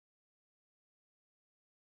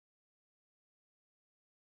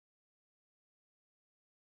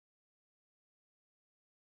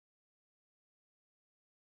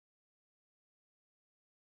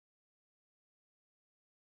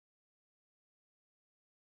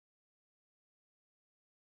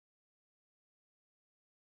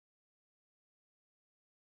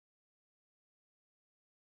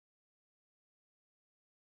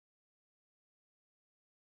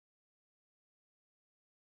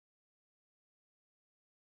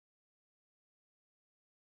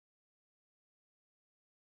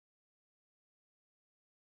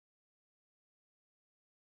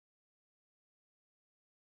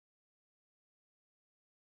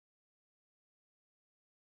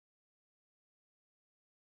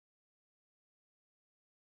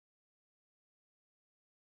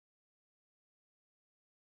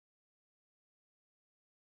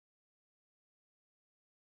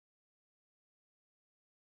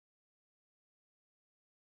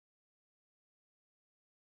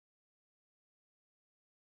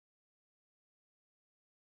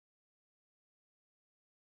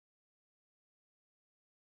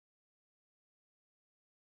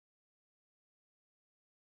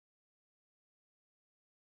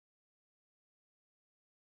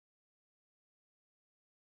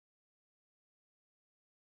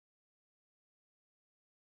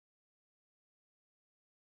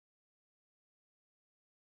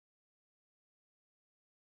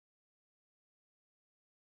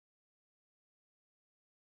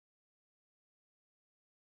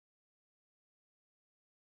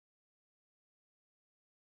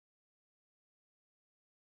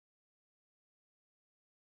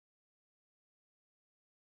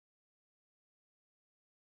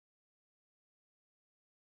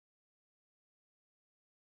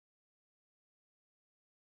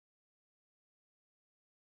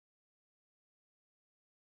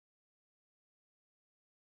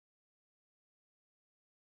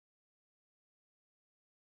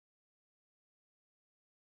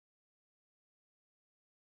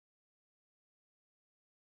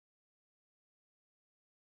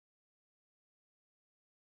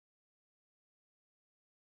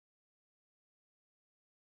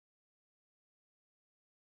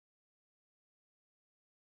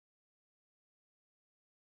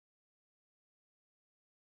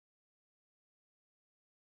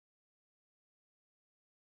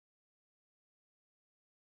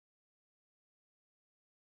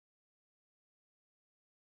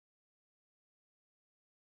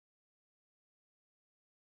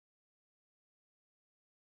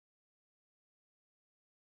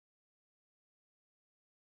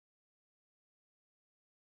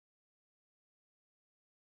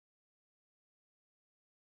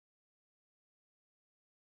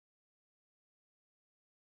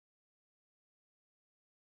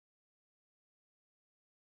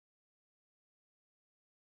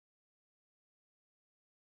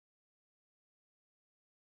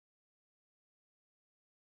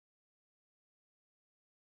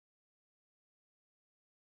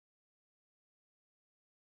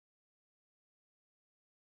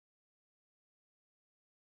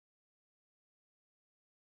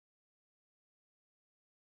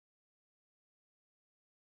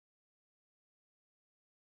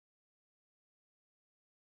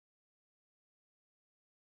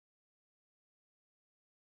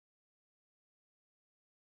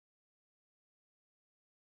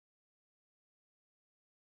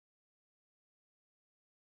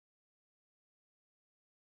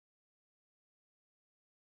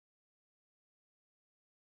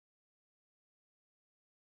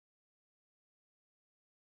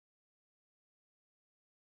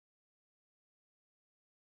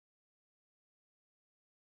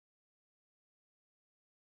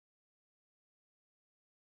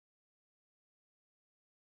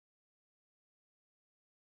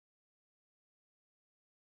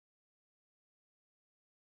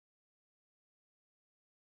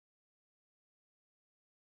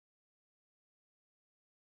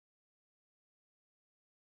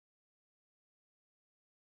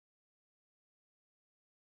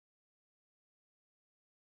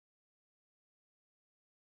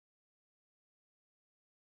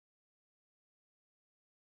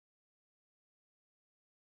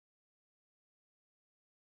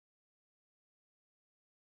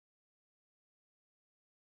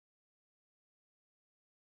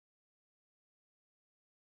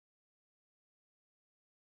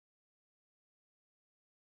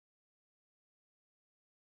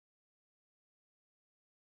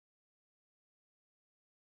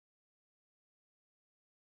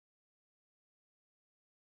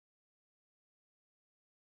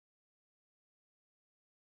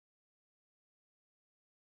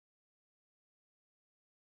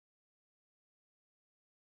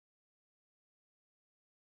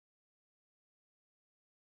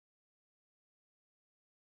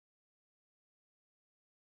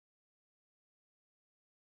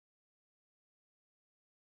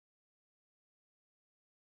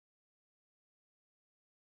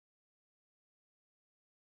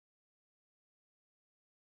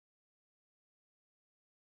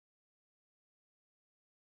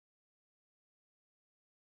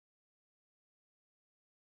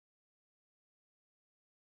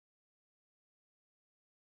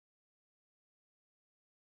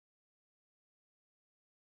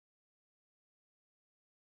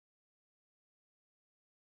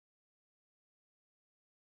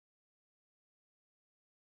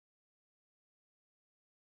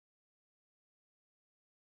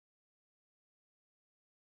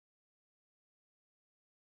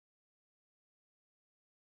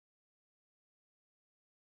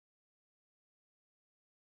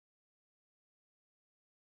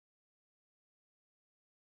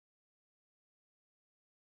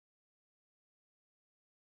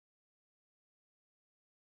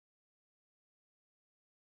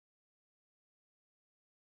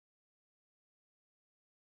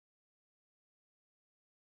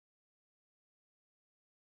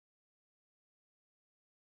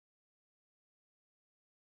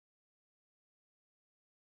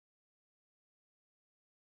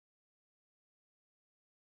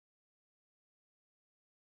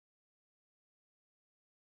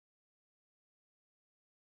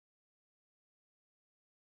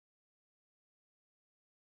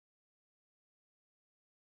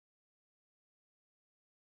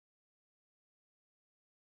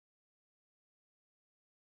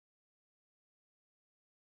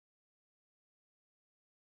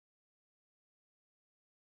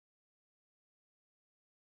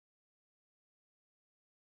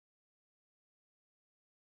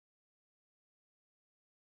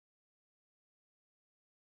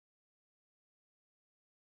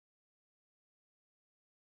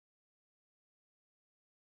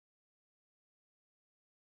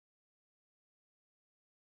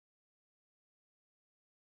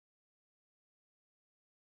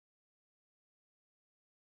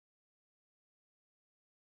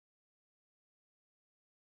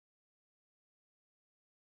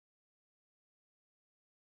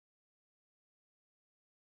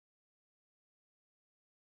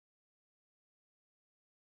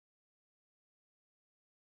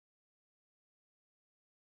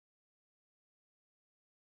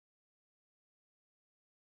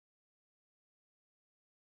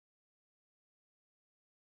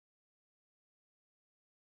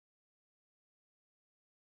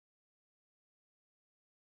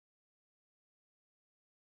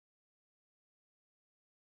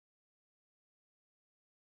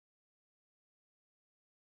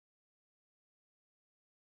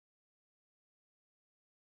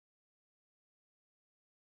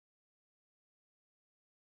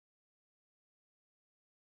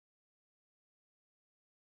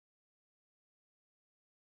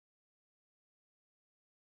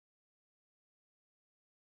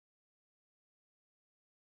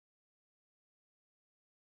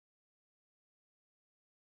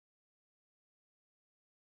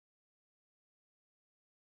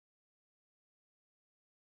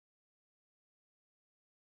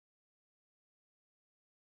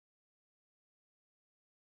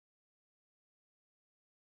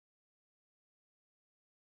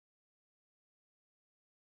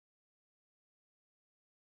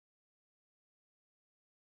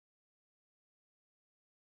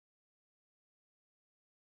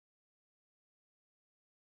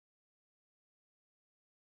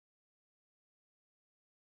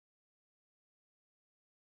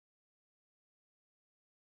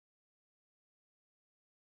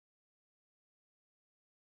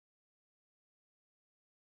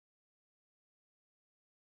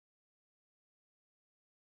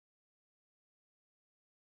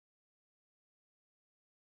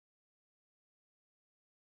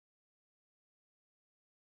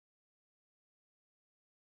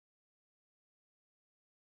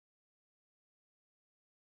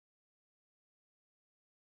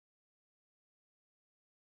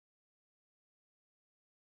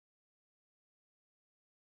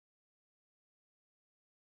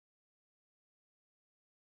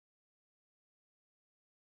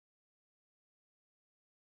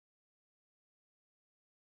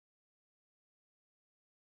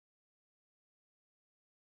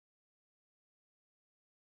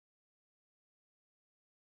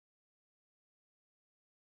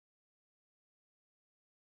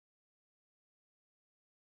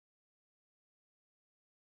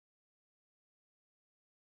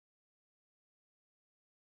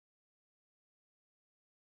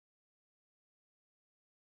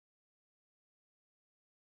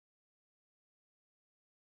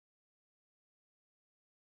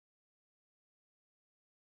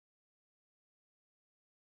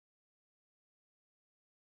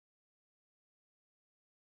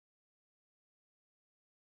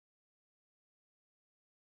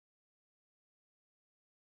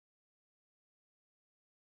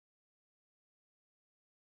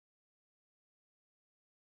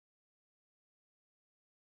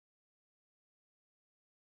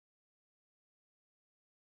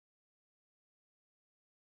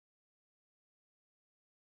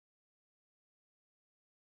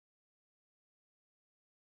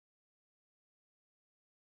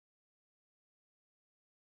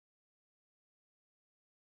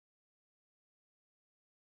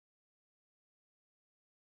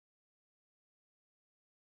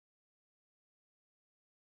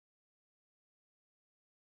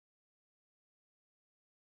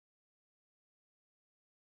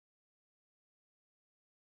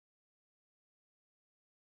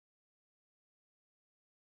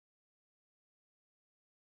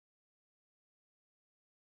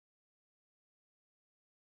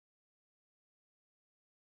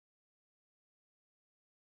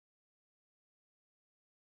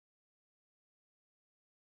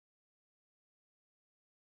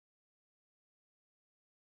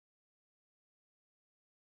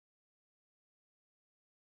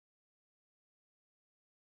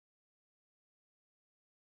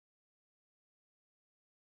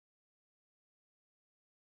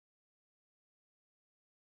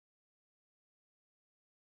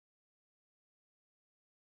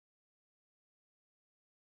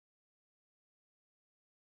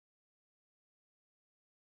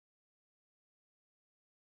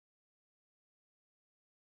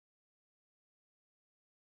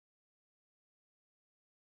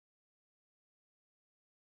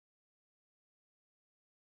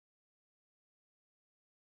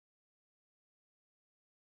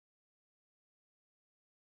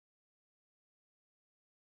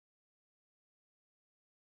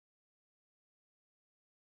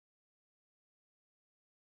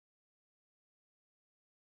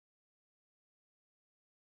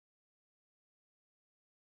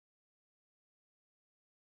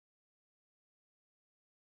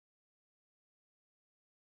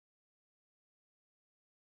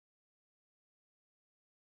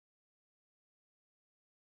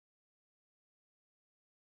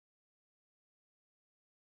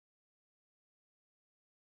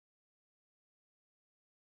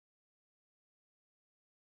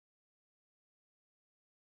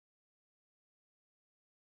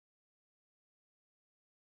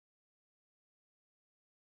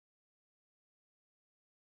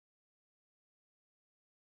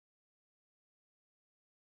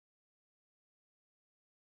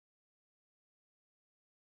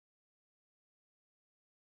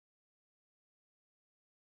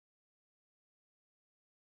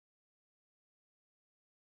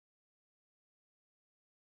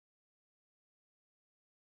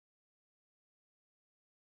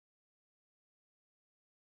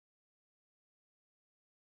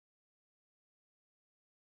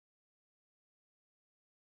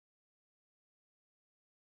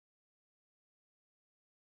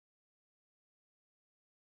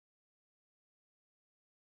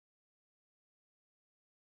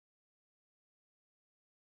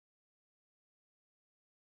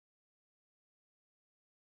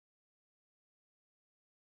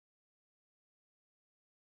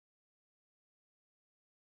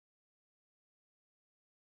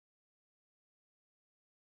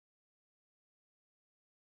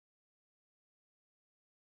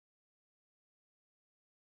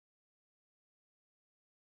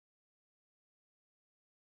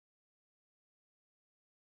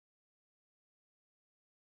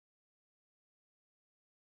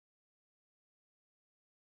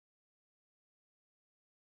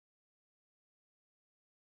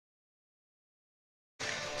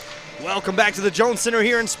 Welcome back to the Jones Center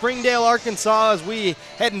here in Springdale, Arkansas, as we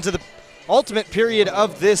head into the ultimate period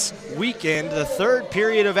of this weekend. The third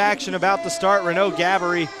period of action about to start. Renaud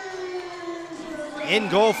Gaboury in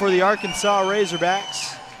goal for the Arkansas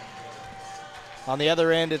Razorbacks. On the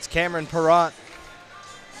other end, it's Cameron Perrott.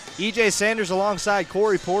 E.J. Sanders alongside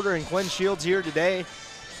Corey Porter and Quinn Shields here today.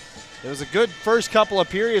 It was a good first couple of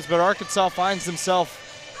periods, but Arkansas finds themselves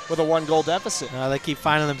with a 1-goal deficit. They keep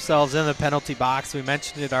finding themselves in the penalty box. We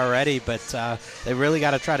mentioned it already, but they really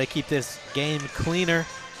got to try to keep this game cleaner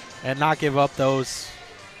and not give up those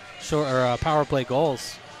short or power play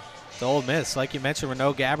goals to Ole Miss. Like you mentioned,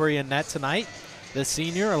 Renaud Gaboury in net tonight, the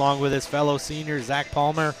senior, along with his fellow senior Zach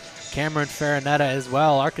Palmer, Cameron Farinetta as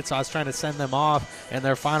well. Arkansas is trying to send them off in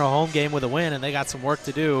their final home game with a win, and they got some work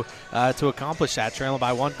to do to accomplish that, trailing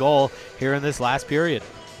by 1 goal here in this last period.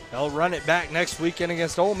 They'll run it back next weekend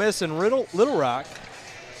against Ole Miss in Little Rock.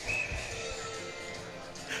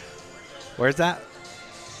 Where's that?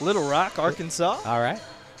 Little Rock, Arkansas. All right.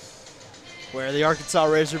 Where the Arkansas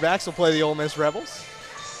Razorbacks will play the Ole Miss Rebels.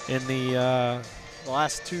 In the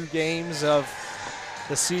last 2 games of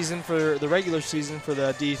the season, for the regular season for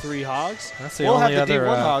the D3 Hogs. That's the only have the other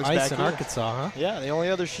D1 Hogs ice back in here. Arkansas, huh? Yeah, the only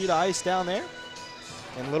other sheet of ice down there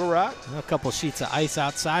in Little Rock. A couple sheets of ice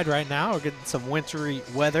outside right now. We're getting some wintry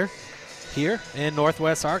weather here in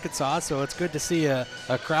Northwest Arkansas, so it's good to see a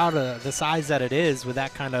crowd the size that it is with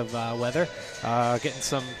that kind of weather. Getting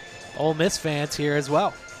some Ole Miss fans here as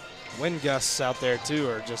well. Wind gusts out there, too,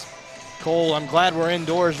 are just cold. I'm glad we're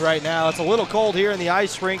indoors right now. It's a little cold here in the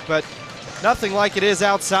ice rink, but nothing like it is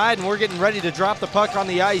outside, and we're getting ready to drop the puck on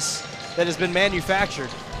the ice that has been manufactured.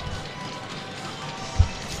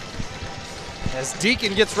 As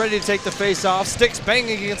Deacon gets ready to take the face-off, sticks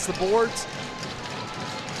banging against the boards.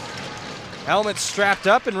 Helmets strapped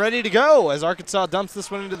up and ready to go as Arkansas dumps this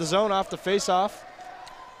one into the zone off the face-off.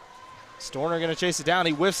 Storner going to chase it down.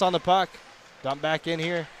 He whiffs on the puck. Dump back in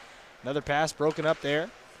here. Another pass broken up there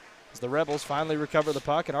as the Rebels finally recover the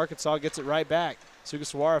puck, and Arkansas gets it right back.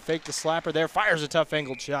 Sugasawara faked the slapper there, fires a tough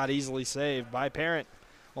angled shot, easily saved by Parent.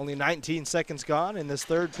 Only 19 seconds gone in this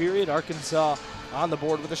third period. Arkansas on the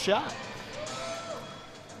board with a shot.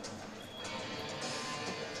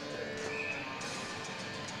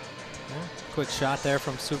 Quick shot there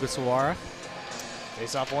from Sugasawara.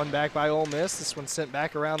 Face off one back by Ole Miss. This one sent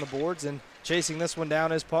back around the boards, and chasing this one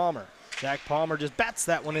down is Palmer. Jack Palmer just bats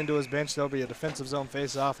that one into his bench. There'll be a defensive zone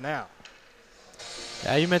face-off now.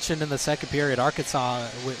 Yeah, you mentioned in the second period, Arkansas,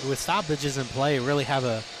 with stoppages in play, really have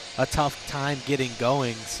a tough time getting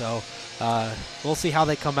going. So we'll see how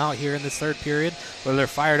they come out here in this third period, whether they're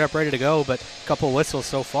fired up, ready to go, but a couple whistles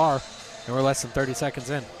so far, and we're less than 30 seconds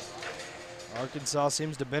in. Arkansas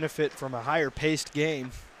seems to benefit from a higher-paced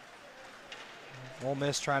game. Ole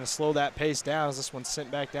Miss trying to slow that pace down as this one's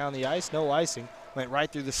sent back down the ice. No icing. Went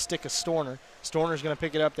right through the stick of Storner. Storner's going to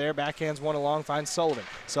pick it up there. Backhands one along, finds Sullivan.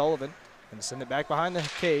 Sullivan going to send it back behind the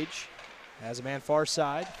cage. Has a man far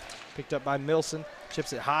side. Picked up by Milson.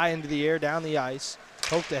 Chips it high into the air down the ice.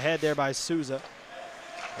 Poked ahead there by Souza.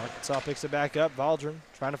 Arkansas picks it back up. Valdrin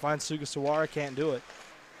trying to find Sugasawara. Can't do it.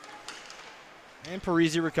 And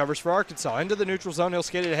Parisi recovers for Arkansas. Into the neutral zone. He'll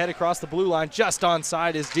skate it ahead across the blue line. Just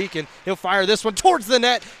onside is Deacon. He'll fire this one towards the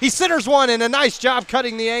net. He centers one, and a nice job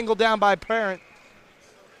cutting the angle down by Parent.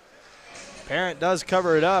 Parent does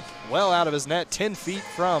cover it up well out of his net, 10 feet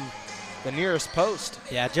from the nearest post.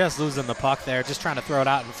 Yeah, just losing the puck there, just trying to throw it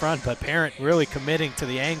out in front, but Parent really committing to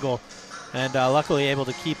the angle and luckily able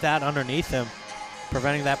to keep that underneath him,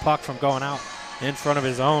 preventing that puck from going out in front of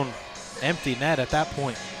his own empty net at that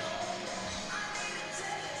point.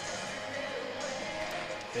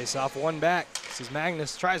 Face off one back. This is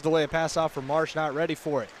Magnus. Tries to lay a pass off for Marsh, not ready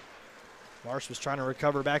for it. Marsh was trying to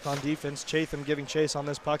recover back on defense. Chatham giving chase on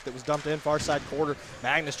this puck that was dumped in far side quarter.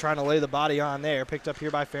 Magnus trying to lay the body on there. Picked up here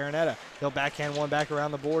by Farinetta. He'll backhand one back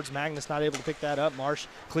around the boards. Magnus not able to pick that up. Marsh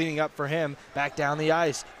cleaning up for him. Back down the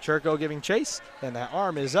ice. Churko giving chase. And that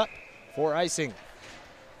arm is up for icing.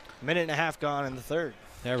 Minute and a half gone in the third.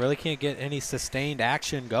 Yeah, really can't get any sustained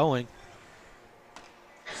action going.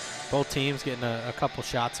 Both teams getting a couple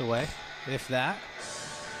shots away, if that.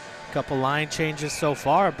 A couple line changes so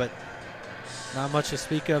far, but not much to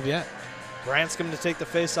speak of yet. Branscombe to take the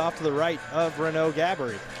face off to the right of Renaud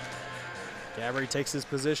Gaboury. Gaboury takes his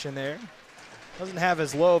position there. Doesn't have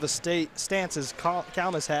as low of a stance as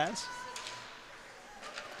Kalmus has.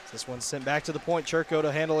 This one's sent back to the point. Churko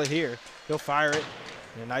to handle it here. He'll fire it.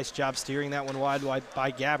 And a nice job steering that one wide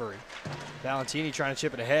by Gaboury. Valentini trying to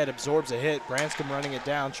chip it ahead, absorbs a hit. Branscombe running it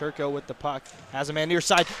down. Churko with the puck. Has a man near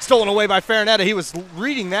side. Stolen away by Farinetta. He was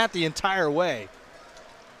reading that the entire way.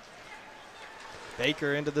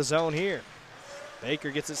 Baker into the zone here.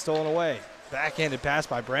 Baker gets it stolen away. Backhanded pass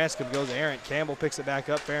by Branscombe goes errant. Campbell picks it back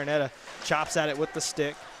up. Farinetta chops at it with the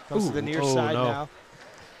stick. Comes to the near side now.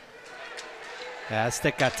 Yeah, that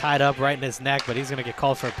stick got tied up right in his neck, but he's going to get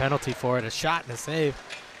called for a penalty for it. A shot and a save.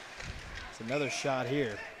 It's another shot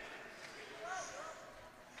here.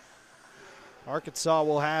 Arkansas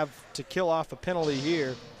will have to kill off a penalty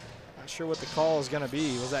here. Not sure what the call is going to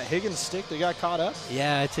be. Was that Higgins' stick that got caught up?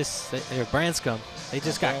 Yeah, it just Branscombe. They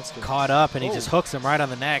just got caught up, and he just hooks him right on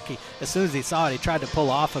the neck. As soon as he saw it, he tried to pull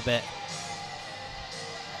off a bit.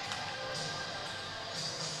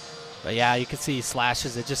 But yeah, you can see he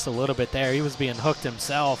slashes it just a little bit there. He was being hooked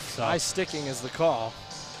himself. So. High sticking is the call.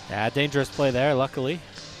 Yeah, dangerous play there, luckily.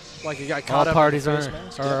 Like he got caught All up. Parties are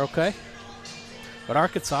okay. But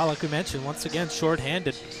Arkansas, like we mentioned, once again,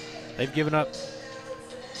 shorthanded. They've given up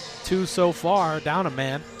 2 so far, down a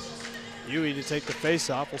man. Huey to take the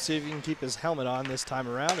face-off. We'll see if he can keep his helmet on this time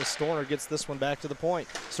around as Storner gets this one back to the point.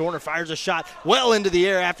 Storner fires a shot well into the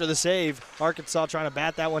air after the save. Arkansas trying to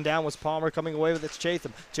bat that one down was Palmer. Coming away with it's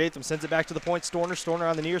Chatham. Chatham sends it back to the point. Storner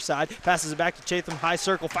on the near side. Passes it back to Chatham. High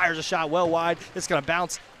circle. Fires a shot well wide. It's going to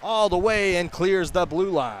bounce all the way and clears the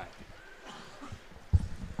blue line.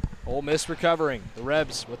 Ole Miss recovering. The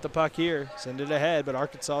Rebs with the puck here. Send it ahead, but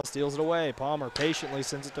Arkansas steals it away. Palmer patiently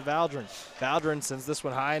sends it to Valdrin. Valdrin sends this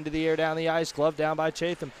one high into the air down the ice. Glove down by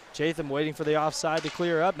Chatham. Chatham waiting for the offside to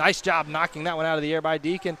clear up. Nice job knocking that one out of the air by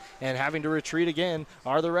Deacon. And having to retreat again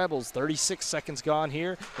are the Rebels. 36 seconds gone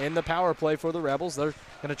here in the power play for the Rebels. They're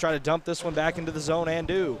going to try to dump this one back into the zone and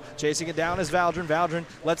do. Chasing it down is Valdrin. Valdrin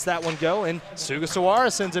lets that one go, and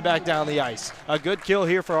Sugasawara sends it back down the ice. A good kill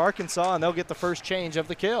here for Arkansas, and they'll get the first change of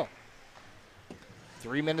the kill.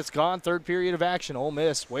 3 minutes gone, third period of action. Ole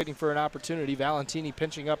Miss waiting for an opportunity. Valentini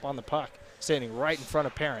pinching up on the puck, standing right in front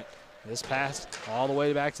of Parent. This pass all the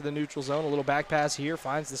way back to the neutral zone. A little back pass here,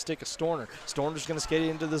 finds the stick of Storner. Storner's going to skate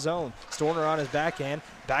into the zone. Storner on his backhand.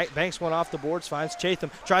 Banks one off the boards, finds Chatham.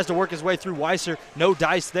 Tries to work his way through Weiser. No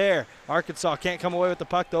dice there. Arkansas can't come away with the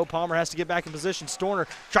puck, though. Palmer has to get back in position. Storner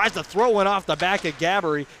tries to throw one off the back of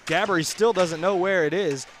Gabbery. Gabbery still doesn't know where it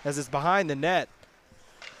is as it's behind the net.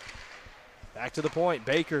 Back to the point,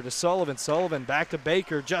 Baker to Sullivan. Sullivan back to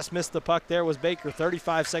Baker. Just missed the puck there was Baker.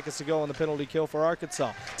 35 seconds to go on the penalty kill for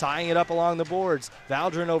Arkansas. Tying it up along the boards.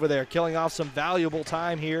 Valdrin over there killing off some valuable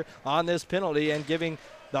time here on this penalty and giving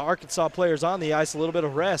the Arkansas players on the ice a little bit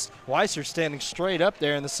of rest. Weiser standing straight up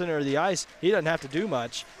there in the center of the ice. He doesn't have to do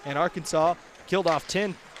much. And Arkansas killed off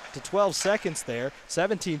 10 to 12 seconds there.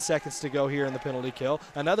 17 seconds to go here in the penalty kill.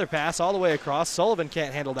 Another pass all the way across. Sullivan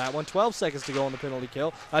can't handle that one. 12 seconds to go in the penalty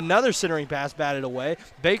kill. Another centering pass batted away.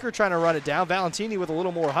 Baker trying to run it down. Valentini with a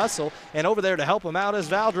little more hustle. And over there to help him out is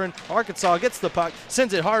Valdrin. Arkansas gets the puck,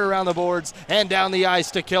 sends it hard around the boards and down the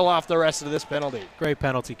ice to kill off the rest of this penalty. Great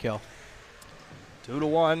penalty kill.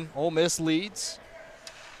 2-1. Ole Miss leads.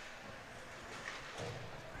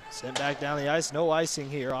 Sent back down the ice. No icing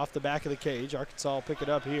here off the back of the cage. Arkansas will pick it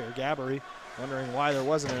up here. Gabbery wondering why there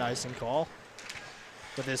wasn't an icing call.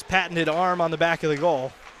 With his patented arm on the back of the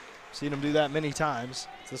goal. Seen him do that many times.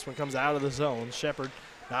 This one comes out of the zone. Shepard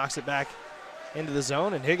knocks it back into the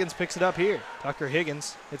zone, and Higgins picks it up here. Tucker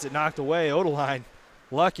Higgins gets it knocked away. Odeline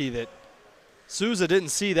lucky that Souza didn't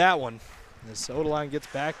see that one. As Odeline gets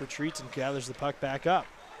back, retreats, and gathers the puck back up.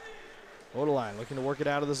 Odeline looking to work it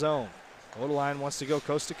out of the zone. Odeline wants to go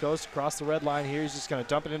coast to coast across the red line here. He's just going to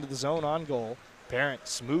dump it into the zone on goal. Parent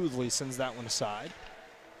smoothly sends that one aside.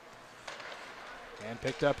 And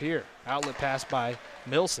picked up here. Outlet pass by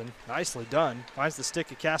Milson. Nicely done. Finds the stick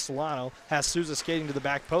of Castellano. Has Souza skating to the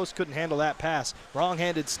back post. Couldn't handle that pass.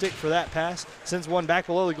 Wrong-handed stick for that pass. Sends one back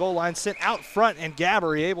below the goal line. Sent out front, and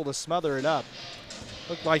Gabbery able to smother it up.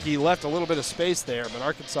 Looked like he left a little bit of space there, but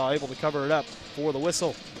Arkansas able to cover it up for the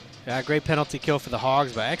whistle. Yeah, great penalty kill for the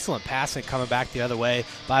Hogs, but excellent passing coming back the other way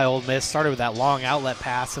by Ole Miss. Started with that long outlet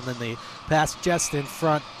pass, and then the pass just in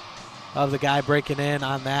front of the guy breaking in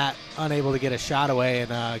on that, unable to get a shot away,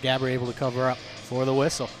 and Gabbery able to cover up for the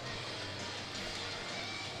whistle.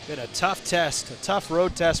 Been a tough test, a tough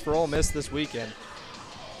road test for Ole Miss this weekend.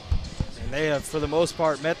 And they have, for the most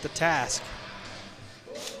part, met the task.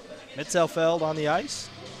 Mitzelfeld on the ice.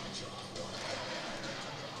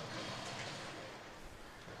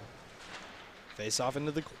 Face off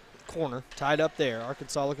into the corner, tied up there.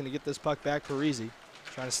 Arkansas looking to get this puck back. Parisi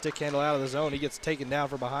trying to stick handle out of the zone. He gets taken down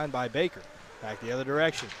from behind by Baker. Back the other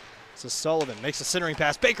direction. This is Sullivan, makes a centering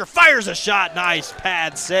pass. Baker fires a shot. Nice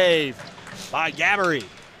pad save by Gabbery.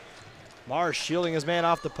 Marsh shielding his man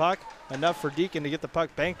off the puck. Enough for Deacon to get the puck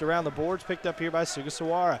banked around the boards. Picked up here by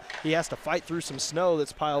Sugasawara. He has to fight through some snow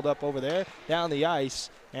that's piled up over there. Down the ice.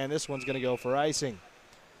 and this one's going to go for icing.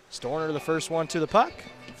 Storner the first one to the puck.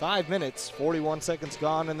 5 minutes, 41 seconds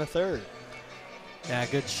gone in the third. Yeah,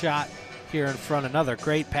 good shot here in front. Another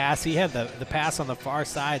great pass. He had the pass on the far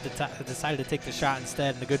side, decided to take the shot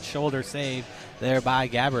instead, and a good shoulder save there by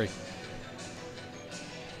Gabri.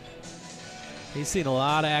 He's seen a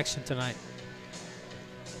lot of action tonight.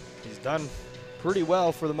 He's done pretty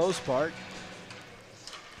well for the most part.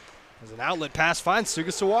 As an outlet pass finds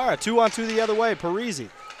Sugasawara. 2-on-2 the other way. Parisi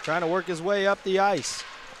trying to work his way up the ice.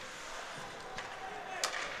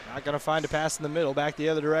 Not going to find a pass in the middle. Back the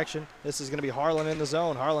other direction. This is going to be Harlan in the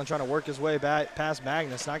zone. Harlan trying to work his way back past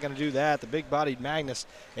Magnus. Not going to do that. The big-bodied Magnus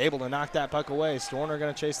able to knock that puck away. Storner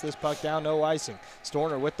going to chase this puck down. No icing.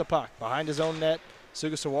 Storner with the puck behind his own net.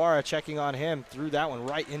 Sugasawara checking on him. Threw that one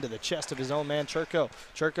right into the chest of his own man, Churko.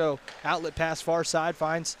 Churko, outlet pass far side,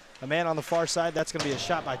 finds a man on the far side. That's going to be a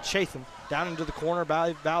shot by Chatham. Down into the corner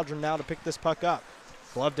by Valdrin now to pick this puck up.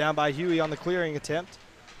 Glove down by Huey on the clearing attempt.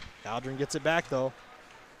 Valdrin gets it back, though.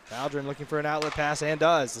 Valdrin looking for an outlet pass and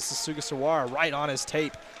does. This is Sugasawara right on his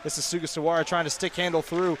tape. This is Sugasawara trying to stick handle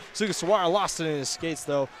through. Sugasawara lost it in his skates,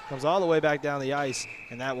 though. Comes all the way back down the ice,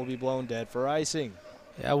 and that will be blown dead for icing.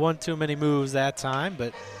 Yeah, one too many moves that time,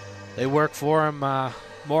 but they work for him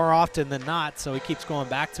more often than not, so he keeps going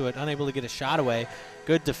back to it, unable to get a shot away.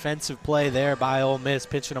 Good defensive play there by Ole Miss,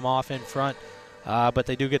 pinching him off in front, but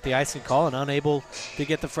they do get the icing call and unable to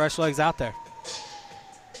get the fresh legs out there.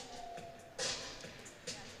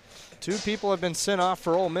 2 people have been sent off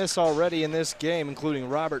for Ole Miss already in this game, including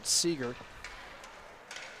Robert Seeger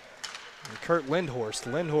and Kurt Lindhorst.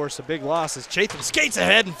 Lindhorst, a big loss as Chatham skates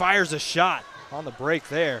ahead and fires a shot on the break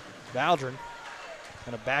there. Valdrin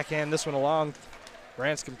going to backhand this one along.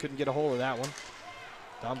 Branscombe couldn't get a hold of that one.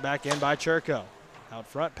 Dumped back in by Churko. Out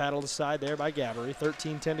front, paddled aside there by Gabri.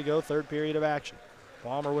 13-10 to go, third period of action.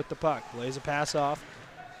 Palmer with the puck, lays a pass off.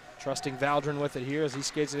 Trusting Valdrin with it here as he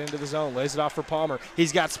skates it into the zone. Lays it off for Palmer.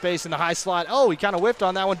 He's got space in the high slot. Oh, he kind of whiffed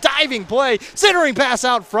on that one. Diving play. Centering pass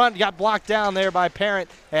out front. Got blocked down there by Parent.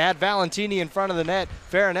 They had Valentini in front of the net.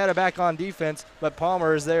 Farinetta back on defense, but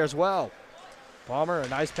Palmer is there as well. Palmer, a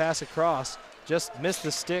nice pass across. Just missed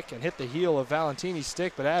the stick and hit the heel of Valentini's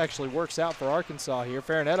stick, but that actually works out for Arkansas here.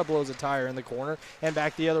 Farinetta blows a tire in the corner, and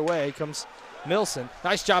back the other way comes Milson.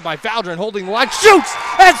 Nice job by Valdrin holding the line. Shoots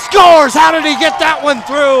and scores! How did he get that one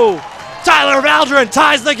through? Tyler Valdrin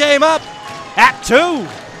ties the game up at 2.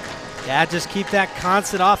 Yeah, just keep that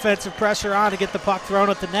constant offensive pressure on to get the puck thrown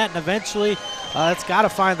at the net, and eventually it's got to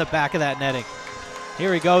find the back of that netting.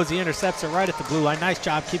 Here he goes. He intercepts it right at the blue line. Nice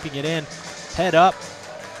job keeping it in. Head up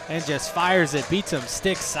and just fires it. Beats him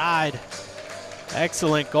stick side.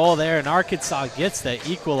 Excellent goal there, and Arkansas gets the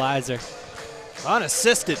equalizer.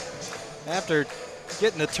 Unassisted after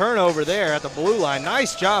getting the turnover there at the blue line.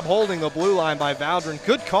 Nice job holding the blue line by Valdrin.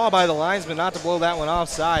 Good call by the linesman not to blow that one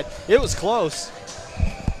offside. It was close.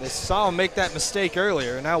 They saw him make that mistake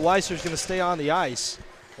earlier, and now Weisser's going to stay on the ice.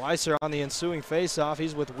 Weisser on the ensuing faceoff.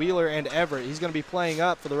 He's with Wheeler and Everett. He's going to be playing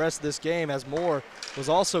up for the rest of this game as Moore was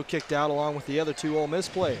also kicked out along with the other 2 Ole Miss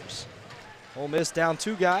players. Ole Miss down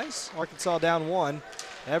 2 guys. Arkansas down 1.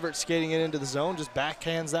 Everett skating it into the zone. Just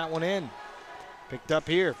backhands that one in. Picked up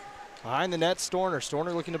here. Behind the net, Storner.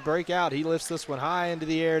 Storner looking to break out. He lifts this one high into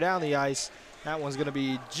the air down the ice. That one's going to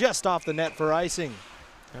be just off the net for icing.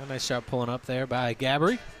 A nice shot pulling up there by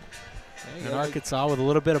Gabri. And Arkansas with a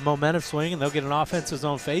little bit of momentum swing, and they'll get an offensive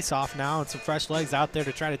zone face-off now and some fresh legs out there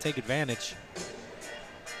to try to take advantage.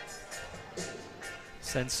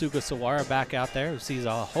 Send Sugasawara back out there, who sees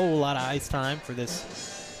a whole lot of ice time for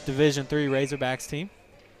this Division III Razorbacks team.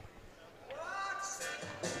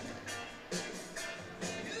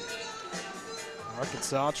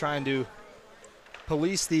 Arkansas trying to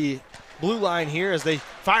police the blue line here as they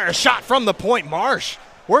fire a shot from the point. Marsh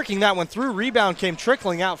working that one through. Rebound came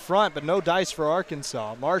trickling out front, but no dice for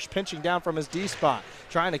Arkansas. Marsh pinching down from his D spot,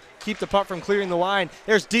 trying to keep the puck from clearing the line.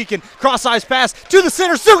 There's Deacon, cross-ice pass to the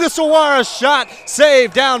center. Sugasawara shot,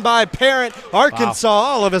 saved down by Parent. Arkansas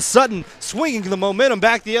all of a sudden swinging the momentum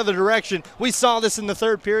back the other direction. We saw this in the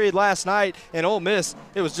third period last night, and Ole Miss,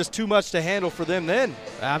 it was just too much to handle for them then.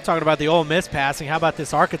 I'm talking about the Ole Miss passing. How about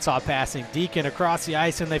this Arkansas passing? Deacon across the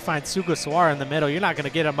ice, and they find Sugasawara in the middle. You're not going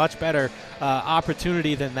to get a much better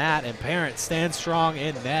opportunity than that, and Parent stands strong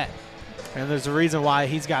in net. And there's a reason why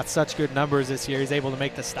he's got such good numbers this year. He's able to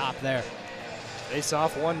make the stop there. Face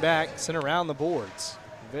off, one back, sent around the boards.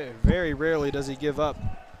 Very rarely does he give up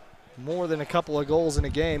more than a couple of goals in a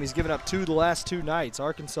game. He's given up 2 the last 2 nights.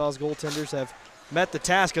 Arkansas's goaltenders have met the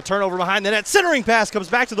task. A turnover behind the net. Centering pass comes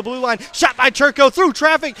back to the blue line. Shot by Churko through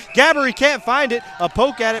traffic. Gabri can't find it. A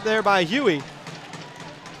poke at it there by Huey.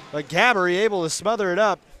 but Gabbery able to smother it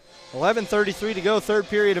up. 11:33 to go, third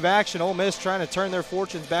period of action. Ole Miss trying to turn their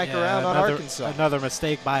fortunes back around on Arkansas. Another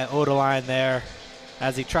mistake by Odeline there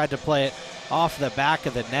as he tried to play it off the back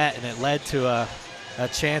of the net, and it led to a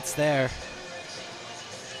chance there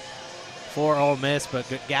for Ole Miss, but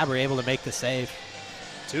Gabbery able to make the save.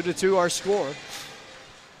 2-2 our score.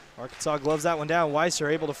 Arkansas gloves that one down. Weiser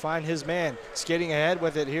able to find his man. Skating ahead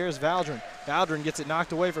with it here is Valdrin. Valdrin gets it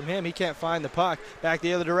knocked away from him. He can't find the puck. Back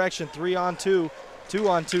the other direction, 3-on-2.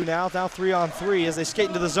 2-on-2 now 3-on-3 as they skate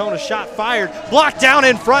into the zone. A shot fired, blocked down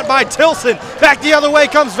in front by Tilson. Back the other way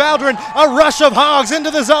comes Valdrin. A rush of Hogs into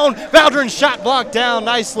the zone. Valdrin's shot blocked down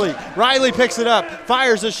nicely. Riley picks it up,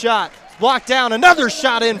 fires a shot, blocked down. Another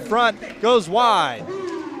shot in front, goes wide.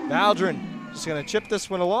 Valdrin just going to chip this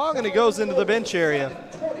one along, and it goes into the bench area,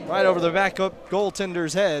 right over the backup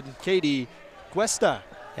goaltender's head, Katie Cuesta.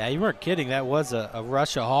 Yeah, you weren't kidding. That was a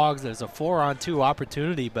rush of Hogs. There's a 4-on-2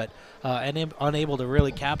 opportunity, but unable to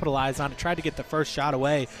really capitalize on it. Tried to get the first shot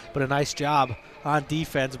away, but a nice job on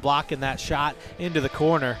defense blocking that shot into the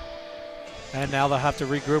corner. And now they'll have to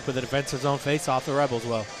regroup with the defensive zone face-off. The Rebels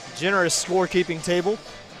will. Generous scorekeeping table,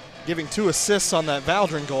 giving 2 assists on that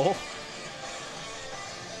Valdrin goal.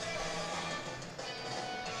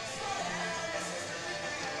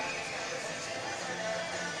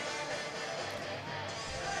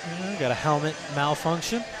 Got a helmet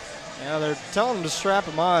malfunction. Yeah, they're telling him to strap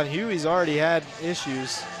him on. Huey's already had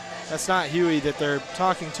issues. That's not Huey that they're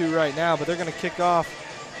talking to right now, but they're going to kick off.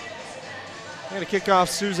 They're going to kick off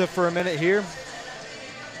Souza for a minute here.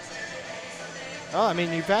 Oh, I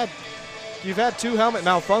mean, you've had 2 helmet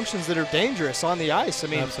malfunctions that are dangerous on the ice. I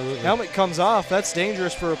mean, absolutely. Helmet comes off. That's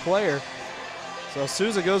dangerous for a player. So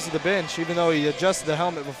Souza goes to the bench, even though he adjusted the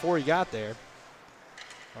helmet before he got there.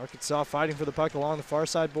 Arkansas fighting for the puck along the far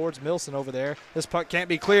side boards. Milson over there. This puck can't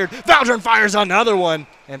be cleared. Valdrin fires another one,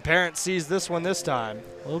 and Parent sees this one this time.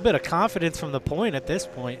 A little bit of confidence from the point at this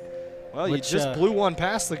point. Well, you just blew one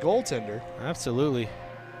past the goaltender. Absolutely.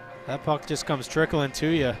 That puck just comes trickling to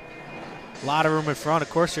you. A lot of room in front. Of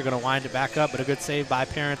course, you're going to wind it back up, but a good save by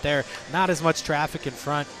Parent there. Not as much traffic in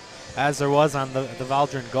front as there was on the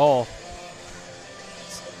Valdrin goal.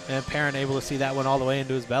 And Parent able to see that one all the way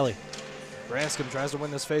into his belly. Branscombe tries to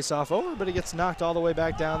win this face-off over, but he gets knocked all the way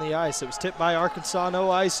back down the ice. It was tipped by Arkansas,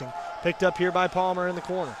 no icing. Picked up here by Palmer in the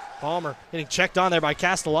corner. Palmer getting checked on there by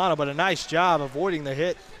Castellano, but a nice job avoiding the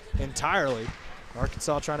hit entirely.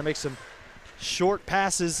 Arkansas trying to make some short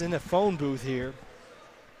passes in the phone booth here.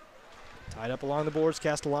 Tied up along the boards,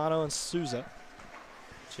 Castellano and Souza.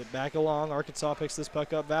 Chip back along. Arkansas picks this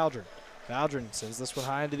puck up, Valdrin. Valdrin sends this one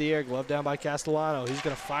high into the air, glove down by Castellano. He's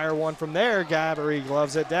going to fire one from there. Gabbery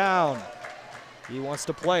gloves it down. He wants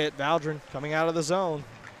to play it. Valdrin coming out of the zone.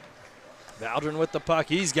 Valdrin with the puck.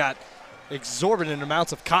 He's got exorbitant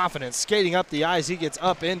amounts of confidence. Skating up the ice, he gets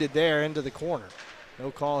upended there into the corner.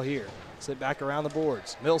 No call here. Sit back around the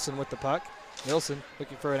boards. Milson with the puck. Milson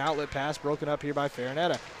looking for an outlet pass, broken up here by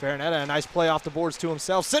Farinetta. Farinetta, a nice play off the boards to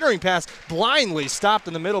himself. Centering pass blindly stopped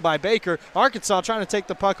in the middle by Baker. Arkansas trying to take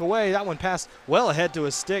the puck away. That one passed well ahead to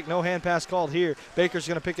his stick. No hand pass called here. Baker's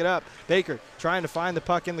going to pick it up. Baker trying to find the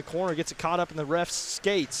puck in the corner. Gets it caught up in the ref's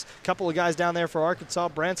skates. Couple of guys down there for Arkansas.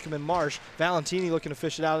 Branscombe and Marsh. Valentini looking to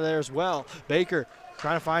fish it out of there as well. Baker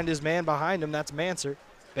trying to find his man behind him. That's Manser.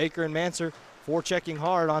 Baker and Manser forechecking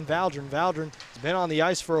hard on Valdrin. Valdrin has been on the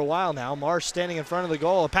ice for a while now. Marsh standing in front of the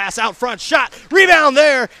goal. A pass out front. Shot. Rebound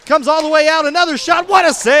there. Comes all the way out. Another shot. What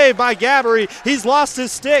a save by Gabbery. He's lost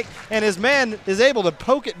his stick, and his man is able to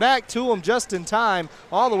poke it back to him just in time.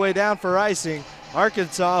 All the way down for icing.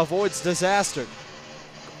 Arkansas avoids disaster.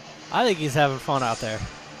 I think he's having fun out there.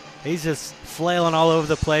 He's just flailing all over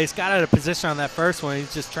the place. Got out of position on that first one.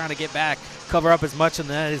 He's just trying to get back, cover up as much in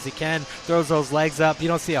the net as he can, throws those legs up. You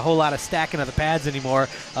don't see a whole lot of stacking of the pads anymore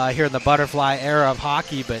here in the butterfly era of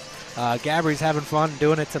hockey, but Gabbery's having fun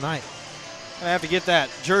doing it tonight. I have to get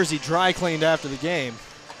that jersey dry cleaned after the game.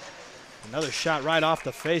 Another shot right off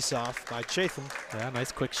the face-off by Chatham. Yeah,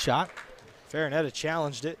 nice quick shot. Farinetta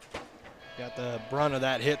challenged it. Got the brunt of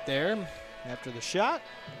that hit there after the shot.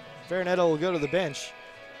 Farinetta will go to the bench.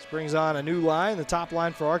 This brings on a new line, the top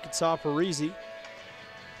line for Arkansas, Parisi,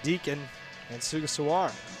 Deacon, and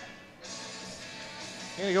Sugasawara.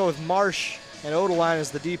 Going to go with Marsh and Odeline as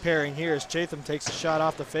the D pairing here as Chatham takes a shot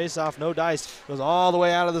off the face-off. No dice. Goes all the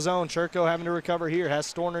way out of the zone. Churko having to recover here.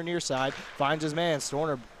 Has Storner near side. Finds his man.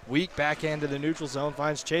 Storner weak backhand to the neutral zone.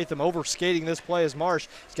 Finds Chatham. Over-skating this play as Marsh.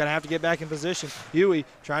 He's going to have to get back in position. Huey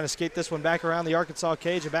trying to skate this one back around the Arkansas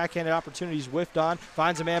cage. A backhanded opportunity he's whiffed on.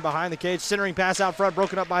 Finds a man behind the cage. Centering pass out front.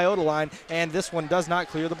 Broken up by Odeline. And this one does not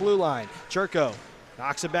clear the blue line. Churko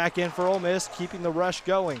Knocks it back in for Ole Miss, keeping the rush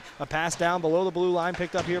going. A pass down below the blue line,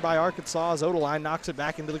 picked up here by Arkansas as Odeline knocks it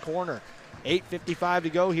back into the corner. 8:55 to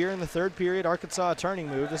go here in the third period. Arkansas a turning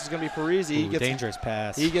move. This is going to be Parisi. Dangerous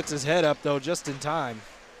pass. He gets his head up, though, just in time.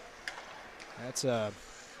 That's a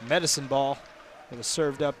medicine ball that was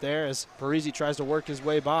served up there as Parisi tries to work his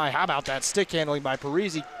way by. How about that stick handling by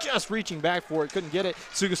Parisi? Just reaching back for it, couldn't get it.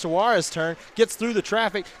 Sugasawara's turn, gets through the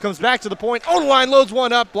traffic, comes back to the point. Odeline loads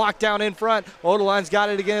one up, blocked down in front. Odeline's got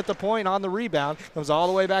it again at the point on the rebound. Comes all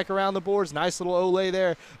the way back around the boards. Nice little Ole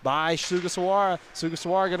there by Sugasawara.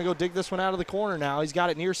 Sugasawara going to go dig this one out of the corner now. He's got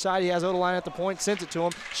it near side. He has Odeline at the point, sends it to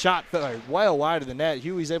him. Shot well wide of the net.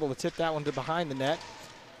 Huey's able to tip that one to behind the net.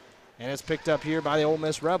 And it's picked up here by the Ole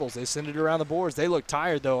Miss Rebels. They send it around the boards. They look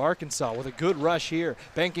tired, though. Arkansas with a good rush here.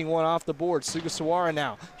 Banking one off the board. Sugasawara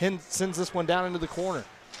now sends this one down into the corner.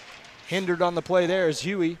 Hindered on the play there is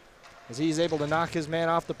Huey as he's able to knock his man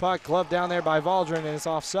off the puck. Glove down there by Valdrin, and it's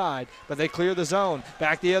offside. But they clear the zone.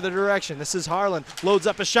 Back the other direction. This is Harlan. Loads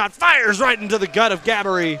up a shot. Fires right into the gut of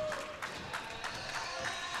Gabbery.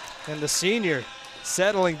 And the senior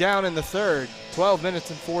settling down in the third. 12 minutes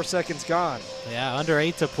and 4 seconds gone. Yeah, under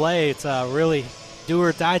 8 to play. It's a really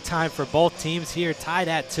do-or-die time for both teams here, tied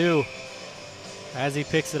at 2. As he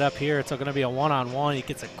picks it up here, it's going to be a one-on-one. He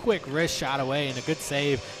gets a quick wrist shot away and a good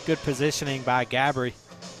save, good positioning by Gabbery.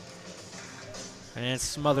 And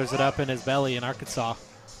smothers it up in his belly in Arkansas.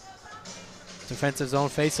 Defensive zone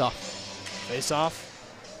face-off.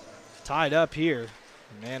 Face-off. Tied up here.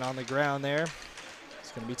 Man on the ground there.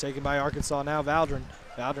 It's going to be taken by Arkansas now. Valdrin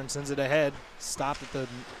sends it ahead. Stopped at the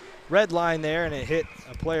red line there, and it hit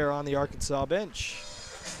a player on the Arkansas bench.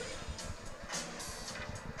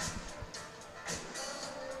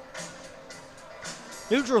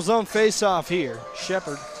 Neutral zone face-off here.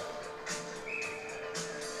 Shepard.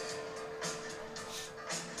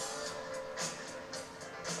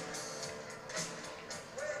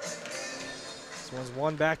 This one's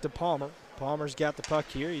one back to Palmer. Palmer's got the puck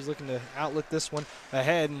here. He's looking to outlet this one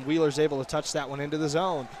ahead, and Wheeler's able to touch that one into the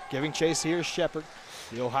zone. Giving chase here is Shepard.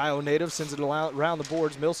 The Ohio native sends it around the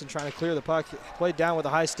boards. Milson trying to clear the puck. Played down with a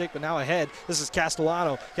high stick, but now ahead. This is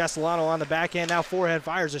Castellano. Castellano on the backhand. Now forehand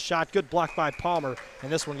fires a shot. Good block by Palmer,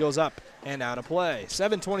 and this one goes up and out of play.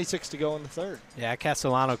 7:26 to go in the third. Yeah,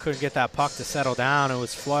 Castellano couldn't get that puck to settle down. It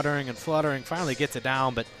was fluttering and fluttering. Finally gets it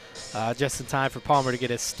down, but just in time for Palmer to get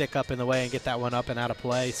his stick up in the way and get that one up and out of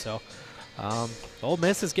play. So Ole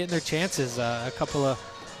Miss is getting their chances. A couple of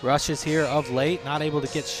rushes here of late. Not able to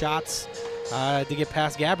get shots to get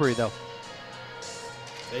past Gabbery, though.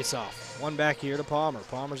 Face off. One back here to Palmer.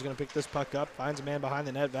 Palmer's going to pick this puck up. Finds a man behind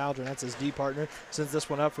the net. Valdrin, that's his D partner. Sends this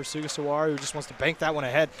one up for Sugasawara, who just wants to bank that one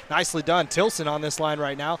ahead. Nicely done. Tilson on this line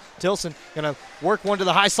right now. Tilson going to work one to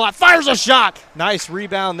the high slot. Fires a shot. Nice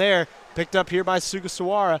rebound there. Picked up here by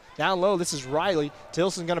Sugasawara. Down low, this is Riley.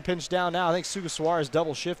 Tilson going to pinch down now. I think Sugasawara's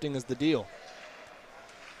double shifting is the deal.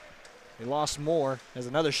 He lost more. There's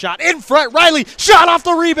another shot in front. Riley shot off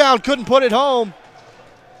the rebound. Couldn't put it home.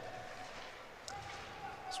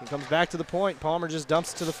 This one comes back to the point. Palmer just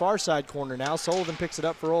dumps it to the far side corner now. Sullivan picks it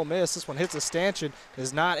up for Ole Miss. This one hits a stanchion.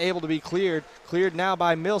 Is not able to be cleared. Cleared now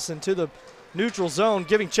by Milson to the neutral zone,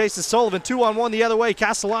 giving chase to Sullivan. 2-on-1 the other way.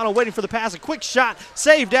 Castellano waiting for the pass. A quick shot.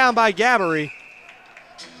 Saved down by Gabbery.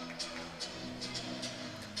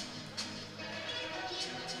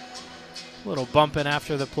 A little bumping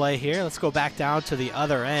after the play here. Let's go back down to the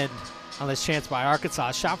other end on this chance by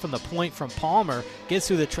Arkansas. Shot from the point from Palmer. Gets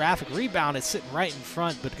through the traffic. Rebound is sitting right in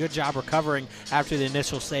front, but good job recovering after the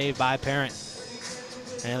initial save by Parent.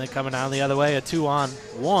 And then coming down the other way, a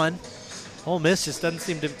 2-on-1. Ole Miss just doesn't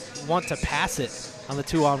seem to want to pass it on the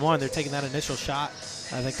 2-on-1. They're taking that initial shot.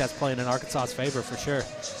 I think that's playing in Arkansas's favor for sure.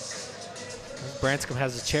 Branscombe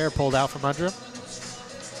has his chair pulled out from under him.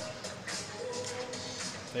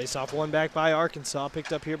 Face off one back by Arkansas,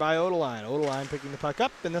 picked up here by Odeline. Odeline picking the puck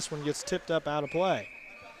up, and this one gets tipped up out of play.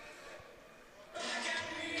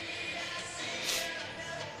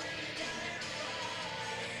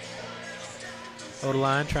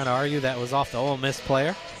 Odeline trying to argue that was off the Ole Miss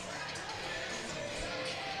player.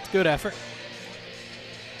 It's a good effort.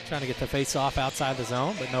 Trying to get the face off outside the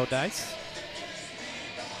zone, but no dice.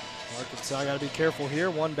 Arkansas got to be careful here.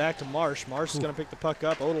 One back to Marsh. Marsh is going to pick the puck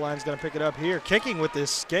up. Odeline's going to pick it up here. Kicking with this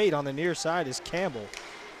skate on the near side is Campbell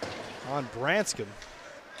on Branscombe.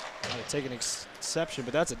 I'm going to take an exception,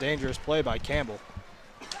 but that's a dangerous play by Campbell.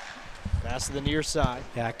 Pass to the near side.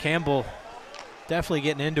 Yeah, Campbell definitely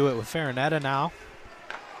getting into it with Farinetta now.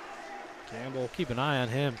 Campbell. Keep an eye on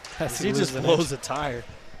him. He just blows a tire.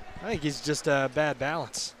 I think he's just bad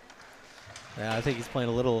balance. Yeah, I think he's playing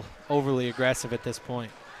a little overly aggressive at this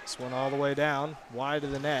point. This one all the way down, wide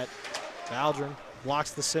of the net. Valdron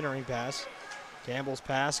blocks the centering pass. Campbell's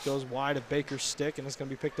pass goes wide of Baker's stick, and it's going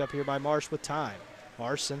to be picked up here by Marsh with time.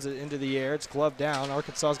 Marsh sends it into the air. It's gloved down.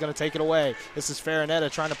 Arkansas is going to take it away. This is Farinetta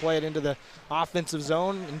trying to play it into the offensive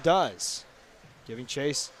zone, and does. Giving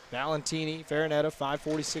chase, Valentini, Farinetta,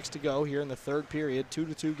 5:46 to go here in the third period.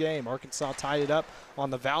 2-2 game. Arkansas tied it up on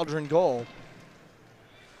the Valdron goal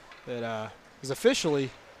that is officially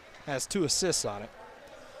has 2 assists on it.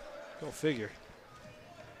 Go figure.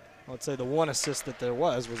 I would say the one assist that there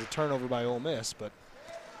was a turnover by Ole Miss, but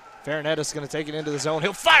Farinetta's going to take it into the zone.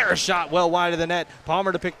 He'll fire a shot well wide of the net.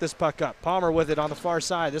 Palmer to pick this puck up. Palmer with it on the far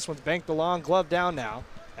side. This one's banked along, glove down now.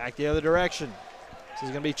 Back the other direction. This is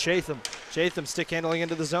going to be Chatham. Chatham stick handling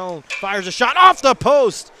into the zone. Fires a shot off the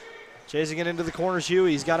post. Chasing it into the corners,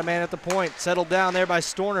 Huey. He's got a man at the point. Settled down there by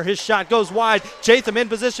Storner. His shot goes wide. Chatham in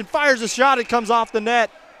position. Fires a shot. It comes off the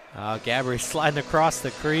net. Gabbery sliding across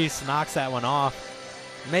the crease. Knocks that one off.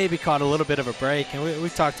 Maybe caught a little bit of a break. And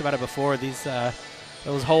we've talked about it before.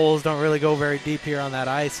 Those holes don't really go very deep here on that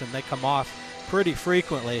ice, and they come off pretty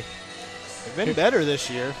frequently. They've been better this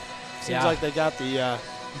year. Seems like they got the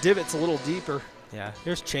divots a little deeper. Yeah,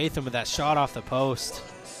 here's Chatham with that shot off the post.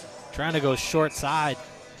 Trying to go short side.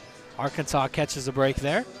 Arkansas catches a break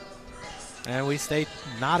there. And we stay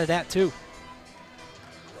knotted at 2.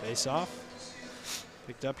 Face off.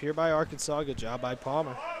 Picked up here by Arkansas. Good job by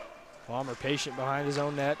Palmer. Palmer patient behind his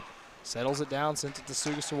own net. Settles it down, sends it to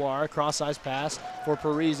Sugasawara. Cross-ice pass for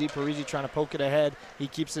Parisi. Parisi trying to poke it ahead. He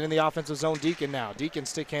keeps it in the offensive zone. Deacon now. Deacon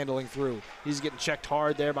stick handling through. He's getting checked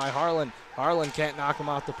hard there by Harlan. Harlan can't knock him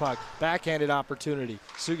off the puck. Backhanded opportunity.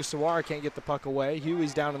 Sugasawara can't get the puck away.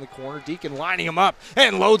 Huey's down in the corner. Deacon lining him up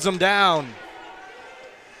and loads him down.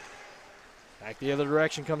 Back the other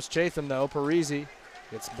direction comes Chatham, though. Parisi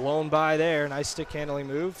gets blown by there. Nice stick handling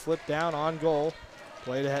move. Flip down on goal.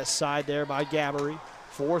 Played ahead side there by Gabbery.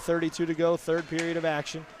 4:32 to go, third period of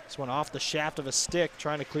action. This one off the shaft of a stick,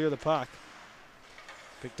 trying to clear the puck.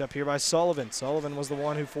 Picked up here by Sullivan. Sullivan was the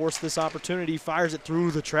one who forced this opportunity. Fires it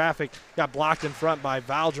through the traffic. Got blocked in front by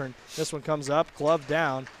Valdron. This one comes up, glove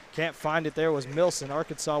down. Can't find it there was Milson.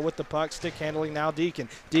 Arkansas with the puck, stick handling now Deacon.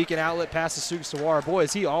 Deacon outlet passes Sugasawara. Boy,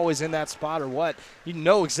 is he always in that spot or what? You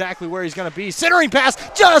know exactly where he's going to be. Centering pass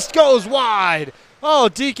just goes wide. Oh,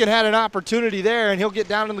 Deacon had an opportunity there, and he'll get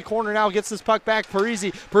down in the corner now, gets this puck back.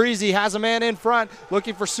 Parisi. Parisi has a man in front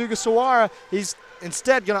looking for Sugasawara. He's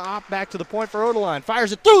instead going to opt back to the point for Odeline.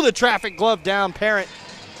 Fires it through the traffic, glove down, Parent.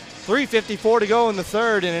 3:54 to go in the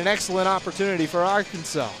third, and an excellent opportunity for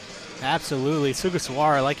Arkansas. Absolutely.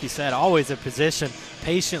 Sugasawara, like you said, always in position,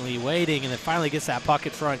 patiently waiting, and then finally gets that puck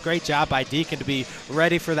in front. Great job by Deacon to be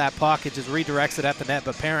ready for that puck. It just redirects it at the net,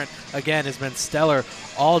 but Parent, again, has been stellar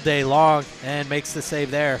all day long and makes the save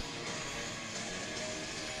there.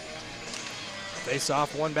 Face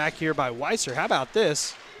off one back here by Weiser. How about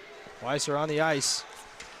this? Weiser on the ice.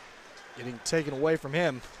 Getting taken away from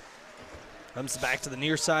him. Comes back to the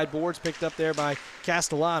near side boards, picked up there by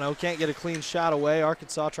Castellano. Can't get a clean shot away.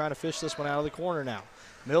 Arkansas trying to fish this one out of the corner now.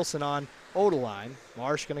 Milson on Odeline.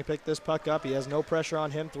 Marsh going to pick this puck up. He has no pressure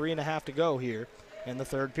on him. 3.5 to go here in the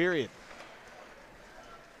third period.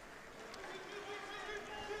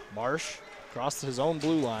 Marsh across his own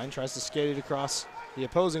blue line, tries to skate it across the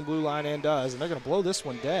opposing blue line and does, and they're going to blow this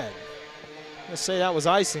one dead. I'm going to say that was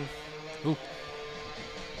icing. Ooh.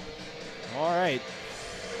 All right.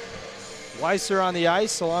 Weiser on the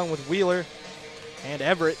ice along with Wheeler and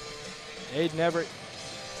Everett. Aiden Everett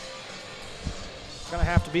going to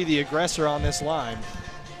have to be the aggressor on this line.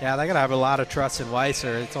 Yeah, they're going to have a lot of trust in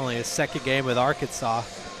Weiser. It's only his second game with Arkansas.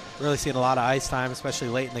 Really seeing a lot of ice time, especially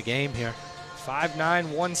late in the game here. 5'9",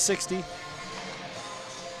 160.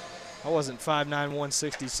 I wasn't 5'9",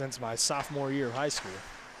 160 since my sophomore year of high school.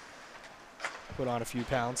 Put on a few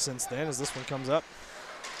pounds since then as this one comes up.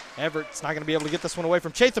 Everett's not going to be able to get this one away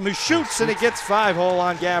from Chatham, who shoots, and it gets 5-hole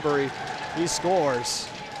on Gabbery. He scores.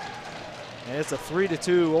 And it's a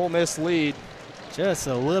 3-2 Ole Miss lead. Just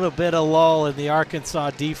a little bit of lull in the Arkansas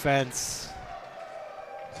defense.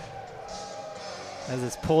 As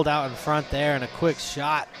it's pulled out in front there and a quick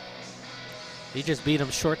shot. He just beat him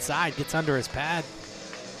short side, gets under his pad.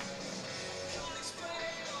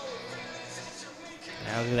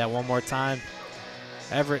 Now I'll do that one more time.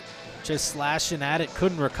 Everett just slashing at it,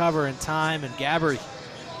 couldn't recover in time, and Gabbery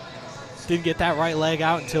didn't get that right leg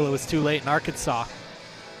out until it was too late in Arkansas.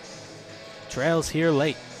 Trails here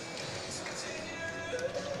late.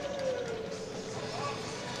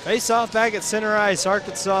 Face off back at center ice.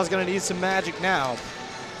 Arkansas is going to need some magic now.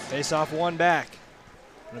 Face off one back.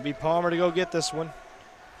 Going to be Palmer to go get this one.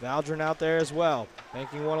 Valdrin out there as well,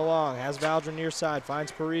 banking one along, has Valdrin near side,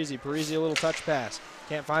 finds Parisi. Parisi a little touch pass.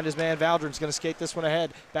 Can't find his man. Valdrin's going to skate this one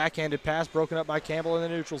ahead. Backhanded pass broken up by Campbell in the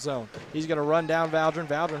neutral zone. He's going to run down Valdrin.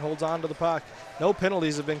 Valdrin holds on to the puck. No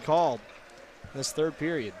penalties have been called in this third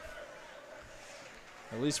period,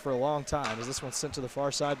 at least for a long time, as this one's sent to the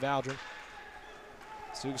far side. Valdrin.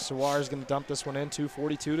 Sawar is going to dump this one in.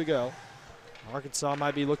 2:42 to go. Arkansas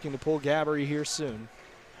might be looking to pull Gabbery here soon.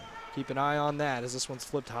 Keep an eye on that as this one's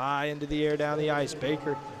flipped high into the air down the ice.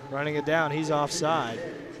 Baker running it down. He's offside.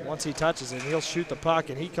 Once he touches it, he'll shoot the puck,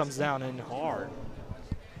 and he comes down in hard.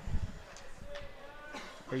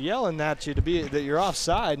 They're yelling at you that you're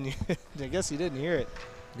offside, and I guess he didn't hear it.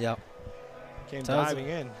 Yep. Came diving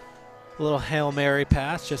in. A little Hail Mary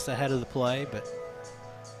pass just ahead of the play, but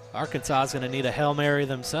Arkansas is going to need a Hail Mary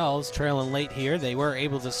themselves, trailing late here. They were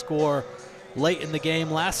able to score late in the game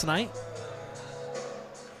last night.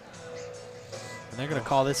 And they're going to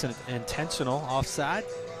call this an intentional offside.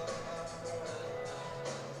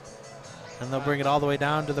 And they'll bring it all the way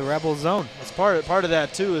down to the Rebel zone. It's part of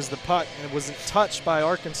that, too, is the puck. And it wasn't touched by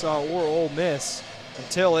Arkansas or Ole Miss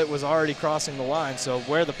until it was already crossing the line. So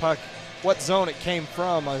where the puck, what zone it came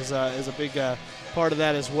from is a big part of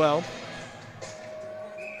that as well.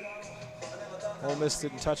 Ole Miss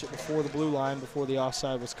didn't touch it before the blue line, before the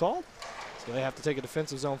offside was called. So they have to take a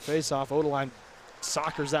defensive zone face-off. Odeline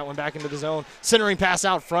soccers that one back into the zone. Centering pass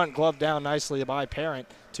out front, gloved down nicely by Parent.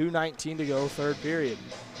 2:19 to go, third period.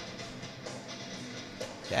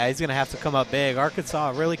 Yeah, he's going to have to come up big.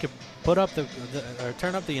 Arkansas really could put up or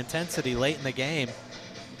turn up the intensity late in the game.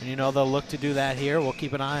 And you know they'll look to do that here. We'll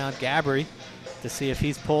keep an eye on Gabbery to see if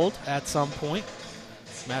he's pulled at some point.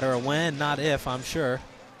 Matter of when, not if, I'm sure.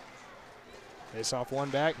 Face off one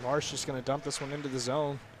back. Marsh just going to dump this one into the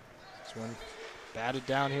zone. This one batted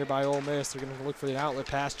down here by Ole Miss. They're going to look for the outlet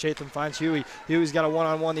pass. Chatham finds Huey. Huey's got a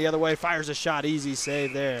one-on-one the other way. Fires a shot. Easy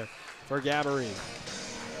save there for Gabbery.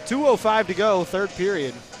 2:05 to go, third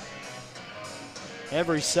period.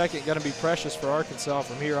 Every second going to be precious for Arkansas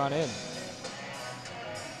from here on in.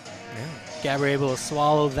 Yeah. Gabbery able to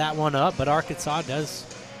swallow that one up, but Arkansas does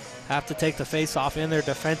have to take the face-off in their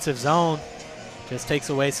defensive zone. Just takes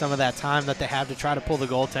away some of that time that they have to try to pull the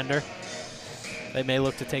goaltender. They may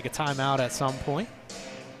look to take a timeout at some point.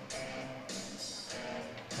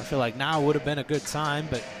 I feel like now would have been a good time,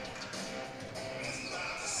 but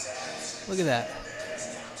look at that.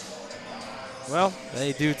 Well,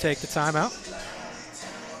 they do take the timeout.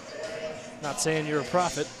 Not saying you're a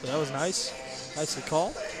prophet, but that was nice. Nicely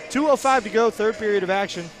called. 2:05 to go, third period of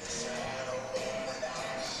action.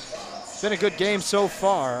 It's been a good game so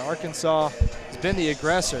far. Arkansas has been the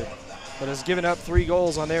aggressor, but has given up 3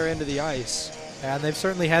 goals on their end of the ice. And they've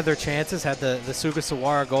certainly had their chances, had the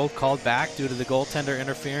Sugasawara goal called back due to the goaltender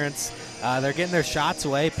interference. They're getting their shots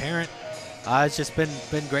away. Parent has just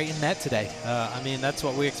been great in net today. I mean, that's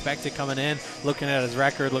what we expected coming in, looking at his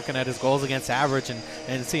record, looking at his goals against average,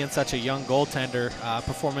 and seeing such a young goaltender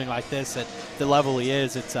performing like this at the level he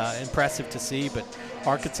is. It's impressive to see, but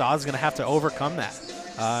Arkansas is going to have to overcome that.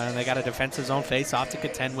 And they got a defensive zone face-off to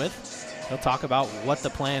contend with. They'll talk about what the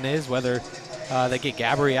plan is, whether they get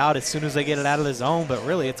Gabbery out as soon as they get it out of the zone, but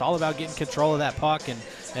really it's all about getting control of that puck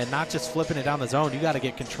and not just flipping it down the zone. You got to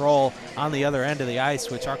get control on the other end of the ice,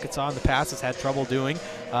 which Arkansas in the past has had trouble doing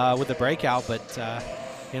with the breakout, but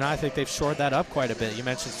you know, I think they've shored that up quite a bit. You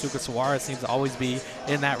mentioned Sugasawara seems to always be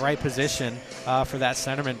in that right position for that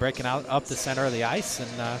centerman breaking out up the center of the ice,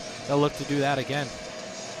 and they'll look to do that again.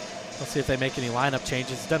 Let's see if they make any lineup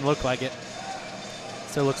changes. Doesn't look like it.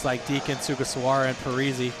 Still looks like Deacon, Sugasawara, and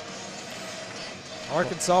Parisi.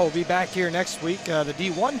 Arkansas will be back here next week. The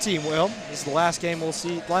D1 team will. This is the last time we'll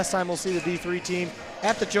see the D3 team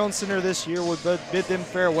at the Jones Center this year. We'll bid them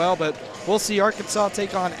farewell, but we'll see Arkansas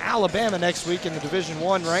take on Alabama next week in the Division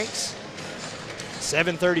I ranks.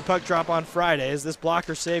 7:30 puck drop on Friday. As this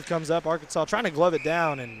blocker save comes up, Arkansas trying to glove it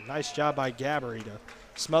down, and nice job by Gabbery to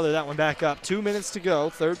smother that one back up. 2 minutes to go,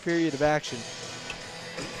 third period of action.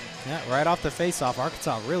 Yeah, right off the face-off,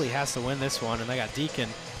 Arkansas really has to win this one, and they got Deacon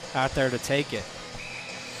out there to take it.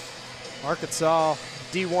 Arkansas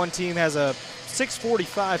D1 team has a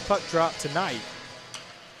 6:45 puck drop tonight.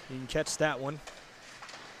 You can catch that one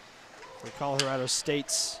for Colorado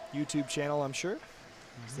State's YouTube channel, I'm sure.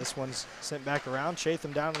 This one's sent back around.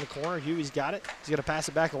 Chatham down in the corner. Huey's got it. He's going to pass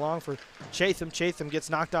it back along for Chatham. Chatham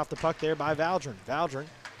gets knocked off the puck there by Valdrin. Valdrin,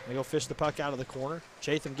 they go fish the puck out of the corner.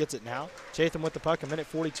 Chatham gets it now. Chatham with the puck,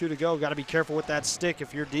 1:42 to go. Got to be careful with that stick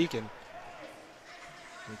if you're Deacon.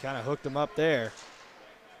 He kind of hooked him up there.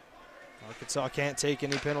 Arkansas can't take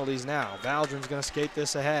any penalties now. Valdrin's going to skate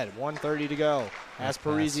this ahead. 1:30 to go. As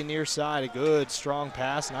Parisi near side, a good, strong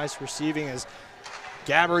pass. Nice receiving as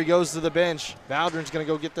Gabbery goes to the bench. Valdrin's going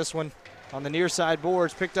to go get this one on the near side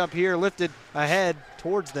boards. Picked up here, lifted ahead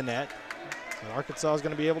towards the net. And Arkansas is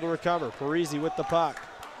going to be able to recover. Parisi with the puck.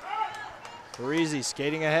 Parisi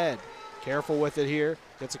skating ahead. Careful with it here.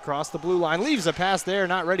 Gets across the blue line. Leaves a pass there.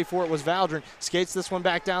 Not ready for it was Valdrin. Skates this one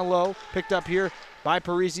back down low. Picked up here by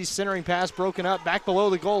Parisi. Centering pass broken up. Back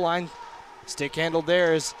below the goal line. Stick handled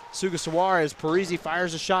there is Sugasawara as Parisi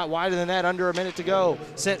fires a shot wide of the net. Under a minute to go.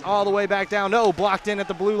 Sent all the way back down. No, blocked in at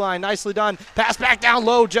the blue line. Nicely done. Pass back down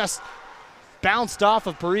low. Just bounced off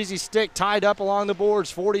of Parisi's stick. Tied up along the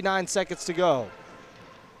boards. 49 seconds to go.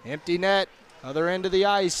 Empty net. Other end of the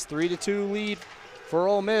ice. 3-2 lead for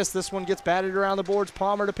Ole Miss. This one gets batted around the boards.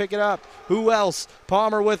 Palmer to pick it up. Who else?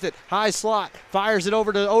 Palmer with it. High slot. Fires it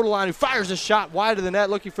over to Odeline, who fires a shot wide of the net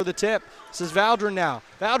looking for the tip. This is Valdrin now.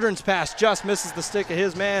 Valdrin's pass just misses the stick of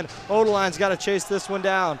his man. Odeline's got to chase this one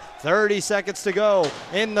down. 30 seconds to go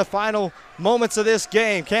in the final moments of this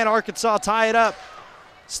game. Can Arkansas tie it up?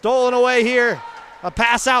 Stolen away here. A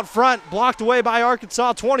pass out front, blocked away by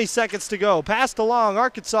Arkansas. 20 seconds to go. Passed along.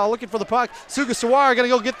 Arkansas looking for the puck. Sugasawara going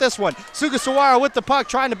to go get this one. Sugasawara with the puck,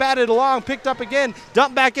 trying to bat it along. Picked up again.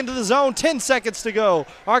 Dumped back into the zone. 10 seconds to go.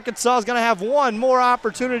 Arkansas is going to have one more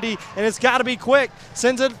opportunity, and it's got to be quick.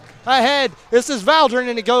 Sends it ahead. This is Valdrin,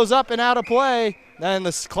 and it goes up and out of play. And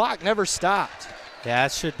the clock never stopped. Yeah,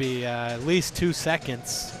 it should be at least 2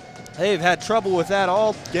 seconds. They've had trouble with that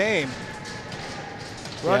all game.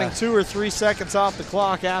 Running 2 or 3 seconds off the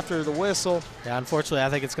clock after the whistle. Yeah, unfortunately, I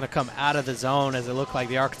think it's going to come out of the zone, as it looked like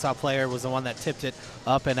the Arkansas player was the one that tipped it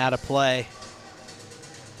up and out of play.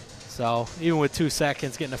 So even with 2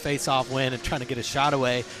 seconds, getting a face-off win and trying to get a shot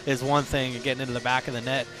away is one thing, and getting into the back of the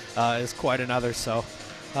net is quite another. So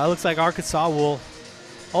it looks like Arkansas will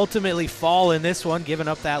ultimately fall in this one, giving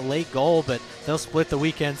up that late goal, but they'll split the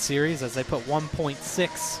weekend series as they put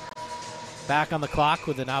 1.6 back on the clock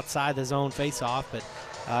with an outside the zone face-off. But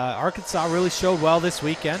Arkansas really showed well this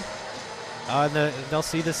weekend. And they'll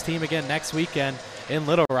see this team again next weekend in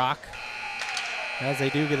Little Rock as they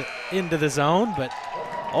do get into the zone. But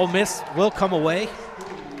Ole Miss will come away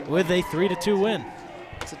with a 3-2 win.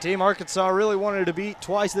 It's a team Arkansas really wanted to beat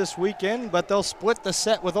twice this weekend, but they'll split the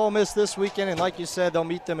set with Ole Miss this weekend, and like you said, they'll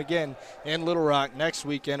meet them again in Little Rock next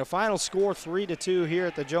weekend. A final score 3-2 here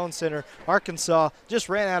at the Jones Center. Arkansas just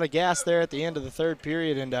ran out of gas there at the end of the third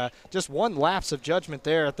period, and just one lapse of judgment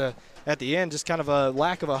there at the end, just kind of a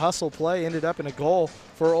lack of a hustle play, ended up in a goal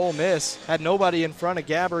for Ole Miss. Had nobody in front of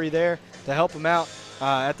Gabbery there to help him out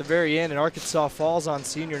at the very end, and Arkansas falls on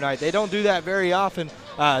senior night. They don't do that very often,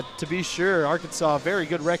 to be sure. Arkansas, very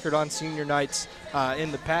good record on senior nights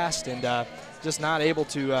in the past, and just not able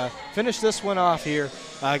to finish this one off here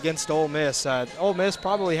against Ole Miss. Ole Miss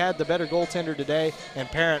probably had the better goaltender today, and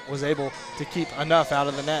Parent was able to keep enough out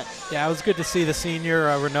of the net. Yeah, it was good to see the senior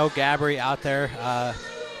Renaud Gabbery out there,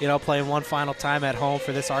 playing one final time at home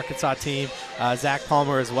for this Arkansas team. Zach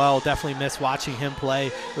Palmer as well. Definitely miss watching him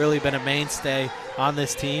play. Really been a mainstay on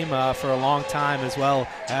this team for a long time, as well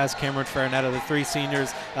as Cameron Farinetta. The three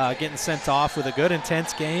seniors getting sent off with a good,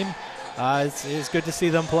 intense game. It's good to see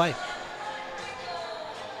them play.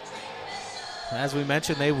 As we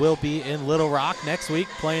mentioned, they will be in Little Rock next week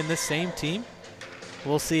playing this same team.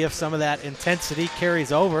 We'll see if some of that intensity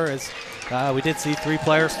carries over, as we did see 3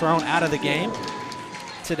 players thrown out of the game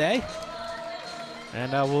today.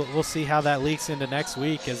 And we'll see how that leaks into next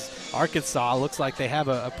week, as Arkansas looks like they have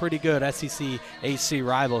a pretty good SEC HC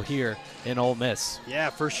rival here in Ole Miss. Yeah,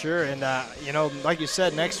 for sure. And, like you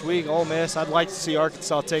said, next week, Ole Miss, I'd like to see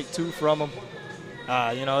Arkansas take 2 from them.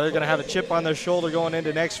 They're going to have a chip on their shoulder going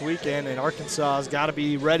into next weekend, and Arkansas has got to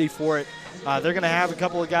be ready for it. They're going to have a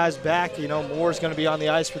couple of guys back. Moore's going to be on the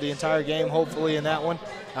ice for the entire game, hopefully, in that one.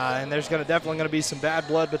 And there's definitely going to be some bad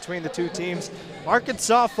blood between the two teams.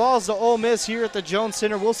 Arkansas falls to Ole Miss here at the Jones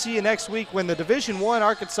Center. We'll see you next week when the Division I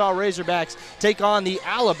Arkansas Razorbacks take on the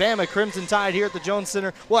Alabama Crimson Tide here at the Jones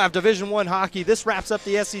Center. We'll have Division I hockey. This wraps up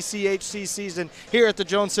the SEC HC season here at the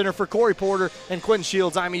Jones Center. For Corey Porter and Quentin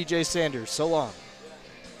Shields, I'm EJ Sanders. So long.